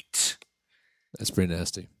 8. That's pretty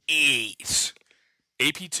nasty. 8.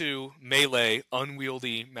 AP2, melee,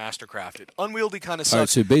 unwieldy, mastercrafted. Unwieldy kind of sucks. All right,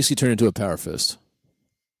 so basically turn into a power fist.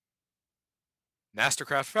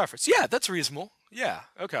 Mastercraft preference. Yeah, that's reasonable. Yeah,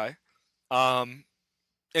 okay. And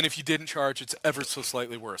if you didn't charge, it's ever so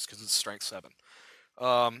slightly worse because it's strength 7.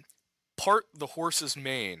 Part the horse's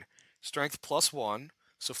mane. Strength +1,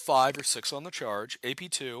 so 5 or 6 on the charge.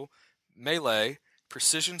 AP2, melee,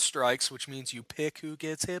 precision strikes, which means you pick who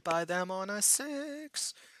gets hit by them on a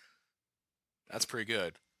 6. That's pretty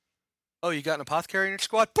good. Oh, you got an apothecary in your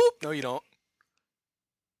squad? Boop! No, you don't.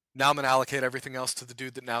 Now I'm going to allocate everything else to the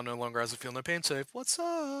dude that now no longer has a feel no pain save. What's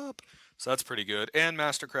up? So that's pretty good. And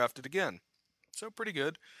mastercrafted again. So pretty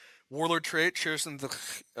good. Warlord trait shares in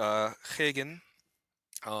the Hagen.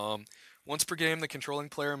 Once per game, the controlling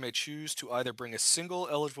player may choose to either bring a single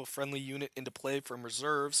eligible friendly unit into play from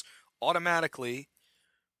reserves automatically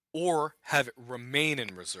or have it remain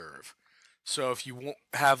in reserve. So if you won't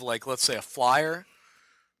have, like, let's say a flyer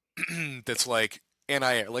that's like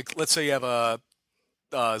anti-air. Like, let's say you have a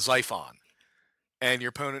Xiphon and your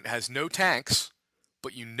opponent has no tanks,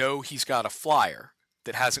 but you know he's got a flyer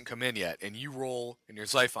that hasn't come in yet, and you roll and your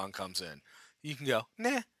Xiphon comes in. You can go,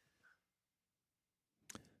 nah.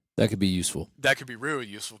 That could be useful. That could be really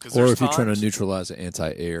useful. Or if you're trying to neutralize an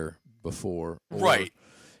anti-air before. Or, right.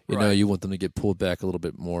 You know, you want them to get pulled back a little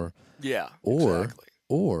bit more. Yeah, exactly.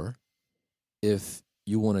 Or if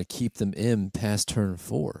you want to keep them in past turn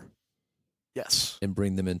 4. Yes. And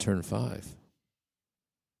bring them in turn 5.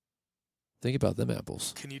 Think about them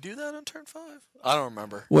apples. Can you do that on turn 5? I don't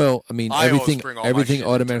remember. Well, I mean, everything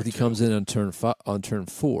automatically comes in on turn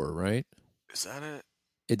 4, right? Is that it?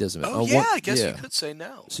 It doesn't matter. Oh, yeah, I guess you could say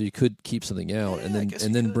no. So you could keep something out, and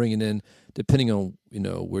then bring it in, depending on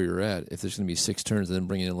where you're at. If there's going to be 6 turns, and then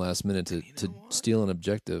bring it in last minute to steal an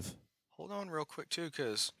objective. Hold on, real quick too,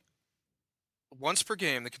 because once per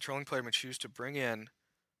game, the controlling player may choose to bring in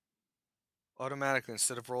automatically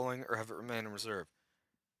instead of rolling or have it remain in reserve.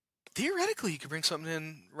 Theoretically, you could bring something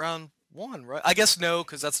in round 1, right? I guess no,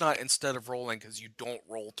 because that's not instead of rolling, because you don't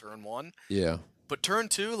roll turn 1. Yeah. But turn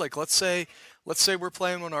 2, like let's say we're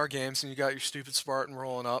playing one of our games and you got your stupid Spartan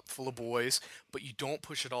rolling up full of boys, but you don't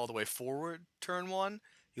push it all the way forward turn 1.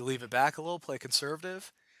 You leave it back a little, play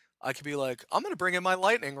conservative. I could be like, I'm going to bring in my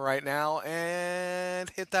lightning right now and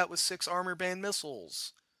hit that with 6 armor bane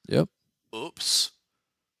missiles. Yep. Oops.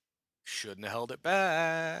 Shouldn't have held it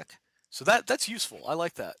back. So that's useful. I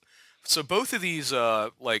like that. So both of these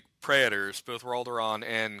like Praetors, both Raldoron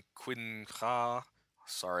and Quinha,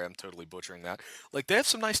 sorry, I'm totally butchering that. Like, they have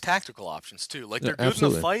some nice tactical options too. Like, they're good in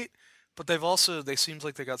a fight, but they seems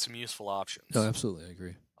like they got some useful options. No, absolutely, I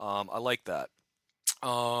agree. I like that.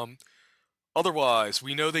 Otherwise,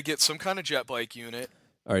 we know they get some kind of jet bike unit.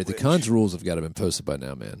 All right, the cons rules have got to have been posted by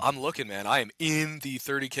now, man. I'm looking, man. I am in the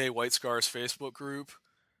 30K White Scars Facebook group.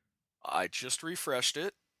 I just refreshed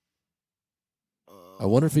it. I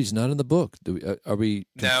wonder if he's not in the book. Are we?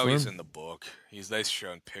 No, he's in the book. They've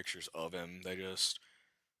shown pictures of him. They just,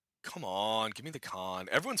 come on, give me the con.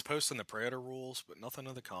 Everyone's posting the Praetor rules, but nothing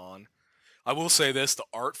of the con. I will say this: the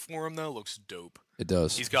art for him though looks dope. It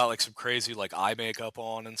does. He's got like some crazy like eye makeup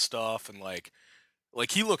on and stuff, and like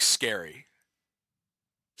he looks scary.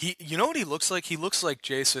 You know what he looks like? He looks like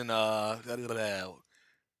Jason Aquaman.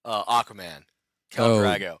 Khal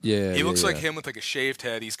Drogo. Yeah, he looks like him with like a shaved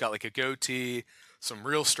head. He's got like a goatee, some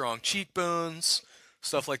real strong cheekbones,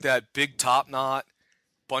 stuff like that. Big top knot,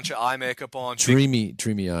 bunch of eye makeup on. Dreamy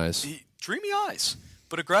eyes. Dreamy eyes,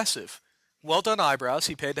 but aggressive. Well done eyebrows.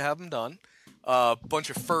 He paid to have them done. Bunch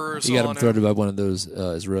of furs. He got him threaded by one of those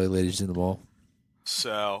Israeli ladies in the mall.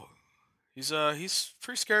 So he's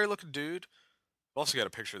pretty scary looking dude. I've also got a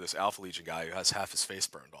picture of this Alpha Legion guy who has half his face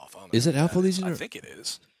burned off. Is it Alpha Legion? I think it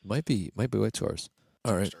is. Might be White Scars.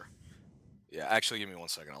 All right. Yeah, actually, give me 1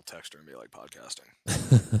 second. I'll text her and be like podcasting.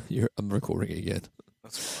 I'm recording again.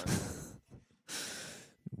 That's fine.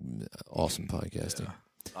 Awesome podcasting. Yeah.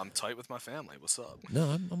 I'm tight with my family. What's up?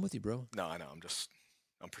 No, I'm with you, bro. No, I know.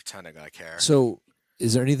 I'm pretending I care. So,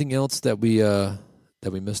 is there anything else that we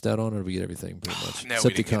missed out on, or did we get everything pretty much? No,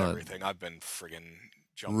 we didn't get everything. I've been friggin'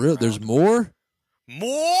 jumping around. There's more?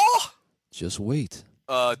 More? Just wait.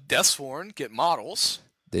 Deathsworn get models.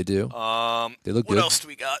 They do. They look good. What else do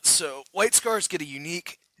we got? So, White Scars get a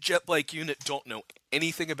unique jet bike unit. Don't know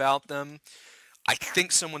anything about them. I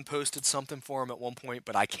think someone posted something for them at one point,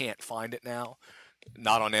 but I can't find it now.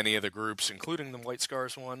 Not on any of the groups, including the White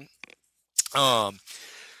Scars one.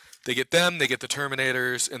 They get them, they get the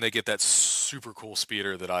Terminators, and they get that super cool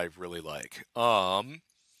speeder that I really like.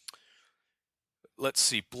 Let's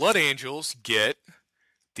see. Blood Angels get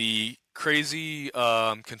the crazy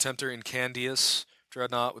Contemptor Incandius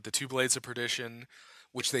Dreadnought with the 2 Blades of Perdition,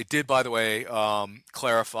 which they did, by the way,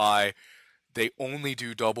 clarify. They only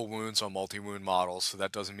do double wounds on multi-wound models, so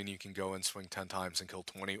that doesn't mean you can go and swing 10 times and kill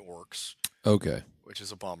 20 orcs. Okay. Which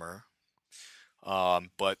is a bummer,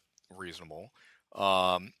 but reasonable.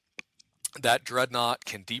 That Dreadnought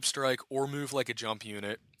can deep strike or move like a jump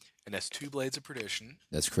unit, and has 2 Blades of Perdition.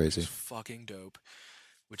 That's crazy. Which is fucking dope.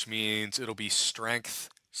 Which means it'll be strength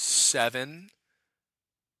 7,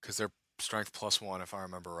 because they're strength +1 if I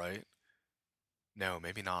remember right. No,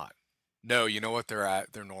 maybe not. No, you know what they're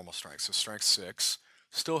at? They're normal strength, so strength 6.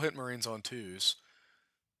 Still hit Marines on 2s.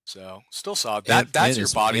 So, still solid. That's your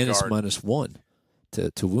bodyguard. And it's -1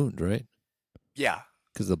 to wound, right? Yeah.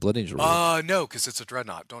 Because the Blood Angel rule. No, because it's a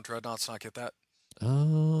Dreadnought. Don't Dreadnoughts not get that? I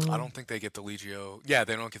don't think they get the Legio. Yeah,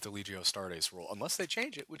 they don't get the Legio Astartes rule unless they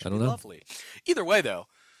change it, which would be lovely. Either way, though,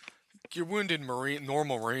 you're wounded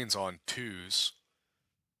normal Marines on 2s.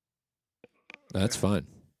 That's fine.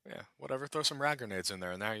 Yeah, whatever. Throw some rad grenades in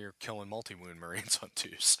there, and now you're killing multi-wound Marines on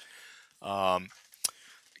 2s.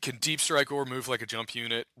 Can deep strike or move like a jump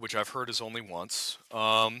unit, which I've heard is only once. They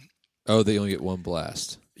only get 1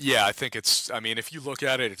 blast. Yeah, I think it's. I mean, if you look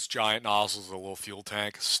at it, it's giant nozzles, a little fuel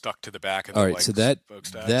tank stuck to the back of the. All right, so that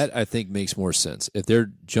I think makes more sense. If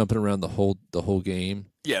they're jumping around the whole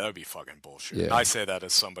game. Yeah, that would be fucking bullshit. Yeah. I say that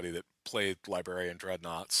as somebody that played Librarian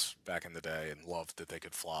Dreadnoughts back in the day and loved that they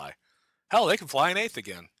could fly. Hell, they can fly an 8th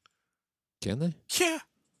again. Can they? Yeah.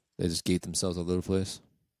 They just gate themselves all over the place?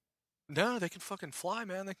 No, they can fucking fly,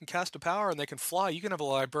 man. They can cast a power and they can fly. You can have a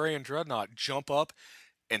Librarian Dreadnought jump up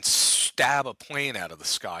and stab a plane out of the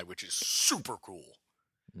sky, which is super cool.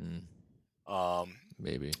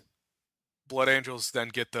 Maybe. Blood Angels then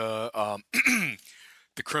get the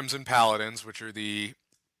the Crimson Paladins, which are the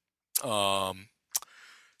Cataphracti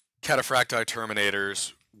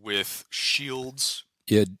Terminators with shields.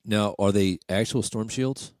 Yeah. Now, are they actual storm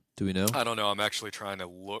shields? Do we know? I don't know. I'm actually trying to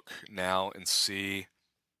look now and see.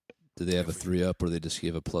 Do they have a 3-up, or they just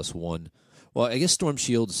give a +1? Well, I guess storm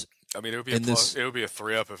shields. I mean, it would be a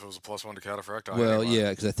 3-up if it was a +1 to Cataphracti. Well, anyway. yeah,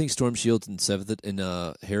 because I think storm shields in 7th in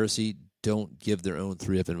Heresy don't give their own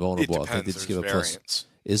 3-up invulnerable. It depends. I think they just give a variants. plus.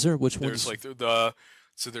 Is there? Which ones? There's like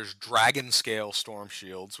so there's Dragon Scale Storm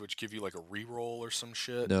Shields, which give you like a reroll or some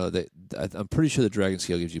shit. No, I'm pretty sure the Dragon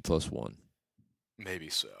Scale gives you +1. Maybe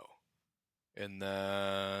so. And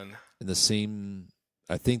then in the same,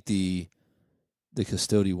 I think the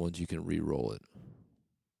Custodian ones you can re-roll it.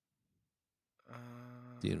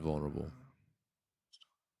 The invulnerable.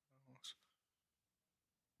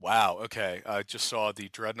 Wow. Okay. I just saw the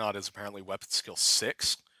Dreadnought is apparently weapon skill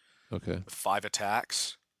 6. Okay. With 5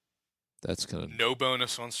 attacks. That's kind of no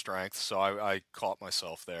bonus on strength, so I caught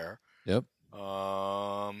myself there. Yep.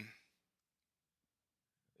 Yeah,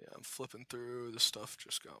 I'm flipping through. The stuff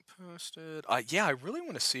just got posted. I really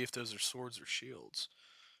want to see if those are swords or shields.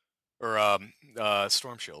 Or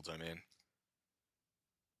storm shields, I mean.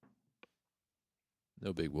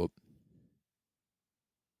 No big whoop.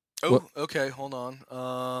 Oh, what? Okay, hold on.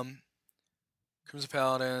 Crimson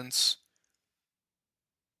Paladins.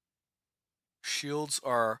 Shields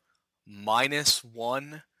are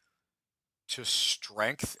 -1 to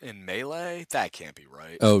strength in melee? That can't be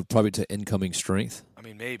right. Oh, probably to incoming strength? I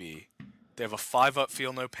mean, maybe. They have a 5-up,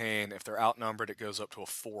 feel no pain. If they're outnumbered, it goes up to a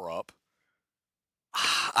 4-up.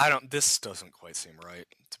 This doesn't quite seem right,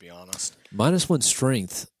 to be honest. -1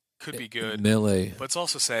 strength. Could be good. Melee. But it's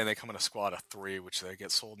also saying they come in a squad of 3, which they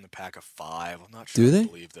get sold in a pack of 5. I'm not sure Do they? I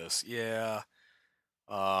believe this. Yeah.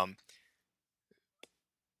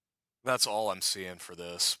 That's all I'm seeing for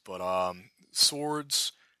this. But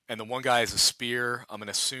swords, and the one guy has a spear. I'm going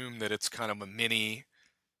to assume that it's kind of a mini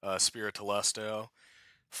Spear of Telesto.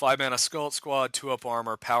 5-mana Skeleton Squad, 2-up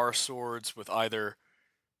armor, power swords with either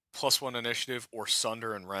 +1 initiative or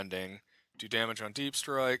Sunder and Rending. Do damage on deep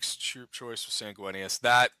strikes. Troop choice with Sanguinius.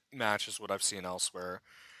 That matches what I've seen elsewhere.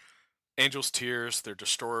 Angel's Tears. They're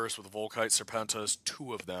destroyers with Volkite Serpentas.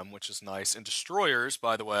 2 of them, which is nice. And destroyers,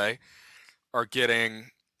 by the way, are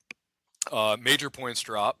getting major points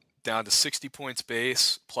drop down to 60 points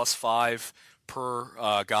base, +5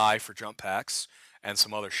 per guy for jump packs, and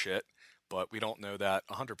some other shit. But we don't know that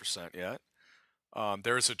 100% yet.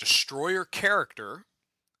 There's a destroyer character,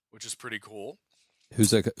 which is pretty cool.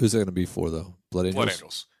 Who's that going to be for, though? Blood Angels? Blood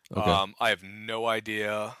Angels. Okay. I have no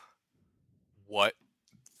idea what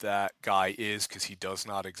that guy is, because he does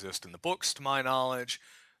not exist in the books, to my knowledge.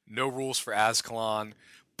 No rules for Azkaban.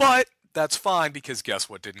 But that's fine, because guess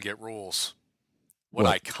what didn't get rules? What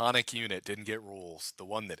iconic unit didn't get rules? The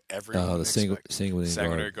one that everyone expected.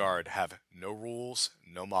 Sanguinary Guard have no rules,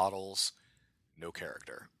 no models, no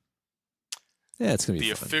character. Yeah, it's going to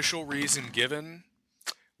be The fun. official reason given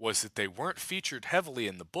was that they weren't featured heavily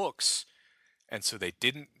in the books, and so they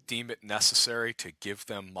didn't deem it necessary to give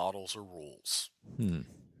them models or rules.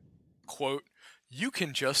 Quote, you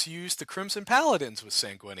can just use the Crimson Paladins with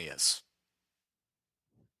Sanguinius.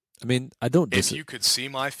 I mean, I don't. If you could see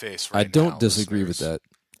my face right now, I don't disagree with that.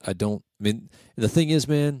 I don't. I mean, the thing is,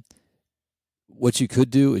 man, what you could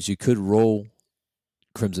do is you could roll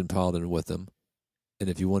Crimson Paladin with them, and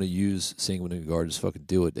if you want to use Sanguinius Guard, just fucking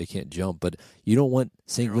do it. They can't jump, but you don't want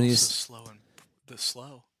Sanguinius. They're also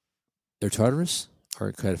slow. They're Tartarus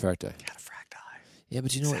or Cataphracti. Yeah,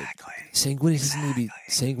 but you know what? Sanguinius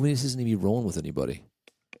doesn't need to be rolling with anybody.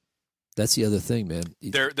 That's the other thing, man.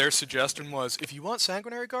 Their suggestion was, if you want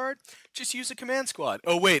Sanguinary Guard, just use a command squad.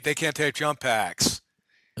 Oh wait, they can't take jump packs.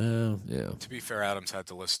 Oh, yeah. To be fair, Adam's had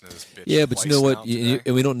to listen to this bitch. Yeah, but you know what?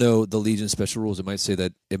 And we don't know the Legion special rules. It might say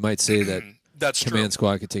that. That's command true.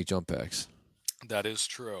 squad could take jump packs. That is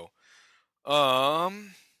true.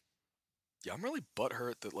 Yeah, I'm really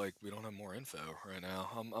butthurt that we don't have more info right now.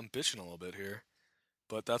 I'm bitching a little bit here,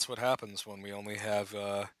 but that's what happens when we only have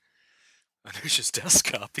Anusha's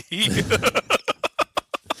desk copy.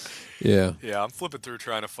 Yeah. Yeah, I'm flipping through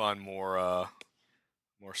trying to find more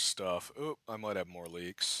stuff. Oh, I might have more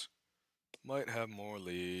leaks.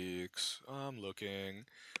 I'm looking.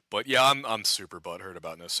 But yeah, I'm super butthurt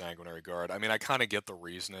about no Sanguinary Guard. I mean, I kind of get the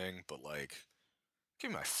reasoning, but give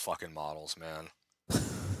me my fucking models, man.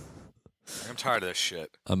 I'm tired of this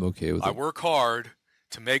shit. I'm okay with it. I work hard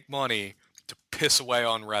to make money to piss away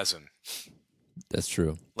on resin. That's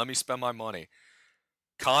true. Let me spend my money.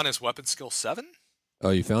 Khan is weapon skill 7?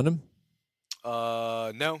 Oh, you found him?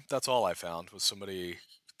 No, that's all I found was somebody.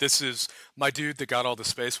 This is my dude that got all the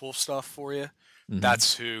Space Wolf stuff for you. Mm-hmm.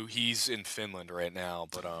 That's who. He's in Finland right now,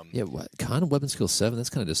 but Yeah, what? Khan weapon skill 7? That's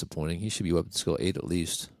kind of disappointing. He should be weapon skill 8 at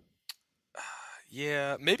least.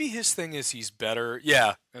 Yeah, maybe his thing is he's better.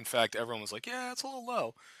 Yeah, in fact, everyone was like, yeah, it's a little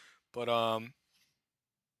low. But,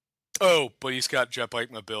 but he's got jet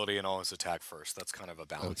bike mobility and all his attack first. That's kind of a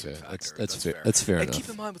balancing factor. That's fair. That's fair enough. Keep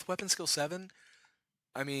in mind, with weapon skill 7,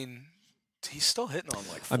 I mean, he's still hitting on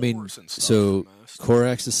 4s and stuff. So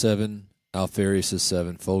Korax is 7, Alpharius is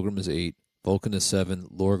 7, Fulgrim is 8, Vulcan is 7,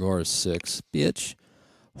 Lorgar is 6, bitch.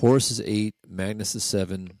 Horus is 8, Magnus is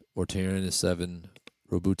 7, Mortarion is 7,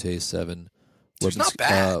 Robute is 7. It's not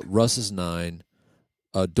bad. Russ is 9.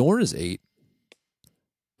 Dorn is 8.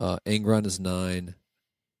 Angron is 9.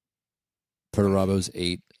 Perturabo is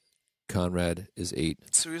 8. Conrad is 8.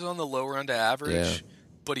 So he's on the lower end of average,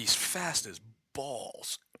 but he's fast as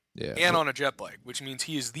balls. Yeah. And on a jet bike, which means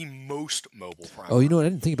he is the most mobile primer. Oh, you know what? I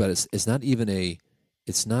didn't think about it. It's not even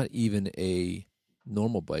a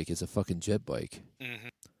normal bike. It's a fucking jet bike. Mm-hmm.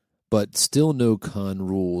 But still no con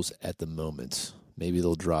rules at the moment. Maybe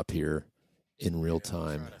they'll drop here in real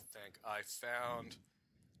time. I'm trying to think. I found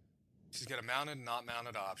she's got a mounted and not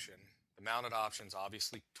mounted option. The mounted option's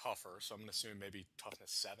obviously tougher, so I'm going to assume maybe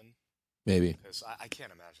toughness 7. Maybe. Because I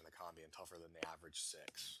can't imagine the con being tougher than the average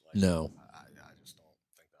 6. No. I just don't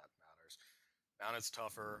think that matters. Mounted's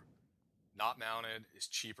tougher. Not mounted is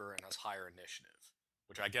cheaper and has higher initiative,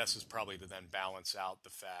 which I guess is probably to then balance out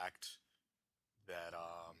the fact that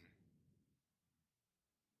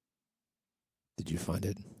Did you find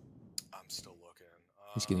it? I'm still looking.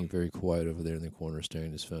 He's getting very quiet over there in the corner staring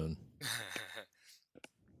at his phone.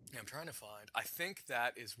 Yeah, I'm trying to find. I think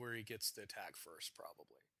that is where he gets the attack first,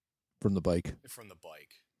 probably. From the bike? From the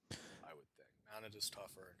bike, I would think. Mounted is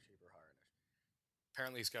tougher and cheaper, higher initiative.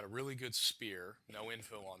 Apparently he's got a really good spear. No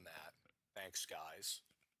info on that. Thanks, guys,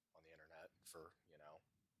 on the internet for,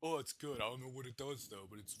 oh, it's good. I don't know what it does, though,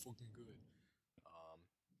 but it's fucking good.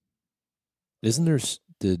 Isn't there...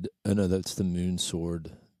 no, that's the Moon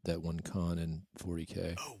Sword, that one con in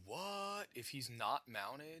 40K. Oh, what? If he's not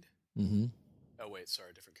mounted? Mm-hmm. Oh, wait,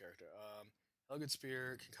 sorry, different character. Elegant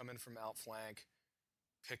Spear can come in from outflank,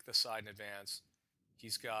 pick the side in advance.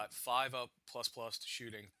 He's got 5 up ++ to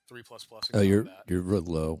shooting, 3++ in combat. You're real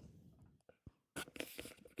low.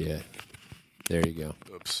 Yeah. There you go.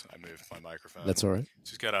 Oops, I moved my microphone. That's all right.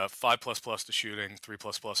 So he's got a 5++ to shooting,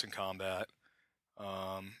 3++ in combat.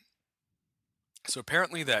 So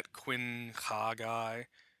apparently that Quinn Ha guy...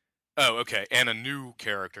 Oh, okay, and a new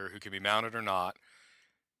character who can be mounted or not.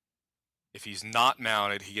 If he's not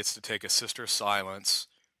mounted, he gets to take a Sister Silence,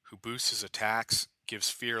 who boosts his attacks, gives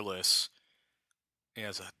Fearless. He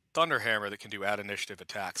has a Thunderhammer that can do add initiative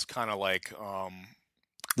attacks, kind of like...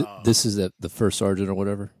 this is the first sergeant or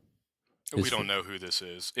whatever? We don't know who this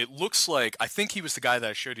is. It looks like... I think he was the guy that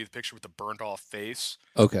I showed you the picture with the burnt-off face.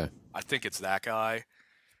 Okay. I think it's that guy.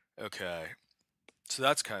 Okay. So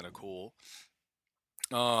that's kind of cool.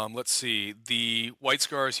 Let's see. The White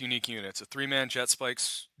Scars unique units. A 3-man jet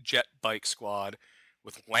bike squad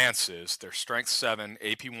with lances. They're strength 7,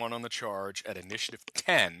 AP 1 on the charge at initiative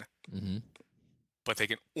 10, but they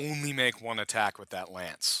can only make one attack with that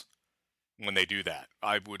lance when they do that.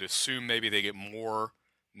 I would assume maybe they get more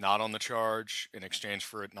not on the charge in exchange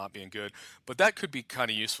for it not being good, but that could be kind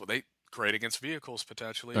of useful. They great against vehicles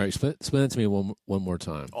potentially. All right, explain that to me one more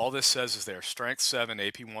time. All this says is they're strength 7,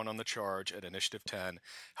 AP 1 on the charge at initiative 10.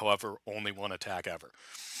 However, only one attack ever.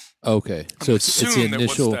 Okay, so it's the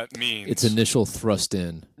initial. That means, it's initial thrust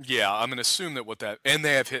in. Yeah, I'm gonna assume that and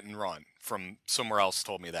they have hit and run from somewhere else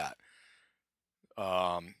told me that.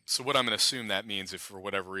 So what I'm gonna assume that means, if for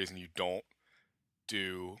whatever reason you don't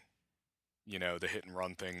do, the hit and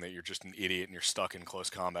run thing, that you're just an idiot and you're stuck in close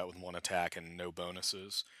combat with one attack and no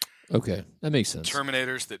bonuses. Okay, that makes sense.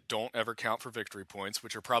 Terminators that don't ever count for victory points,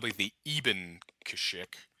 which are probably the Ibn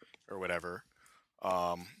Kashik or whatever.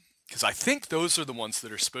 Because I think those are the ones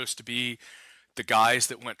that are supposed to be the guys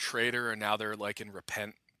that went traitor and now they're like in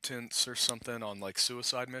repentance or something on like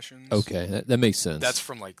suicide missions. Okay, that makes sense. That's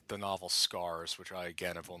from like the novel Scars, which I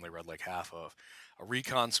again have only read like half of. A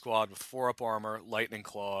recon squad with 4-up armor, lightning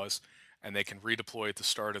claws, and they can redeploy at the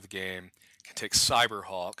start of the game. Can take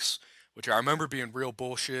Cyberhawks, which I remember being real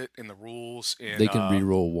bullshit in the rules. They can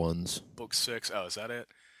reroll ones. Book 6. Oh, is that it?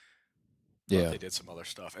 Yeah. They did some other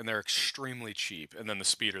stuff. And they're extremely cheap. And then the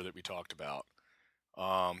speeder that we talked about.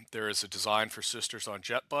 There is a design for Sisters on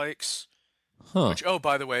jet bikes. Huh. Which, oh,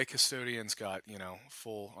 by the way, Custodian's got,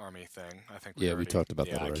 full army thing. I think we talked about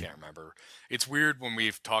that already. I can't remember. It's weird when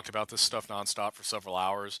we've talked about this stuff nonstop for several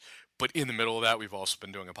hours, but in the middle of that, we've also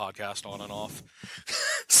been doing a podcast on and off.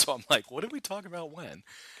 So I'm like, what did we talk about when?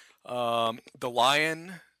 The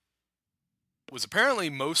Lion was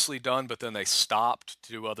apparently mostly done, but then they stopped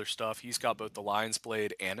to do other stuff. He's got both the Lion's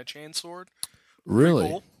Blade and a chainsword.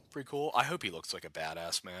 Really? Pretty cool. I hope he looks like a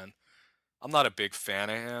badass, man. I'm not a big fan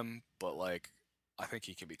of him, but I think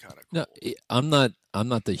he can be kind of cool. No, I'm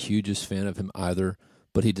not the hugest fan of him either,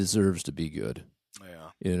 but he deserves to be good. Yeah.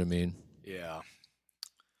 You know what I mean? Yeah.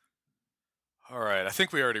 All right, I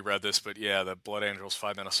think we already read this, but yeah, the Blood Angels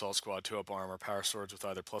 5-man assault squad, 2-up armor, power swords with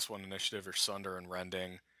either +1 initiative or sunder and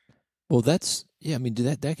rending. Well, I mean,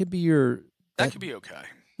 that could be your... That could be okay.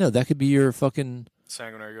 No, that could be your fucking...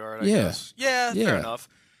 Sanguinary Guard, I guess. Yeah, fair enough.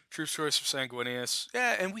 Troops choice for Sanguinius.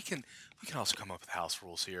 Yeah, and we can also come up with house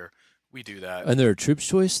rules here. We do that. And there are troops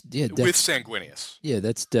choice? Yeah. With Sanguinius. Yeah,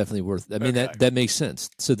 that's definitely worth... I mean, that makes sense.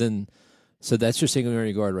 So that's your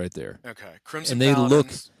Sanguinary Guard right there. Okay. Crimson and they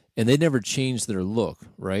Paladins. And they never changed their look,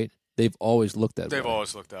 right? They've always looked that way. They've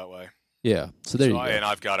always looked that way. Yeah. So there you go. And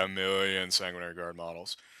I've got a million Sanguinary Guard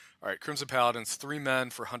models. All right, Crimson Paladins, 3 men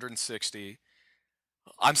for 160.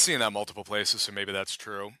 I'm seeing that multiple places, so maybe that's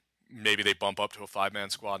true. Maybe they bump up to a 5-man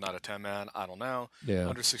squad, not a 10-man. I don't know. Yeah.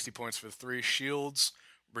 160 points for the 3. Shields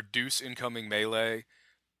reduce incoming melee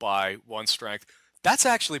by 1 strength. That's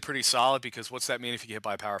actually pretty solid, because what's that mean if you get hit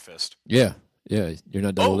by a power fist? Yeah. Yeah, you're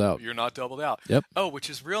not doubled out. You're not doubled out. Yep. Oh,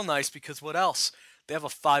 which is real nice, because what else? They have a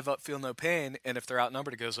 5-up feel no pain, and if they're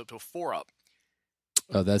outnumbered, it goes up to a 4-up.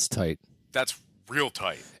 Oh, that's tight. That's real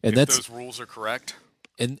tight. And if those rules are correct.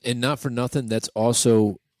 And not for nothing, that's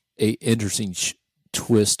also a interesting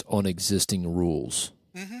twist on existing rules.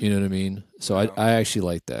 Mm-hmm. You know what I mean? So I actually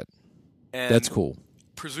like that. And that's cool.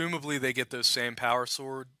 Presumably they get those same power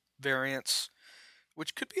sword variants,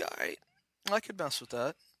 which could be alright. I could mess with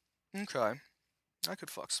that. Okay. I could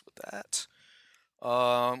fucks with that.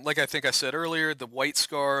 Like I think I said earlier, the white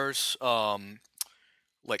scars,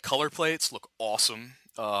 like color plates, look awesome.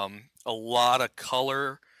 A lot of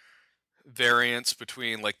color variants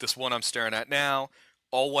between, like this one I'm staring at now,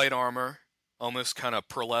 all white armor, almost kind of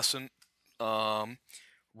pearlescent,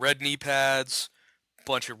 red knee pads,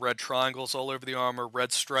 bunch of red triangles all over the armor,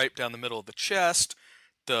 red stripe down the middle of the chest.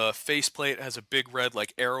 The faceplate has a big red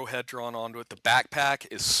like arrowhead drawn onto it. The backpack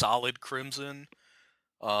is solid crimson.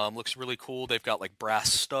 Looks really cool. They've got like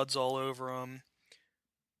brass studs all over them,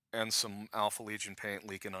 and some Alpha Legion paint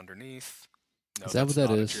leaking underneath. No, is that what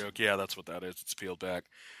that is? Joke. Yeah, that's what that is. It's peeled back.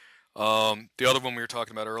 The other one we were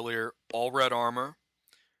talking about earlier, all red armor,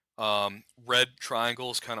 red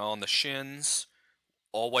triangles kind of on the shins,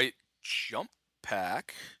 all white jump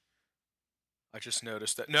pack. I just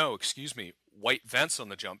noticed that. No, excuse me. White vents on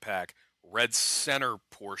the jump pack, red center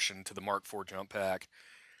portion to the Mark IV jump pack,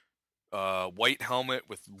 white helmet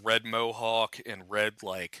with red mohawk and red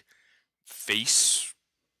like face,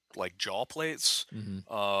 like jaw plates,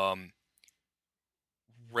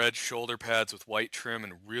 red shoulder pads with white trim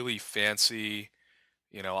and really fancy,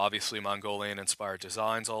 obviously Mongolian inspired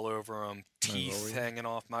designs all over them, teeth hanging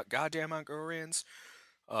off my goddamn Mongolians.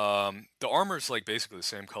 The armor's like basically the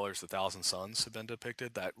same color as the Thousand Suns have been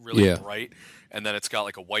depicted, that really bright, and then it's got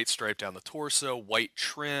like a white stripe down the torso, white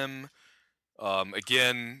trim,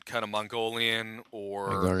 again, kind of Mongolian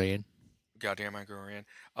goddamn Mongolian,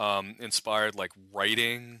 inspired like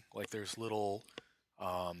writing, like there's little,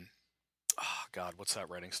 oh God, what's that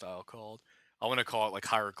writing style called? I want to call it like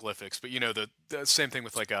hieroglyphics, but you know the same thing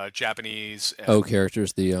with like Japanese.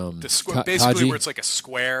 Characters. The basically kanji? where it's like a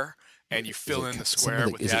square. And you fill in the square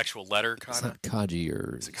with the actual letter, kind of. It's not kanji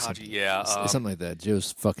or Is it kanji? Yeah. something like that.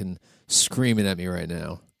 Joe's fucking screaming at me right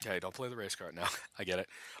now. Okay, don't play the race card now. I get it.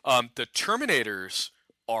 The Terminators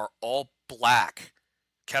are all black.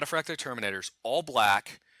 Cataphractic Terminators, all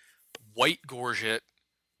black, white gorget,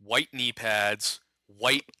 white knee pads,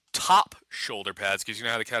 white top shoulder pads, because you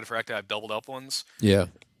know how the Cataphracta have doubled up ones? Yeah.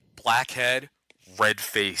 Black head, red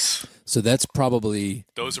face. So that's probably...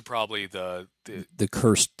 Those are probably the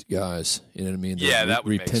cursed guys. You know what I mean? That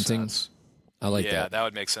would repenting. make sense. I like that. Yeah, that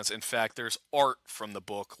would make sense. In fact, there's art from the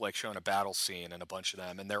book, like showing a battle scene and a bunch of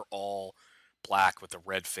them, and they're all black with the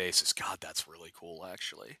red faces. God, that's really cool,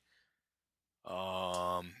 actually.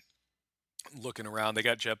 Looking around, they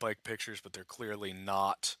got jet bike pictures, but they're clearly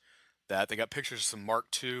not that. They got pictures of some Mark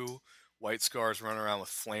II White Scars running around with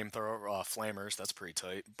flamers. That's pretty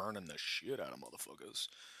tight. Burning the shit out of motherfuckers.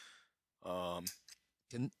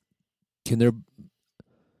 Can their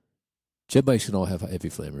jet bikes can all have heavy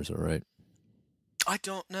flamers, all right? I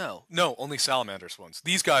don't know. No, only Salamanders ones.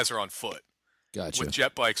 These guys are on foot. Gotcha. With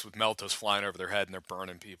jet bikes with Meltos flying over their head and they're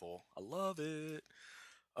burning people. I love it.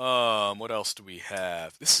 What else do we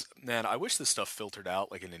have? I wish this stuff filtered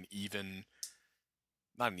out like in an even,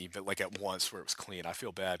 not an even, like at once where it was clean. I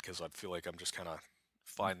feel bad because I feel like I'm just kind of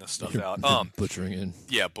finding this stuff out. Butchering it.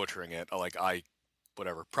 Yeah, butchering it.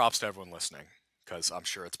 Whatever. Props to everyone listening, because I'm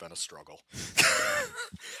sure it's been a struggle.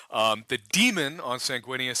 The Demon on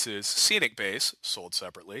Sanguinius's Scenic base, sold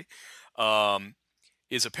separately,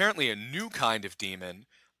 is apparently a new kind of demon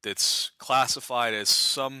that's classified as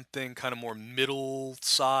something kind of more middle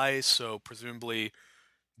size, so presumably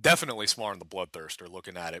definitely smaller than the Bloodthirster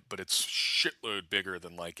looking at it, but it's shitload bigger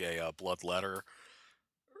than like a Bloodletter.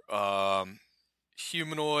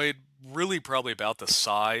 Humanoid, really probably about the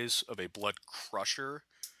size of a Blood Crusher.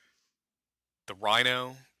 The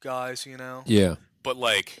Rhino guys, you know? Yeah. But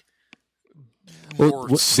like more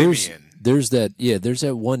simian. There's that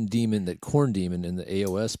one demon, that corn demon in the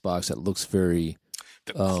AOS box that looks very...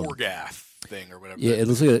 The Korgath thing or whatever. Yeah, it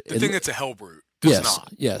looks like... The thing that's a Hellbrute.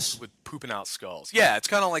 Yes. With pooping out skulls. Yeah, it's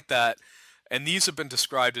kind of like that. And these have been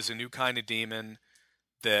described as a new kind of demon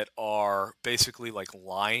that are basically like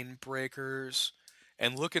line breakers.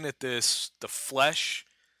 And looking at this, the flesh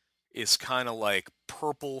is kind of like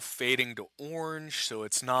purple fading to orange, so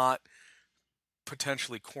it's not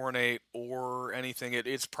potentially cornate or anything.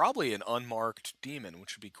 It's probably an unmarked demon,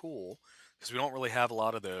 which would be cool, because we don't really have a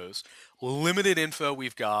lot of those. Limited info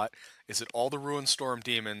we've got is that all the Ruinstorm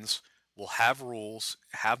demons will have rules,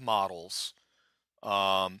 have models.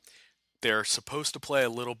 They're supposed to play a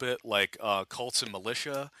little bit like Cults and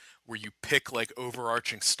Militia, where you pick like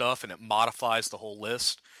overarching stuff and it modifies the whole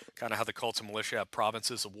list. Kind of how the Cults and Militia have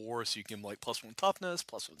provinces of war, so you can give them like +1 toughness,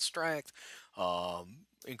 +1 strength,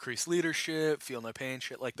 increased leadership, feel no pain,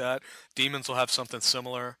 shit like that. Demons will have something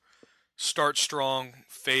similar. Start strong,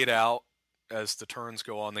 fade out as the turns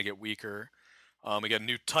go on, they get weaker. We got a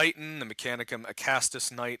new Titan, the Mechanicum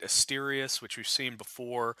Acastus Knight Asterius, which we've seen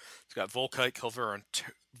before. It's got Volkite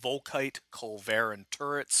Culverin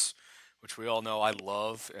turrets, which we all know I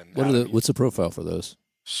love. And what's the profile for those?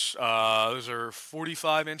 Those are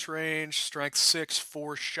 45-inch range, strength 6,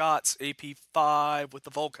 4 shots, AP 5 with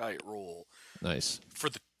the Volkite rule. Nice. For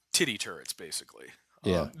the titty turrets, basically.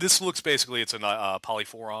 Yeah. This looks basically, it's a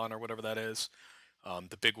Polyphoron or whatever that is.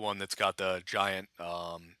 The big one that's got the giant...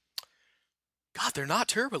 God, they're not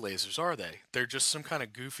turbo lasers, are they? They're just some kind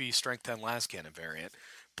of goofy strength 10 las cannon variant.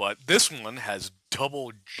 But this one has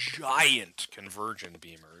double giant convergent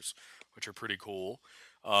beamers, which are pretty cool.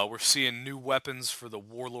 We're seeing new weapons for the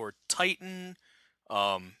Warlord Titan.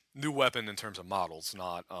 New weapon in terms of models,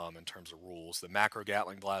 not in terms of rules. The Macro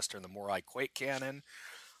Gatling Blaster and the Morai Quake Cannon.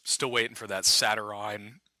 Still waiting for that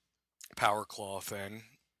Saturnine Power Claw thing.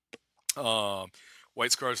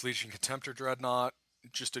 White Scars Legion Contemptor Dreadnought.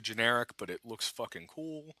 Just a generic, but it looks fucking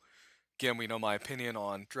cool. Again, we know my opinion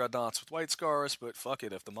on Dreadnoughts with White Scars, but fuck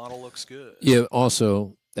it if the model looks good. Yeah,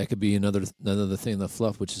 also, that could be another thing in the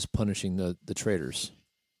fluff, which is punishing the traitors.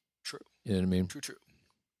 True. You know what I mean? True.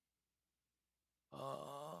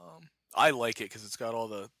 I like it because it's got all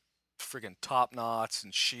the friggin' top knots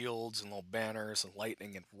and shields and little banners and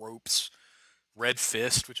lightning and ropes. Red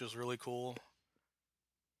Fist, which is really cool.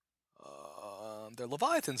 Their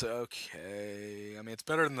Leviathan's okay. I mean, it's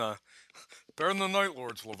better than the Night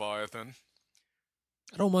Lord's Leviathan.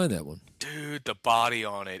 I don't mind that one. Dude, the body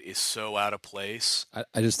on it is so out of place.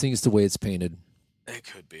 I just think it's the way it's painted. It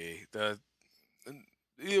could be.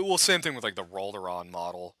 Same thing with like the Rolderon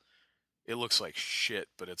model. It looks like shit,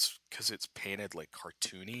 but it's because it's painted like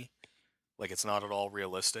cartoony. Like it's not at all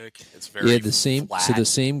realistic. It's very the same. flat. So the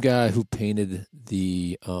same guy who painted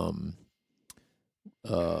the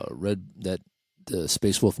the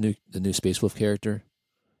Space Wolf the new Space Wolf character,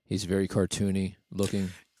 he's very cartoony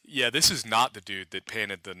looking. Yeah, this is not the dude that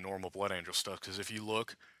painted the normal Blood Angel stuff. Because if you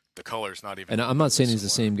look, the color's not even. And I'm not saying he's the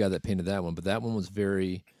same guy that painted that one, but that one was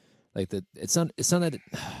very like that. It's not that.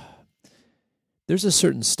 There's a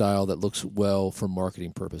certain style that looks well for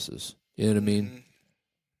marketing purposes. You know what I mean?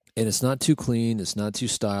 And it's not too clean. It's not too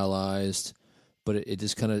stylized, but it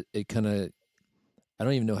just kind of. I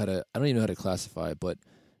don't even know how to classify it, but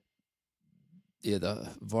yeah, the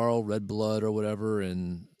Varl Red Blood or whatever,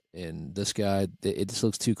 and this guy, it just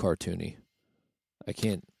looks too cartoony. I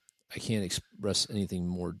can't express anything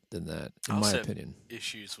more than that, in my opinion.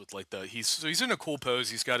 Issues with like he's in a cool pose.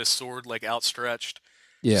 He's got his sword like outstretched.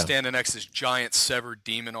 Yeah. Standing next to this giant severed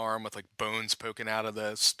demon arm with like bones poking out of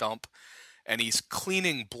the stump, and he's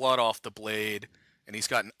cleaning blood off the blade, and he's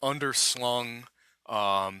got an underslung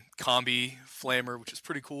combi flamer, which is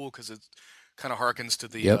pretty cool because it kind of harkens to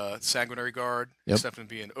the Sanguinary Guard, except in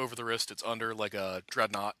being over the wrist, it's under like a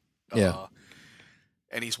dreadnought.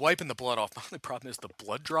 And he's wiping the blood off. The only problem is the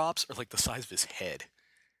blood drops are like the size of his head,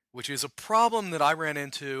 which is a problem that I ran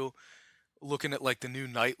into looking at like the new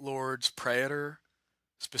Night Lord's Praetor.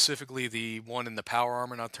 Specifically the one in the power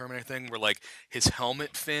armor, not Terminator thing, where like his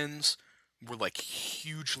helmet fins were like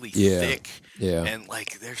hugely thick. Yeah. And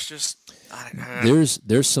like there's just I don't know.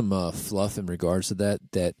 There's some fluff in regards to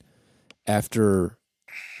that after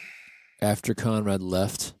Conrad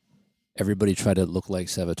left, everybody tried to look like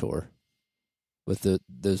Savitor with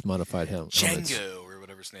those modified helmets. Django or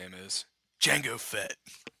whatever his name is. Django Fett.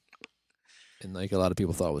 And like a lot of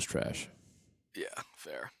people thought it was trash. Yeah,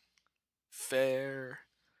 fair.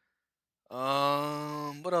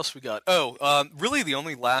 What else we got? Really the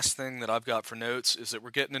only last thing that I've got for notes is that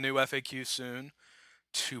we're getting a new FAQ soon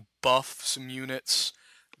to buff some units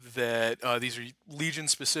that, these are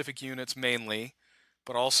Legion-specific units mainly,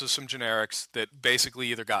 but also some generics that basically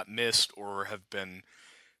either got missed or have been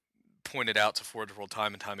pointed out to Forge World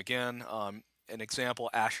time and time again. An example,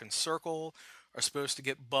 Ashen Circle are supposed to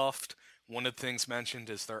get buffed. One of the things mentioned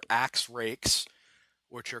is their Axe Rakes,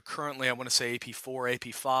 which are currently, I want to say, AP4,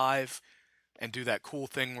 AP5, and do that cool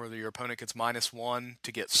thing where your opponent gets -1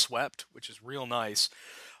 to get swept, which is real nice.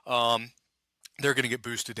 They're going to get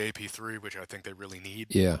boosted to AP3, which I think they really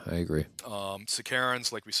need. Yeah, I agree.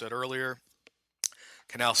 Sicarans, like we said earlier,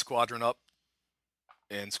 can now squadron up,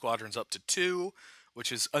 and squadrons up to 2,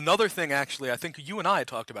 which is another thing, actually, I think you and I had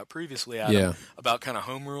talked about previously, Adam, about kind of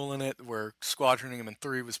home ruling it, where squadroning them in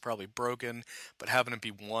 3 was probably broken, but having it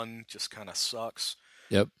be 1 just kind of sucks.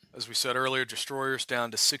 Yep. As we said earlier, Destroyers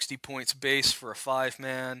down to 60 points base for a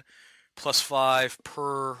 5-man, +5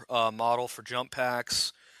 per model for jump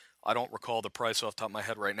packs. I don't recall the price off the top of my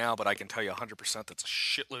head right now, but I can tell you 100% that's a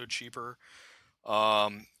shitload cheaper.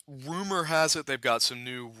 Rumor has it they've got some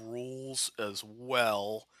new rules as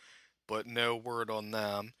well, but no word on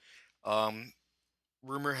them.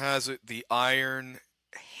 Rumor has it the Iron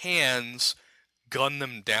Hands gun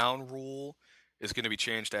them down rule is going to be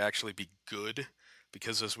changed to actually be good,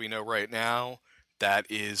 because as we know right now, that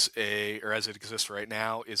is or as it exists right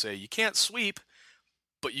now, is you can't sweep,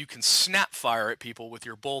 but you can snap fire at people with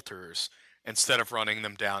your bolters instead of running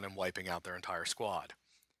them down and wiping out their entire squad.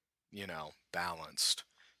 Balanced.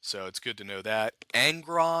 So it's good to know that.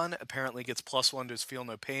 Angron apparently gets +1 to his Feel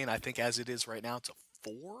No Pain. I think as it is right now, it's a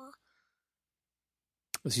 4.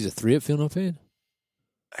 Was he a 3 at Feel No Pain?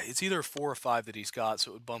 It's either a 4 or 5 that he's got,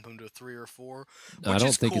 so it would bump him to a 3 or 4. No, I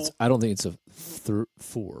don't think it's a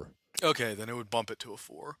 4. Okay, then it would bump it to a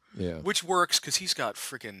 4. Yeah. Which works because he's got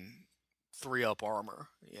freaking 3-up armor.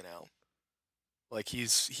 Like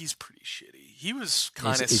he's pretty shitty. He was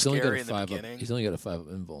kind of scary in the beginning. He's only got a 5-up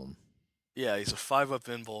invuln. Yeah, he's a 5-up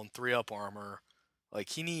invuln, 3-up armor. Like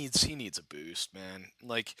he needs a boost, man.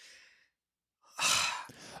 Like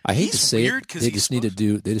I hate to say it, they just need to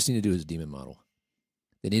do his demon model.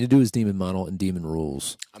 They need to do his demon model and demon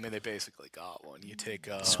rules. I mean, they basically got one. You take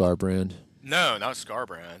Scarbrand. No, not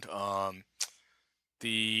Scarbrand.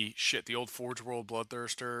 The old Forge World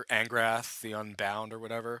Bloodthirster, Angrath, the Unbound or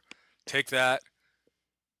whatever. Take that,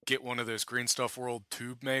 get one of those Green Stuff World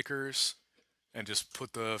tube makers, and just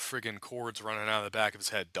put the friggin' cords running out of the back of his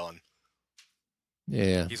head. Done.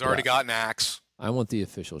 Yeah. He's already got an axe. I want the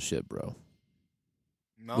official shit, bro.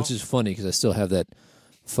 No. Which is funny because I still have that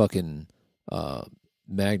fucking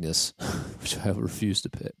Magnus, which I refuse to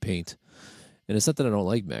paint. And it's not that I don't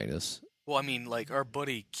like Magnus. Well, I mean, like, our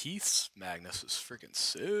buddy Keith's Magnus is freaking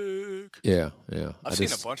sick. Yeah. I've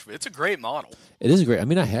seen a bunch of it. It's a great model. It is great. I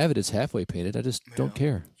mean, I have it. It's halfway painted. I just don't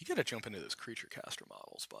care. You got to jump into those creature caster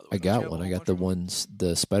models, by the way. I got one. I got the ones,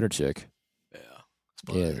 the spider chick. Yeah.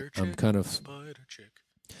 Spider chick. I'm kind of. Spider chick.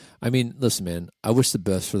 I mean, listen, man. I wish the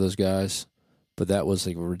best for those guys, but that was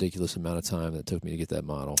like a ridiculous amount of time that it took me to get that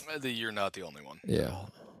model. You're not the only one. Yeah.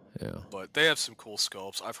 But they have some cool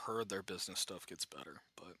sculpts. I've heard their business stuff gets better,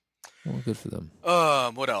 but. Well, good for them.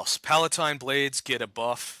 What else? Palatine blades get a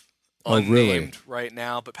buff. Oh, really? Right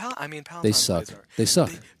now, but Palatine they suck. They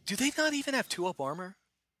suck. Do they not even have 2-up armor?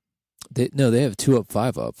 They have 2-up,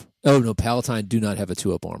 5-up. Oh no, Palatine do not have a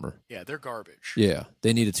 2-up armor. Yeah, they're garbage. Yeah,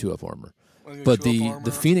 they need a 2-up armor. But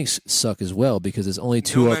the Phoenix suck as well because it's only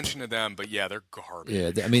 2-up. No mention of them, but yeah, they're garbage.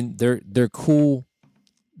 Yeah, I mean they're cool.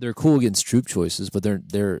 They're cool against troop choices, but they're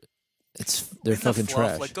fucking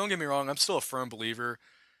trash. Like, don't get me wrong, I'm still a firm believer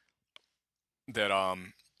that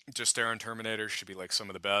just Terran Terminators should be like some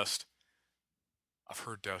of the best. I've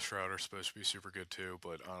heard Death Shroud are supposed to be super good too,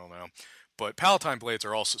 but I don't know. But Palatine blades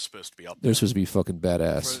are also supposed to be up there. They're supposed to be fucking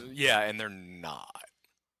badass. Yeah, and they're not.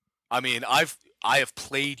 I mean, I have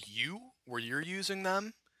played you where you're using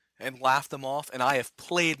them and laughed them off, and I have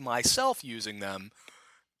played myself using them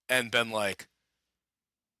and been like,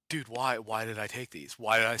 dude, why did I take these?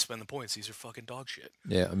 Why did I spend the points? These are fucking dog shit.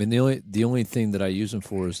 Yeah, I mean the only thing that I use them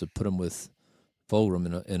for is to put them with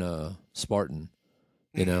Fulgrim in a Spartan,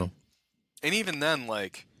 you know. And even then,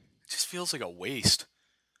 like, it just feels like a waste.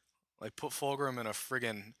 Like, put Fulgrim in a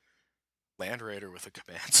friggin' Land Raider with a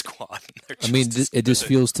command squad. I mean, it just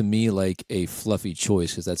feels to me like a fluffy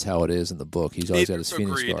choice because that's how it is in the book. He's always got his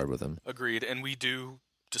Phoenix Guard with him. Agreed, and we do,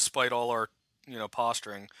 despite all our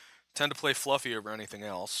posturing, tend to play fluffy over anything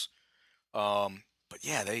else. But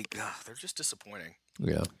yeah, they're just disappointing.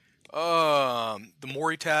 Yeah. The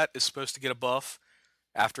Moritat is supposed to get a buff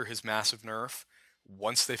after his massive nerf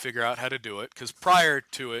once they figure out how to do it, because prior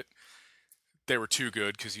to it, they were too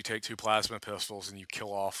good because you take 2 plasma pistols and you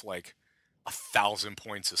kill off like 1,000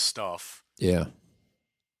 points of stuff. Yeah.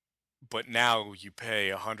 But now you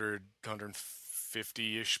pay 100,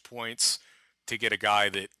 150-ish points to get a guy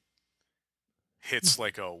that hits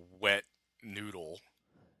like a wet noodle.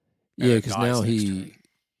 Yeah, because now he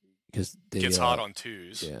gets hot on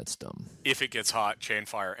 2s. Yeah, it's dumb. If it gets hot,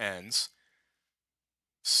 chainfire ends.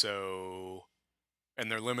 So,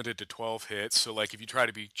 and they're limited to 12 hits. So, like, if you try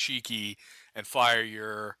to be cheeky and fire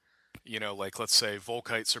your, like, let's say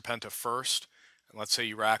Volkite Serpenta first, and let's say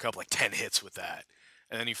you rack up like 10 hits with that,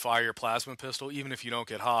 and then you fire your plasma pistol, even if you don't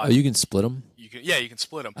get hot. Oh, you can split them? You can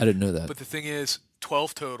split them. I didn't know that. But the thing is,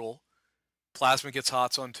 12 total. Plasma gets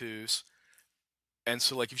hots on 2s. And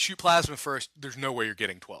so, like, if you shoot plasma first, there's no way you're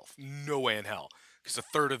getting 12. No way in hell. Because a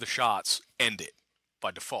third of the shots end it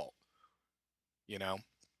by default.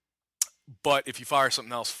 But if you fire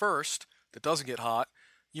something else first that doesn't get hot,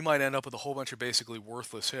 you might end up with a whole bunch of basically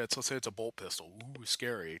worthless hits. Let's say it's a bolt pistol. Ooh,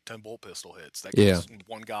 scary. 10 bolt pistol hits. That kills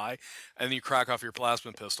one guy. And then you crack off your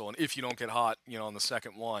plasma pistol. And if you don't get hot, on the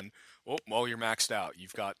second one, well, you're maxed out.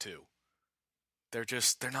 You've got 2.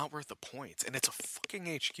 They're not worth the points. And it's a fucking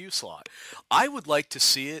HQ slot. I would like to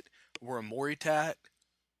see it where a Moritat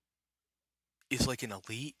is like an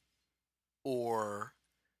elite or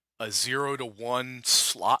a 0-1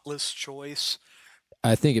 slotless choice.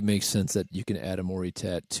 I think it makes sense that you can add a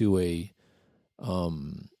Moritat to a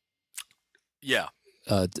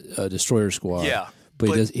destroyer squad. Yeah.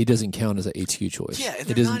 But he doesn't count as a HQ choice. Yeah, and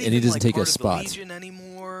he doesn't take a spot. Legion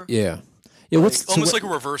anymore. Yeah. Yeah, almost like a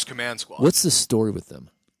reverse command squad. What's the story with them?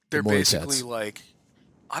 They're basically like,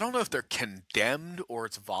 I don't know if they're condemned or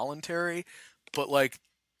it's voluntary, but like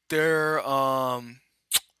they're almost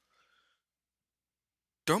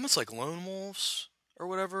like lone wolves or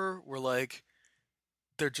whatever, where like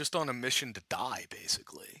they're just on a mission to die,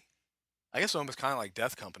 basically. I guess almost kind of like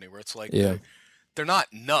Death Company, where it's like they're not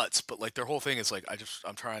nuts, but like their whole thing is like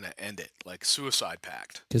I'm trying to end it, like Suicide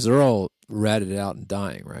Pact. Because they're all ratted out and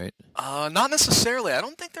dying, right? Not necessarily. I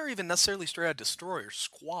don't think they're even necessarily straight out destroyer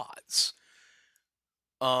squads.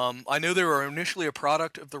 I know they were initially a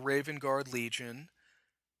product of the Raven Guard Legion,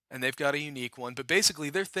 and they've got a unique one. But basically,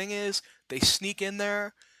 their thing is they sneak in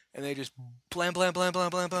there and they just blam, blam, blam, blam,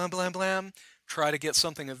 blam, blam, blam, blam, try to get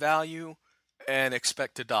something of value, and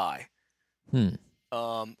expect to die.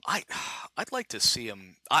 I'd like to see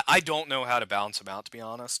him. I don't know how to balance him out, to be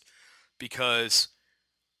honest, because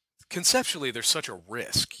conceptually there's such a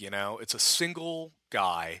risk. It's a single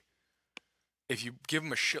guy. if you give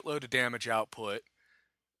him a shitload of damage output,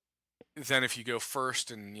 then if you go first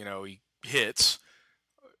and, he hits,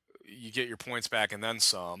 you get your points back and then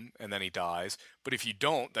some, and then he dies. But if you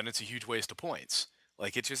don't, then it's a huge waste of points.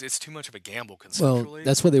 Like, it's too much of a gamble conceptually. Well,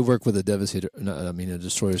 that's why they work with a Devastator, a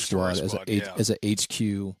Destroyer Squad as a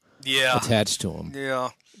HQ attached to them. Yeah.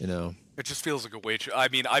 It just feels like a way too... I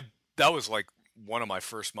mean, that was like one of my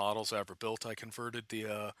first models I ever built. I converted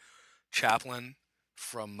the Chaplain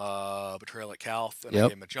from Betrayal at Calth, and I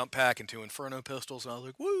gave him a jump pack and 2 Inferno pistols, and I was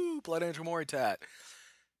like, woo, Blood Angel Moritat.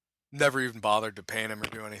 Never even bothered to paint him or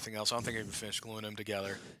do anything else. I don't think I even finished gluing them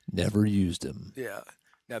together. Never used him. Yeah.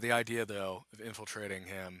 Now, the idea, though, of infiltrating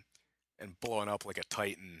him and blowing up like a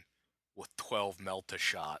Titan with 12 Melta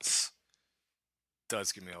shots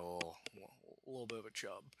does give me a little bit of a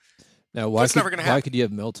chub. Now, why could you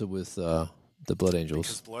have Melta with the Blood Angels?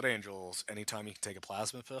 Because Blood Angels, anytime you can take a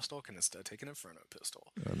plasma pistol, can instead take an Inferno pistol.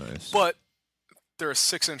 Oh, nice. But they're a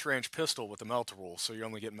 6-inch range pistol with the Melta rule, so you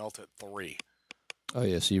only get Melta at 3. Oh,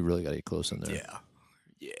 yeah, so you really got to get close in there.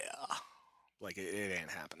 Yeah. Like, it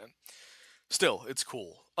ain't happening. Still, it's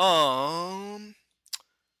cool. I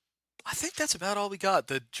think that's about all we got.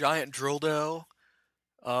 The giant dildo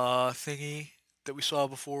thingy that we saw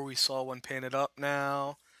before. We saw one painted up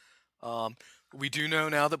now. We do know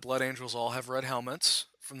now that Blood Angels all have red helmets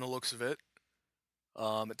from the looks of it.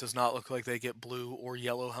 It does not look like they get blue or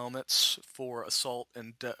yellow helmets for Assault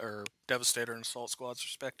and or Devastator and Assault squads,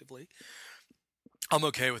 respectively. I'm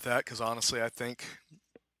okay with that because honestly, I think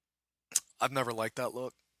I've never liked that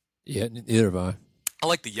look. Yeah, neither have I. I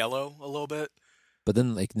like the yellow a little bit, but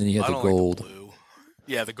then you have the gold. Like the blue.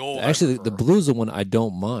 Yeah, the gold. Actually, the blue's the one I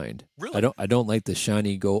don't mind. Really? I don't like the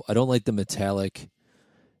shiny gold. I don't like the metallic.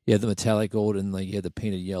 Yeah, the metallic gold and you had the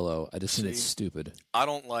painted yellow. I just think it's stupid. I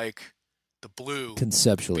don't like the blue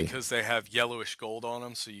conceptually because they have yellowish gold on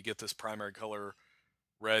them, so you get this primary color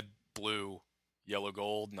red, blue, yellow,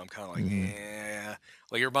 gold, and I'm kind of like, yeah.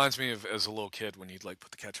 Like, it reminds me of as a little kid when you'd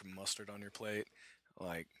put the ketchup and mustard on your plate,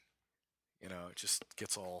 it just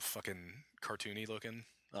gets all fucking cartoony looking.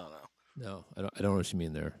 I don't know. No, I don't know what you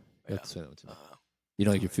mean there. Yeah. You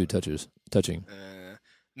don't like your food touching?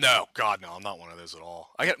 No, God, no. I'm not one of those at all.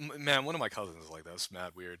 One of my cousins is like that. It's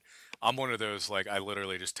mad weird. I'm one of those, I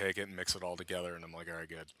literally just take it and mix it all together, and I'm like, all right,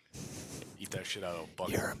 good. Eat that shit out of a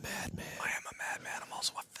bucket. You're a madman. I am a madman. I'm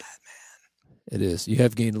also a fat man. It is. You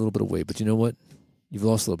have gained a little bit of weight, but you know what? You've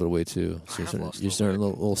lost a little bit of weight, too. So you're starting a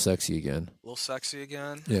little sexy again. A little sexy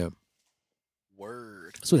again? Yeah.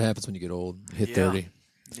 Word. That's what happens when you get old. You hit 30.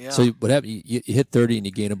 Yeah. So what happened? You hit 30 and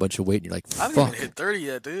you gain a bunch of weight, and you're like, fuck. I haven't even hit 30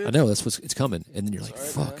 yet, dude. I know. It's coming. And then you're like,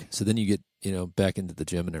 fuck. Man. So then you get, back into the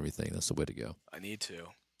gym and everything. That's the way to go. I need to.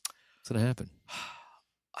 What's going to happen?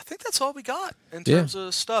 I think that's all we got in terms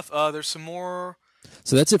of stuff. There's some more.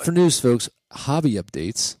 So that's it for news, folks. Hobby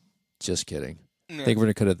updates. Just kidding. I think we're going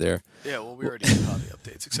to cut it there. Yeah, well, we already did hobby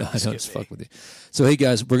updates. Except I don't just fuck with you. So, hey,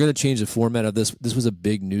 guys, we're going to change the format of this. This was a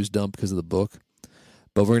big news dump because of the book.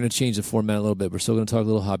 But we're going to change the format a little bit. We're still going to talk a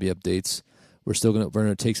little hobby updates. We're going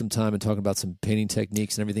to take some time and talk about some painting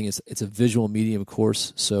techniques and everything. It's a visual medium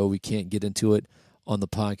course, so we can't get into it on the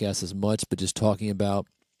podcast as much, but just talking about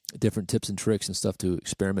different tips and tricks and stuff to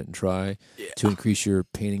experiment and try to increase your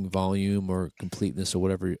painting volume or completeness or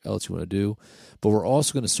whatever else you want to do. But we're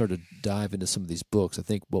also going to start to dive into some of these books. I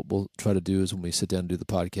think what we'll try to do is when we sit down and do the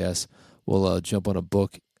podcast, we'll jump on a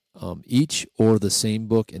book each or the same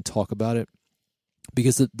book and talk about it.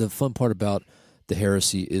 Because the fun part about the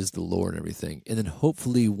heresy is the lore and everything. And then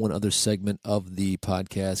hopefully one other segment of the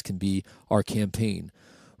podcast can be our campaign.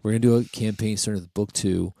 We're going to do a campaign starting with book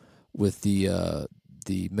 2 with the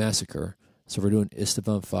massacre. So we're doing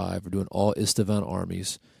Istvan 5. We're doing all Istvan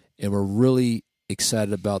armies. And we're really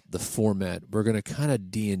excited about the format. We're going to kind of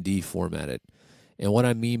D&D format it. And what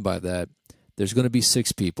I mean by that, there's going to be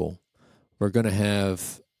 6 people. We're going to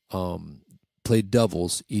have play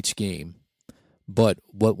doubles each game. But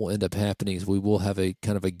what will end up happening is we will have a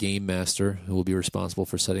kind of a game master who will be responsible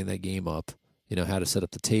for setting that game up. How to set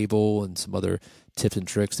up the table and some other tips and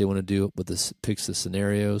tricks they want to do with this picks the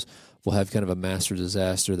scenarios. We'll have kind of a master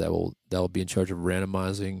disaster that will be in charge of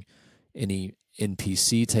randomizing any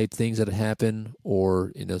NPC type things that happen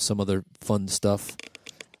or some other fun stuff.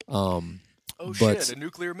 Shit, a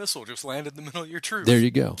nuclear missile just landed in the middle of your troops. There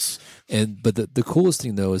you go. But the coolest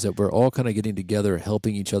thing, though, is that we're all kind of getting together,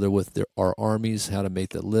 helping each other with our armies, how to make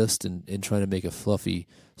the list, and trying to make a fluffy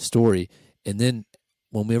story. And then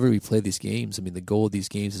whenever we play these games, I mean, the goal of these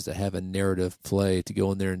games is to have a narrative play, to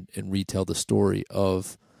go in there and retell the story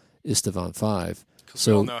of Istvan 5. Because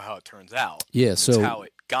we all know how it turns out. Yeah, so how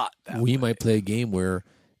it got that we way. might play a game where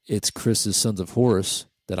it's Chris's Sons of Horus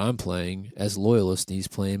that I'm playing as Loyalist, and he's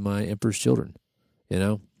playing my Emperor's Children, you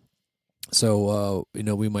know? So,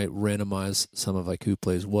 we might randomize some of like who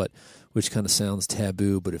plays what, which kind of sounds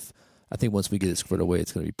taboo, but I think once we get it squared away,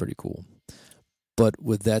 it's going to be pretty cool. But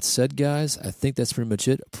with that said, guys, I think that's pretty much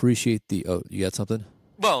it. Appreciate you got something?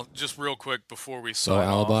 Well, just real quick before we sign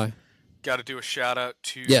Alibi? off, got to do a shout-out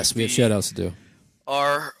to Yes, we have shout-outs to do.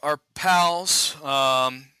 Our pals,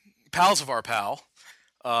 pals of our pal,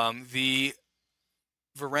 the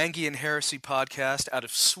Varangian Heresy podcast out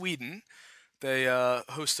of Sweden. They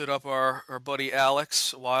hosted up our buddy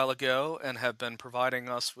Alex a while ago and have been providing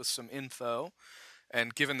us with some info.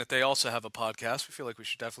 And given that they also have a podcast, we feel like we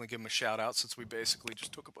should definitely give them a shout-out since we basically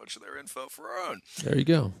just took a bunch of their info for our own. There you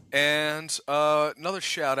go. And another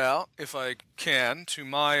shout-out, if I can, to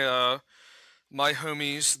my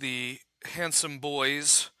homies, the Handsome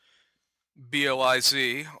Boys,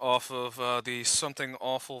 BOIZ, off of the Something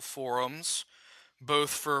Awful forums,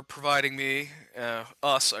 both for providing me,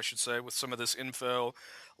 us, I should say, with some of this info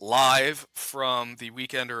live from the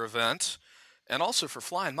Weekender event, and also for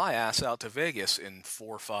flying my ass out to Vegas in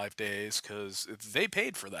 4 or 5 days, because they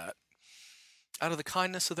paid for that out of the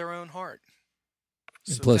kindness of their own heart.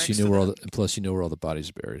 And So plus, thanks you know to where them. plus you know where all the bodies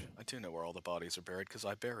are buried. I do know where all the bodies are buried because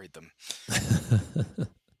I buried them.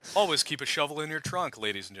 Always keep a shovel in your trunk,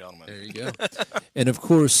 ladies and gentlemen. There you go. And of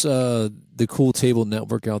course, the Cool Table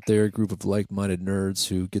Network out there, a group of like-minded nerds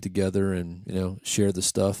who get together and share the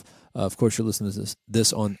stuff. Of course, you're listening to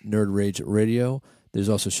this on Nerd Rage Radio. There's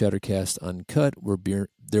also Shattercast Uncut, where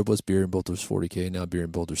there was Beer and Bolter's 40K, now Beer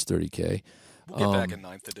and Bolter's 30K. We'll get back in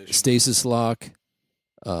 9th edition. Stasis Lock,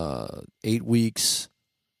 8 Weeks,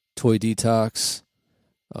 Toy Detox,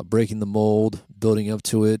 Breaking the Mold, Building Up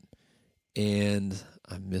to It, and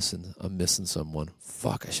I'm missing someone.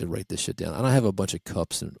 Fuck, I should write this shit down. And I have a bunch of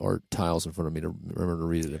cups or tiles in front of me to remember to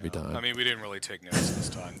read it every time. I mean, we didn't really take notes this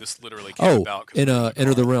time. This literally came about.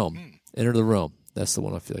 Enter the Realm. Enter the Realm. That's the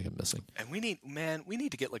one I feel like I'm missing. And we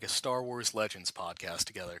need to get like a Star Wars Legends podcast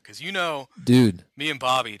together because dude, me and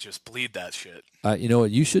Bobby just bleed that shit. You know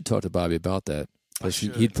what? You should talk to Bobby about that because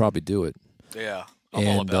he'd probably do it. Yeah. I'm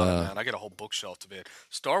all about it, man. I got a whole bookshelf to bid.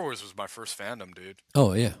 Star Wars was my first fandom, dude.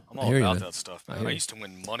 Oh, yeah. I'm all about that stuff, man. I used to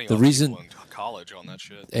win money off people in college on that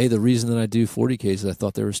shit. Hey, the reason that I do 40Ks is I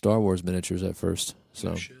thought they were Star Wars miniatures at first.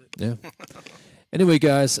 So, yeah. Anyway,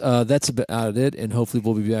 guys, that's about it, and hopefully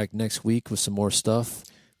we'll be back next week with some more stuff.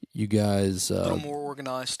 You guys... a little more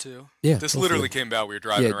organized, too. Yeah. This literally came about. We were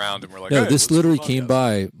driving around, and we're like, no, hey, this literally came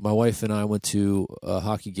by. My wife and I went to a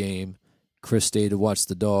hockey game. Chris stayed to watch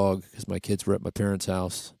the dog because my kids were at my parents'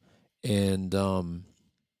 house. And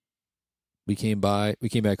we came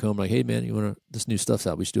back home like, hey, man, this new stuff's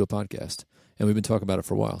out. We should do a podcast. And we've been talking about it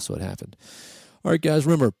for a while, so it happened. All right, guys,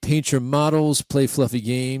 remember, paint your models, play fluffy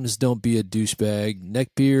games, don't be a douchebag,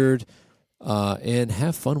 neckbeard, and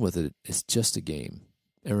have fun with it. It's just a game.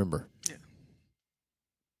 And remember,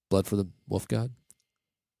 blood for the wolf god?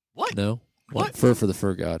 What? No? What? Fur for the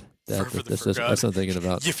fur god. Fur for the fur god. That's what I'm thinking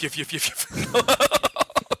about. Yif.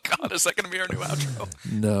 God, is that going to be our new outro?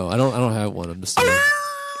 No, I don't have one. I'm just saying.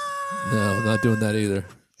 No, I'm not doing that either.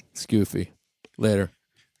 It's goofy. Later.